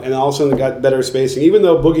lineup and all of a sudden they got better spacing, even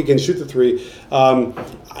though Boogie can shoot the three,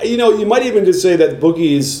 you might even just say that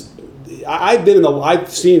Boogie's. I've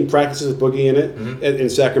seen practices with Boogie in it in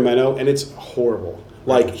Sacramento, and it's horrible.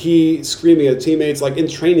 Like, he's screaming at teammates, like, in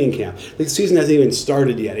training camp. The season hasn't even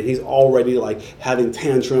started yet, and he's already, like, having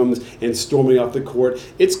tantrums and storming off the court.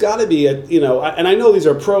 It's got to be, and I know these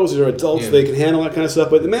are pros, these are adults, they can handle that kind of stuff,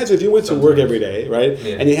 but imagine if you went to work every day, right,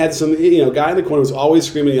 and you had some, guy in the corner who's always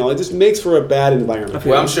screaming, it just makes for a bad environment.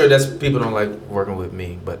 Well, I'm sure that's people don't like working with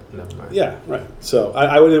me, but never mind. Yeah, right. So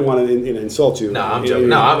I wouldn't want to insult you. No, I'm joking.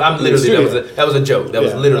 No, I'm literally, that was a joke. That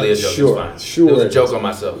was literally a joke. Sure. It was a joke on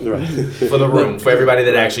myself. Right. For the room, for everybody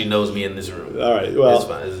that actually knows me in this room. All right. Well, it's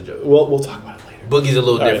fine. It's a joke. We'll talk about it later. Boogie's a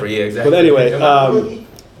little different. Yeah, exactly.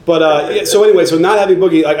 But anyway, so not having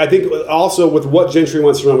Boogie, I think also with what Gentry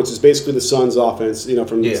wants to run, which is basically the Suns' offense,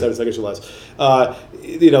 from 7 seconds or less.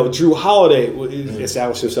 Drew Holiday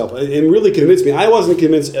established himself and really convinced me. I wasn't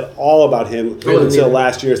convinced at all about him until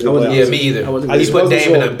last year's playoffs. Yeah, me either. He put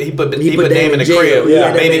Dame in the crib.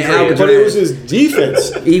 Yeah, baby crib. But it was his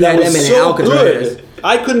defense that was so good.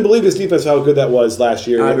 I couldn't believe his defense, how good that was last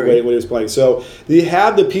year when he was playing. So you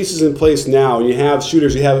have the pieces in place now, and you have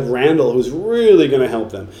shooters. You have Randall, who's really going to help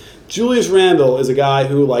them. Julius Randle is a guy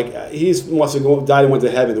who, he must have died and went to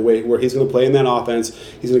heaven, the way where he's going to play in that offense.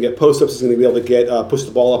 He's going to get post-ups. He's going to be able to get push the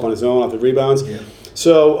ball up on his own off the rebounds. Yeah.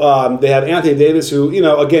 So they have Anthony Davis, who,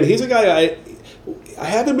 again, he's a guy I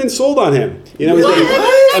haven't been sold on him. He's been sold on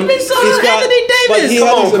Anthony Davis. He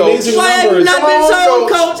had these amazing numbers. Not been sold,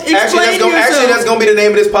 Coach. Explain yourself. Actually, that's going to be the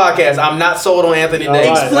name of this podcast. I'm not sold on Anthony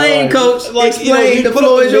Davis. Explain, Coach. Explain. The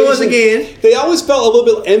floor is yours again. They always felt a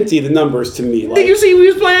little bit empty, the numbers, to me. Did you see who he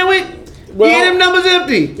was playing with? Well, he had them numbers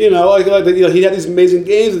empty. He had these amazing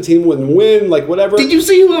games. The team wouldn't win, whatever. Did you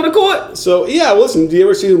see who was on the court? So listen. Do you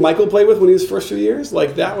ever see who Michael played with when he was first few years?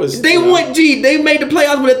 That was. They made the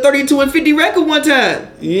playoffs with a 32-50 record one time.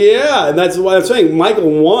 Yeah, and that's what I'm saying. Michael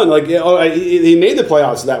won. He made the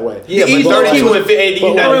playoffs that way. Yeah, but 32 and 50.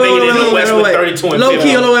 You not made it in the West with 32 and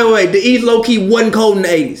 50. Wait. The East low key wasn't cold in the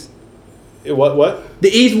 80s. What? The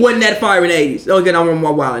East wasn't that fire in the 80s. Again, I'm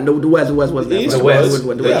wilding. The West wasn't that fire. The West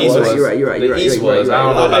was. You're right. The East was. I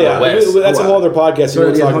don't know about the West. That's a whole other podcast. You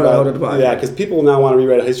want to talk about? Yeah, because people now want to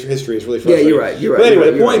rewrite history. It's really frustrating. Yeah, you're right. But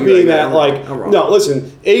anyway, the point being that, no,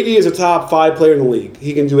 listen, AD is a top 5 player in the league.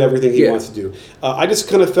 He can do everything he wants to do. I just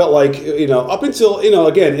kind of felt like, up until,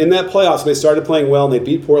 again, in that playoffs, they started playing well and they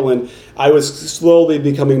beat Portland. I was slowly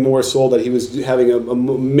becoming more sold that he was having a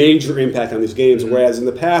major impact on these games, whereas in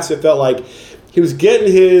the past it felt like he was getting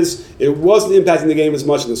his. It wasn't impacting the game as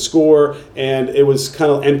much in the score, and it was kind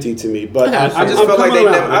of empty to me. But I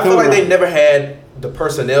feel like they never had the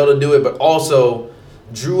personnel to do it, but also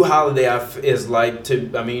Drew Holiday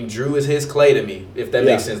Drew is his Clay to me, if that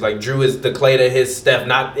makes sense. Drew is the Clay to his Steph,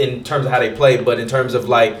 not in terms of how they play, but in terms of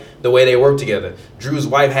the way they work together. Drew's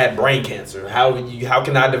wife had brain cancer. How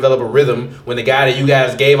can I develop a rhythm when the guy that you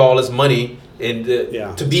guys gave all this money and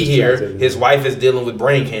Yeah, to be it's here. distracting. His wife is dealing with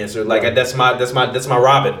brain cancer. Like that's my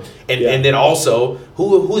Robin. And Yeah. and then also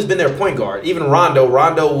who's been their point guard? Even Rondo.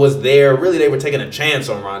 Rondo was there. Really, they were taking a chance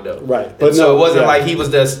on Rondo. Right. But so no, it wasn't yeah. like he was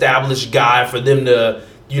the established guy for them to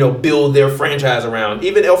build their franchise around.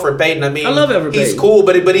 Even Elfrid Payton, I mean, I love Elfrid he's Payton. cool,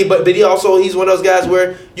 but he also he's one of those guys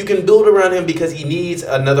where you can build around him because he needs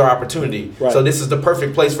another opportunity. Right. So this is the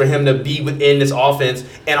perfect place for him to be within this offense,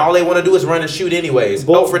 and all they want to do is run and shoot anyways.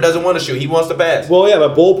 Well- Elfrid doesn't want to shoot; he wants to pass. Well, yeah,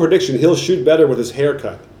 but bold prediction: he'll shoot better with his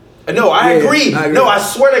haircut. No, I Yeah, agree. I agree. No, I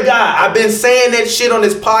swear to God, I've been saying that shit on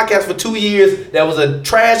this podcast for 2 years. That was a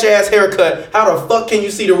trash ass haircut. How the fuck can you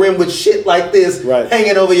see the rim with shit like this Right.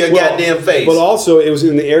 hanging over your goddamn face? But also, it was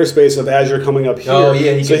in the airspace of as you're coming up here. Oh,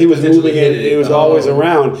 yeah, he so could he was potentially moving it. hit it. It was Oh. always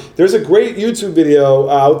around. There's a great YouTube video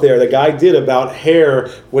out there the guy did about hair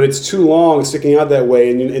when it's too long, sticking out that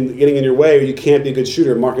way, and getting in your way. You can't be a good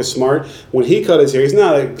shooter. Marcus Smart, when he cut his hair, he's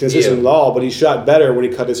not consistent Yeah. at all, but he shot better when he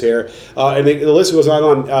cut his hair. And the list goes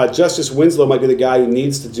on. Justice Winslow might be the guy who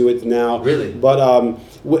needs to do it now. Really? But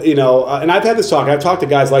and I've had this talk. I've talked to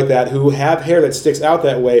guys like that who have hair that sticks out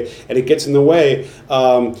that way, and it gets in the way.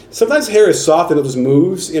 Sometimes hair is soft and it just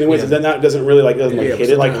moves in a way that doesn't really hit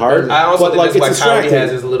it like hard. I also but think like that's it's why Kyrie distracting.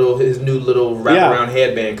 has his new little wraparound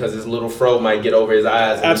headband because his little fro might get over his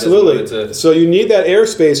eyes. And Absolutely. He just wanted to- So you need that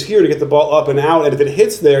airspace here to get the ball up and out, and if it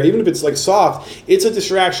hits there, even if it's like soft, it's a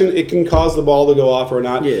distraction. It can cause the ball to go off or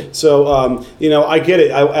not. Yeah. So I get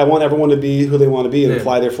it. I want everyone to be who they want to be and Yeah.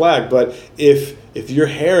 fly their flag. But if your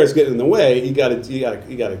hair is getting in the way, you gotta get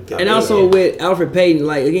And rid of also it. with Elfrid Payton,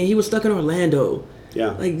 like again, he was stuck in Orlando.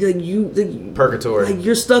 Yeah. Purgatory. Like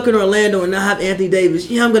you're stuck in Orlando and not have Anthony Davis.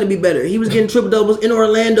 Yeah, I'm gonna be better. He was getting triple doubles in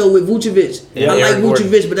Orlando with Vucevic. Yeah, I like Aaron Gordon.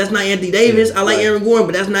 Vucevic, but that's not Anthony Davis. I like Right. Aaron Gordon,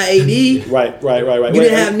 but that's not AD. Right. You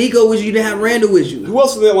didn't have Nico with you. You didn't have Randall with you. Who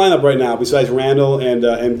else is in that lineup right now besides Randall and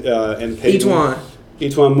Payton?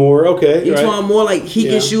 Etuan Moore. Okay. Etuan right. Moore, like he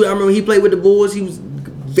Yeah. can shoot. I remember he played with the Bulls. He was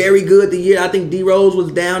very good the year. I think D Rose was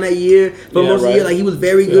down that year for Yeah, most of the right. year. Like he was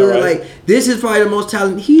very Yeah, good. right. Like this is probably the most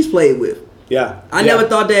talent he's played with. Yeah. I never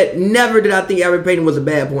thought that. Never did I think Elfrid Payton was a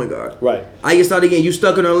bad point guard. Right. I just thought again, you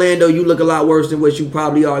stuck in Orlando. You look a lot worse than what you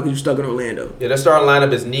probably are because you stuck in Orlando. Yeah, their starting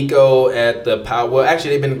lineup is Nico at the power. Well,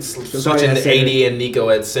 actually, they've been switching at to center. AD and Nico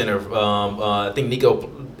at center. I think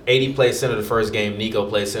AD plays center the first game. Nico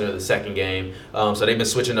plays center the second game. So they've been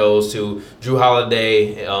switching those to Drew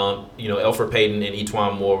Holiday, Elfrid Payton, and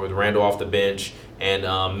Etuan Moore with Randall off the bench. And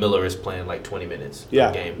Miller is playing like 20 minutes Yeah.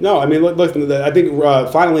 per game. No, I mean, look. I think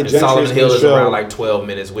finally And Gentry Solomon is Hill going to is show. around like 12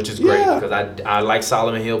 minutes, which is great Yeah. because I like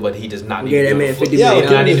Solomon Hill, but he does not need Yeah, to that be man on the 50 floor. Yeah, He give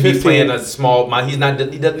does not him need to be 15. playing a small. He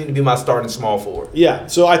doesn't need to be my starting small forward. Yeah,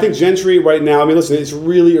 so I think Gentry right now. I mean, listen, it's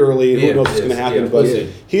really early. Who Yeah, knows what's it going to is. happen? Yeah, but we'll see.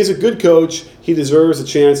 he's a good coach. He deserves a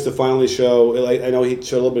chance to finally show. I know he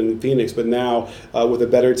showed a little bit in Phoenix, but now with a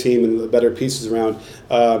better team and the better pieces around,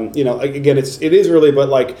 again, it is early, but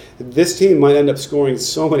like this team might end up scoring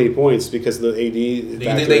so many points because of the AD. Do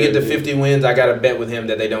you think they get to 50 wins? I got to bet with him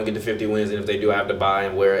that they don't get to 50 wins, and if they do, I have to buy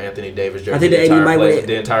and wear Anthony Davis jersey I think the AD might win.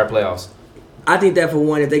 the entire playoffs. I think that for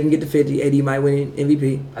one, if they can get to 50, AD might win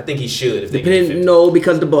MVP. I think he should if they get to 50. Depending, no,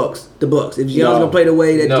 because the Bucks. If Giannis gonna play the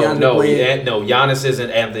way that Giannis been playing, Giannis isn't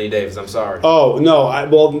Anthony Davis. I'm sorry. Oh no!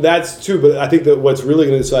 Well, that's true, but I think that what's really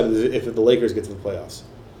going to decide is if the Lakers get to the playoffs,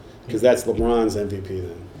 because that's LeBron's MVP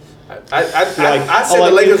then. I said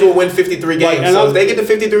the Lakers will win 53 games. and So if they get to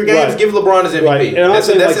 53 games, Right. give LeBron his MVP. Right, and I'm not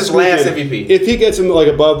saying That's like his last squeak in. MVP. If he gets him like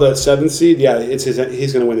above the 7th seed, yeah, he's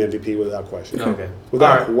going to win the MVP without question. Okay.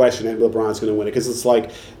 Without All right. question, and LeBron's going to win it because it's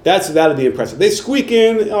like that'd be impressive. They squeak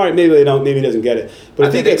in, all right, maybe they don't, maybe he doesn't get it. But I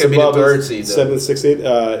if think he they gets could be the above third his seed, though. 7th, 6th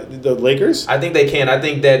seed, the Lakers. I think they can. I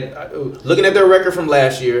think that looking at their record from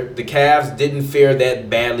last year, the Cavs didn't fare that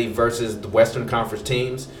badly versus the Western Conference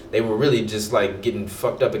teams. They were really just like getting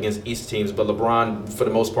fucked up against East teams, but LeBron, for the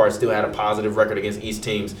most part, still had a positive record against East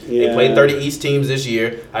teams. Yeah. They played 30 East teams this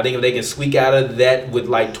year. I think if they can squeak out of that with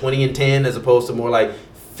like 20-10 as opposed to more like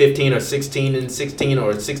 15 or 16-16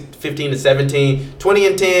 or 15-17,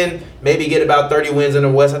 20-10, maybe get about 30 wins in the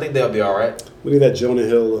West. I think they'll be all right. We need that Jonah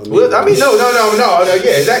Hill. Well, I mean, no,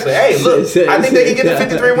 yeah, exactly. Hey, look, I think they can get to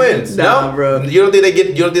 53 wins. Nah, No, bro. You don't think they get?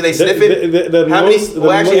 You don't think they sniff it? How many?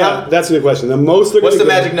 Well, actually, that's a good question. The most. What's the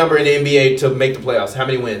magic number in the NBA to make the playoffs? How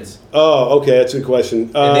many wins? Oh, okay, that's a good question.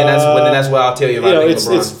 And then that's what I'll tell you about it's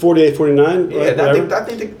LeBron. it's 48, 49. Yeah, right, I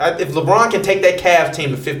think if LeBron can take that Cavs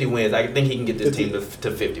team to 50 wins, I think he can get this team to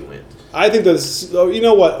 50 wins. I think you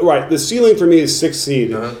know what? Right, the ceiling for me is 6th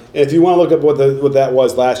seed. Uh-huh. And if you want to look up what that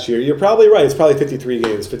was last year, you're probably right. It's probably 53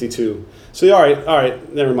 games, 52. So all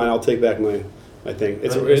right, never mind. I'll take back my I think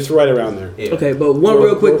it's right around there. Yeah. Okay, but one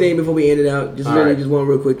real quick thing before we end it out, just one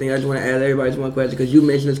real quick thing. I just want to ask everybody just one question because you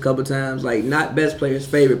mentioned this a couple times, like not best players,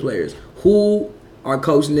 favorite players. Who are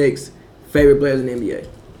Coach Nick's favorite players in the NBA?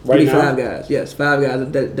 Right now? 5 guys. Yes, 5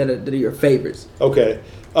 guys that are your favorites. Okay.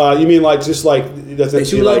 You mean like just like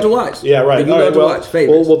that you love to watch? Yeah, right. That you love to watch.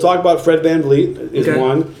 Favorites. We'll talk about Fred VanVleet is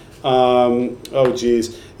one. Oh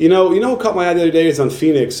geez. You know who caught my eye the other day is on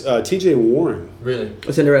Phoenix, T.J. Warren. Really?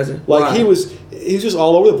 That's interesting. Like Wow. he was just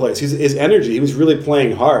all over the place. His energy, he was really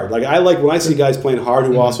playing hard. Like I like when I see guys playing hard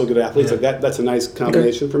who are also good athletes. Like that. That's a nice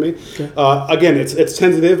combination for me. Okay. Again, it's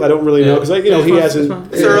tentative. I don't really know because he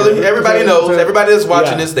hasn't. It's early. Everybody knows. Everybody that's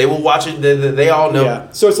watching Yeah. this, they will watch it. They all know.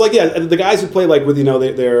 Yeah. So it's like the guys who play like with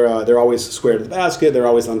they're always square to the basket. They're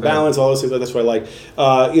always on balance. All those things. That's what I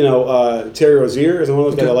like. Terry Rozier is one of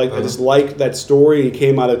those guys I like. I just like that story. He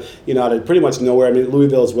came out of pretty much nowhere. I mean,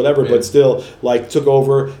 Louisville is whatever, but still like took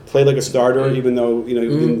over, played like a starter, even though he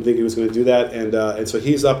didn't think he was going to do that, and so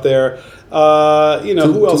he's up there.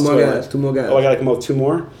 Who else? Two more guys. Oh, I got to come up with 2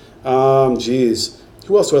 more. Geez.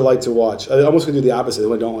 Who else do I like to watch? I almost going to do the opposite.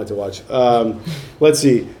 Who I don't like to watch. Let's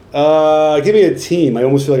see. Give me a team. I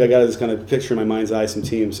almost feel like I got this kind of picture in my mind's eye. Some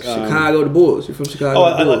teams. Chicago, the Bulls. You're from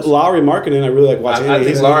Chicago. the Bulls. Lowry Markkinen. I really like watching. I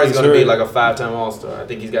think Lowry's going to be like a 5-time All-Star. I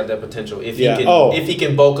think he's got that potential. If he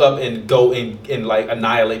can bulk up and go and like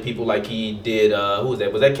annihilate people like he did. Who was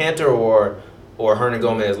that? Was that Cantor or Hernan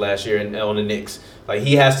Gomez last year on the Knicks? Like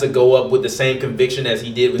he has to go up with the same conviction as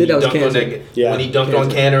he did when he dunked on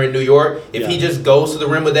Cantor in New York. If he just goes to the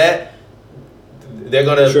rim with that, they're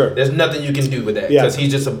gonna. Sure. There's nothing you can do with that because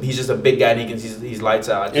he's just a big guy and he's lights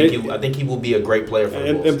out. I think he will be a great player for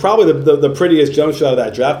the Bulls. And probably the prettiest jump shot of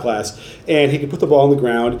that draft class. And he can put the ball on the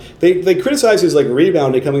ground. They criticize his like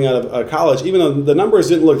rebounding coming out of college, even though the numbers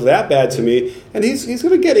didn't look that bad to me. And he's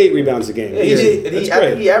going to get 8 rebounds a game. Yeah, I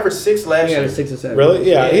think he averaged 6 last year. 6 or 7. Really?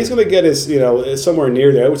 Yeah, he's going to get his somewhere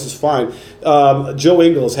near there, which is fine. Joe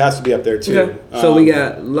Ingles has to be up there too. Okay. So we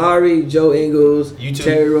got Lowry, Joe Ingles,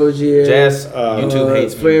 Terry Rozier, Jazz. YouTube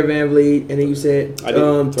hates me. Fred VanVleet, and then you said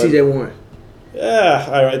T.J. Warren. Yeah,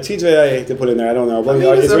 all right. TJ, I hate to put in there. I don't know.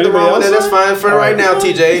 Is there anybody else? That's fine for right now,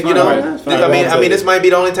 TJ. I mean, this might be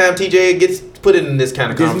the only time TJ gets put in this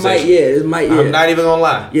kind of conversation. This might. I'm not even gonna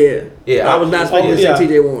lie. Yeah. I was not expecting to say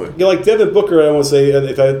TJ Warren. Like Devin Booker, I don't want to say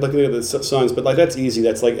if I'm looking at the Suns, but like that's easy.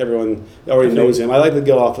 That's like everyone already knows him. I like to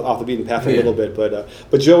go off the beaten path a little bit,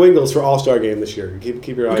 but Joe Ingles for All-Star game this year. Keep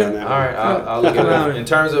your eye on that. All right, I'll look at it. In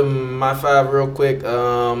terms of my 5, real quick.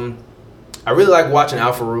 I really like watching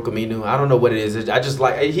Al Farouq Aminu. I don't know what it is. I just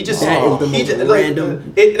like he just random. Look.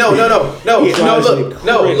 Put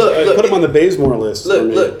him on the Bazemore list.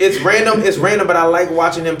 Look. It's random, but I like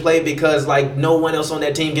watching him play because like no one else on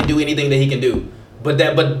that team can do anything that he can do. But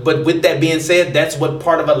with that being said, that's what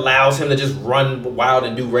part of allows him to just run wild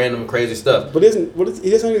and do random crazy stuff. But he doesn't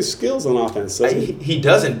have any skills on offense, does he? He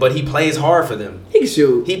doesn't, but he plays hard for them. He can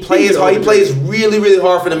shoot. He plays hard. He plays really, really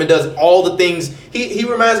hard for them and does all the things. He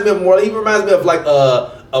reminds me of more. He reminds me of like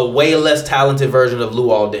a way less talented version of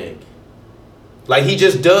Luol Deng. Like he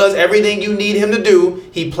just does everything you need him to do.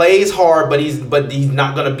 He plays hard, but he's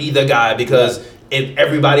not gonna be the guy because. If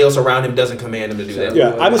everybody else around him doesn't command him to do that.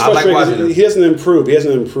 Yeah, I'm just frustrated because he hasn't improved. He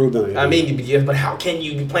hasn't improved on anything. I mean, but how can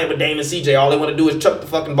you be playing with Dame and CJ? All they want to do is chuck the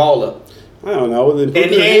fucking ball up. I don't know. And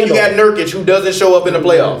you got Nurkic, who doesn't show up in the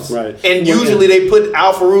playoffs. Right. And usually they put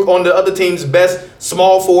Al Farouq on the other team's best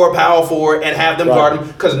small forward, power forward, and have them guard him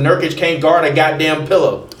because Nurkic can't guard a goddamn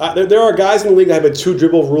pillow. There are guys in the league that have a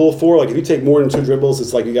 2-dribble rule for. Like if you take more than 2 dribbles,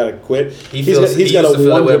 it's like you got to quit. He's got a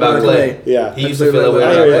 1-dribble play. Yeah, he used to feel that way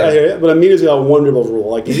about Clay. I hear you. But Amina's got a 1-dribble rule.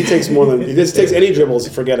 Like if he takes more than he just takes any dribbles,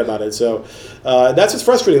 forget about it. So that's what's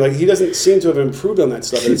frustrating. Like he doesn't seem to have improved on that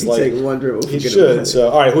stuff. It's like take 1 dribble. He should. So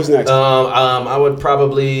all right, who's next? I would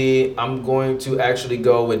I'm going to actually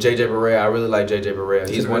go with JJ Barea. I really like JJ Barea.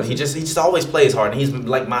 He's one. He just always plays hard, and he's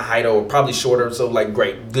like my height or probably shorter. So like,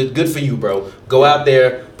 great, good for you, bro. Go out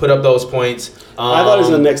there, put up those points. I thought he was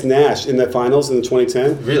the next Nash in the finals in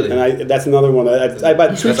 2010. Really? And that's another one. I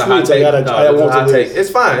about 2 tweets. I won't take. It's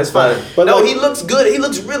fine. But no, he looks good. He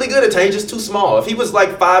looks really good at times. He's just too small. If he was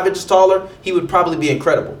like 5 inches taller, he would probably be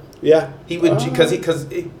incredible. Yeah. He would because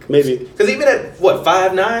even at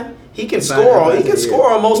 5'9". He can score. He can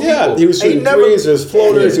score on most people. Yeah, he was shooting threes. There was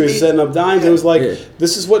floaters. He was setting up dimes. It was like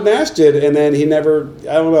this is what Nash did, and then he never.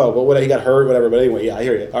 I don't know, but he got hurt, whatever. But anyway, I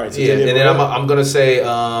hear you. All right. So and then I'm gonna say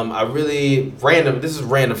I really random. This is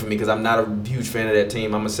random for me because I'm not a huge fan of that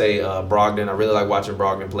team. I'm gonna say Brogdon. I really like watching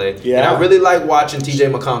Brogdon play. Yeah. And I really like watching T.J.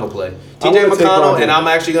 McConnell play. T.J. McConnell, and I'm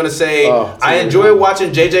actually gonna say I enjoy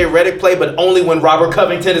watching J.J. Redick play, but only when Robert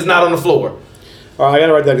Covington is not on the floor. All right, I got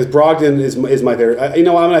to write that because Brogdon is my favorite. You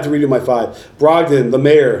know what? I'm going to have to redo my 5. Brogdon, the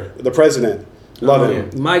mayor, the president. Love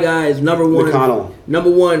him. My guy is number one. McConnell.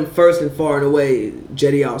 Number one, first and far and away,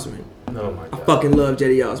 Jetty Osman. Oh my God. I fucking love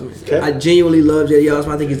Jetty Osman. Okay. I genuinely love Jetty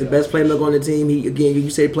Osman. I think he's the best playmaker on the team. He, again, you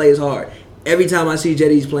say plays hard. Every time I see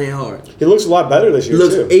Jetty, he's playing hard. He looks a lot better this year,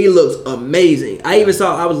 too. He looks amazing. I even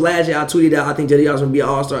saw, last year, I tweeted out, I think Jetty Osman will be an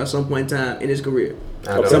all-star at some point in time in his career.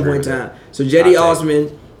 At some point in time. So Jetty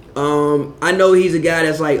Osman, I know he's a guy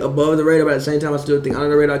that's like above the radar, but at the same time, I still think under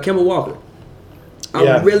the radar. Kemba Walker.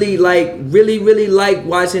 I really like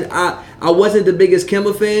watching. I wasn't the biggest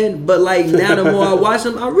Kemba fan, but like now the more I watch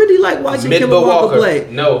him, I really like watching Kemba Walker play.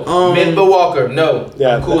 Midba Walker. No.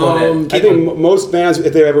 Yeah, I'm cool on that. I think most fans,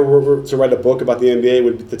 if they ever were to write a book about the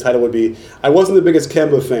NBA, the title would be "I wasn't the biggest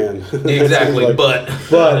Kemba fan." Exactly, like, but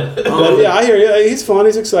yeah, I hear you. He's fun.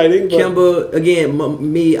 He's exciting. But Kemba again.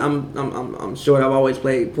 Me, I'm short. I've always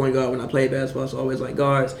played point guard when I played basketball, so I always like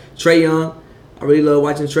guards. Trae Young. I really love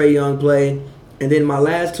watching Trae Young play. And then my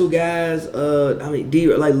last two guys,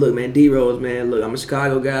 D-Rose, man. Look, I'm a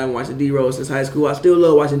Chicago guy. I'm watching D-Rose since high school. I still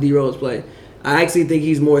love watching D-Rose play. I actually think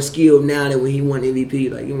he's more skilled now than when he won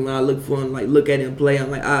MVP. Like, even when I look at him play, I'm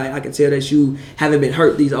like, I can tell that you haven't been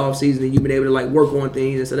hurt these off season and you've been able to like work on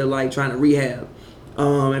things instead of like trying to rehab.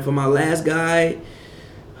 And for my last guy,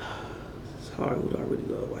 it's hard. Who do I really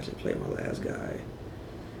love watching play? My last guy,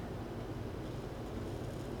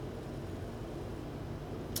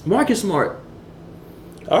 Marcus Smart.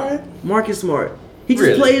 all right. Marcus Smart. He just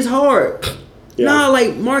Really? plays hard. Yeah. Not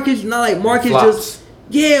like Marcus Flops. just.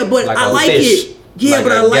 Yeah, but Like I a like fish. it. Yeah, Like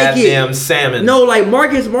but a I like it. goddamn salmon. No, like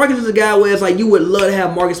Marcus is a guy where it's like you would love to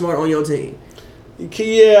have Marcus Smart on your team.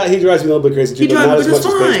 Yeah, he drives me a little bit crazy too, He but drives not me, as but much it's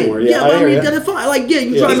as fine. Bazemore. Yeah, I but I hear mean, ya. that's fine. Like, yeah, you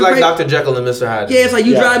Yeah. drive He's me like crazy. Dr. Jekyll and Mr. Hyde. Yeah, it's like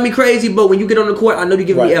you Yeah. drive me crazy, but when you get on the court, I know you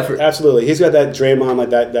give me effort. Absolutely. He's got that Draymond,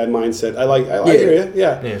 like that mindset. I hear you.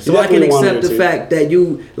 Yeah. Yeah. So I can Definitely want accept him the to. fact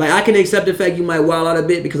that I can accept the fact you might wild out a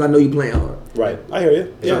bit because I know you playing hard. Right. I hear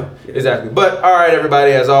you. Yeah. Exactly. But all right,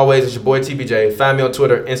 everybody. As always, it's your boy TPJ. Find me on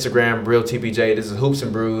Twitter, Instagram, Real TPJ. This is Hoops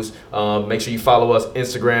and Brews. Make sure you follow us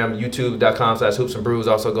Instagram, YouTube.com/Hoops and Brews.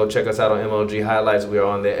 Also go check us out on MLG Highlights. We are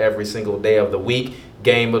on there every single day of the week.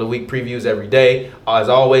 Game of the week previews every day. As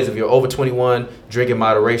always, if you're over 21, drink in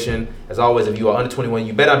moderation. As always, if you are under 21,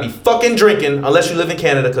 you better not be fucking drinking unless you live in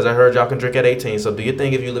Canada, because I heard y'all can drink at 18. So do your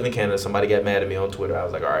thing if you live in Canada. Somebody got mad at me on Twitter. I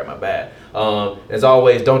was like, all right, my bad. As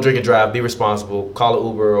always, don't drink and drive. Be responsible. Call an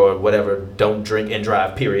Uber or whatever. Don't drink and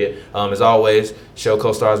drive, period. As always, show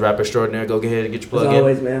co-stars rapper extraordinaire. Go ahead and get your plug As in.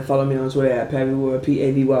 always, man, follow me on Twitter at Pavy Word,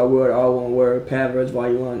 Pavy Word, all one word. Pavers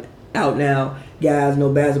Volume 1 out now. Guys, no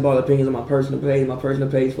basketball opinions on my personal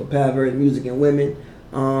page for Pavers Music and Women.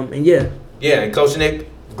 And yeah. Yeah, and Coach Nick,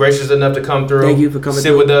 gracious enough to come through. Thank you for coming Sit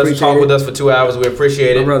through. with us, Appreciate talk it. with us for 2 hours. We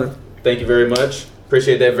appreciate My it. brother. Thank you very much.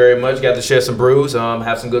 Appreciate that very much. Got to share some brews,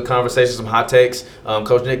 have some good conversations, some hot takes.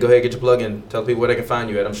 Coach Nick, go ahead, get your plug in. Tell people where they can find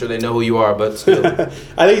you at. I'm sure they know who you are, but still.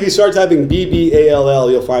 I think if you start typing BBALL,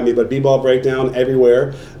 you'll find me. But B-Ball Breakdown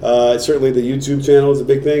everywhere. Certainly the YouTube channel is a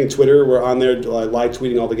big thing. And Twitter, we're on there live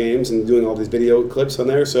tweeting all the games and doing all these video clips on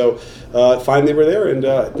there. So find me over there. And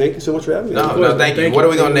thank you so much for having me. No, thank you. What are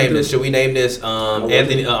we gonna name this? Should we name this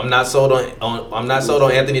Anthony? I'm not sold on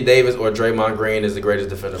Anthony Davis or Draymond Green is the greatest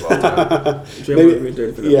defender of all time. Maybe,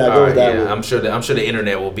 yeah, go with that one. I'm sure the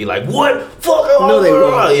internet will be like, what? Fuck. No, they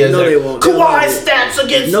won't. Yeah, No, they won't. Kawhi's stats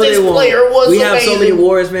against No, this they won't. player was we have amazing. so many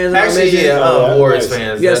Warriors fans. in our Actually, mentions. yeah, Warriors nice.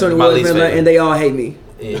 fans. We have That's so many my Warriors least fans, favorite. and they all hate me.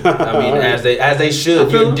 Yeah, I mean, as they should.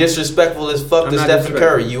 I feel You're them. disrespectful as fuck I'm to not Stephen disrespectful.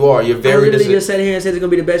 Curry. You are. You're I very literally disrespectful. just sat here and said it's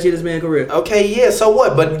gonna be the best year of this man's career. Okay, yeah, so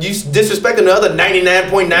what? But you disrespecting the other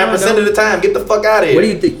 99.9% of the time. Get the fuck out of here. What do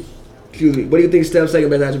you think? Excuse me. What do you think Steph's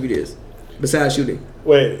second best attribute is? Besides shooting.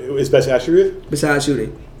 Wait, his best attribute? Besides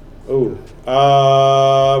shooting. Oh,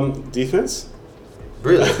 defense.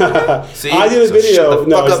 Really? See, I did a video. Shut the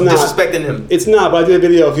No, fuck it's up not. disrespecting him. It's not, but I did a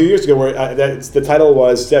video a few years ago where the title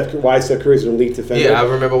was why Steph Curry is an elite defender. Yeah, I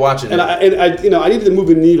remember watching it. And I needed to move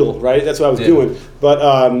a needle, right? That's what I was doing.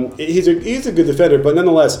 But he's a good defender. But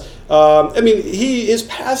nonetheless, his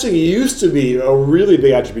passing used to be a really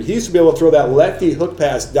big attribute. He used to be able to throw that lefty hook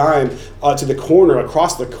pass dime to the corner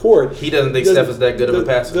across the court. He doesn't think Steph is that good of a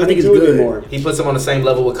passer. Doesn't I think he's do it good. anymore. He puts him on the same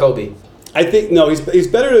level with Kobe. I think no, he's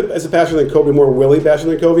better as a passer than Kobe, more willing passer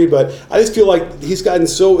than Kobe. But I just feel like he's gotten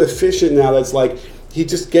so efficient now that's like he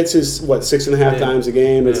just gets his 6.5 times a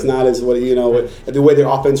game. It's not as the way their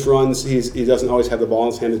offense runs. He doesn't always have the ball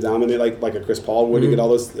in his hand to dominate like a Chris Paul would to get all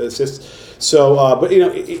those assists. So, but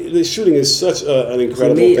the shooting is such an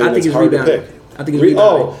incredible thing. I think It's it's hard rebounding. to pick. I think it's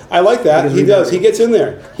rebounding. I like that. He does. He gets in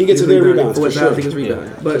there. He gets in there rebounds for sure. I think it's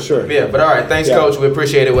rebounding. But for sure. Yeah, but all right. Thanks, Coach. We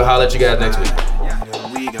appreciate it. We'll holler at you guys next week.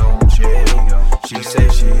 We gon' chill. She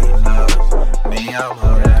said she loves me, I'm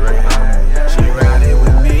her threat. She riding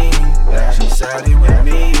with me, she siding with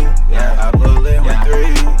me. I pull in with 3,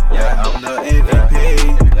 I'm the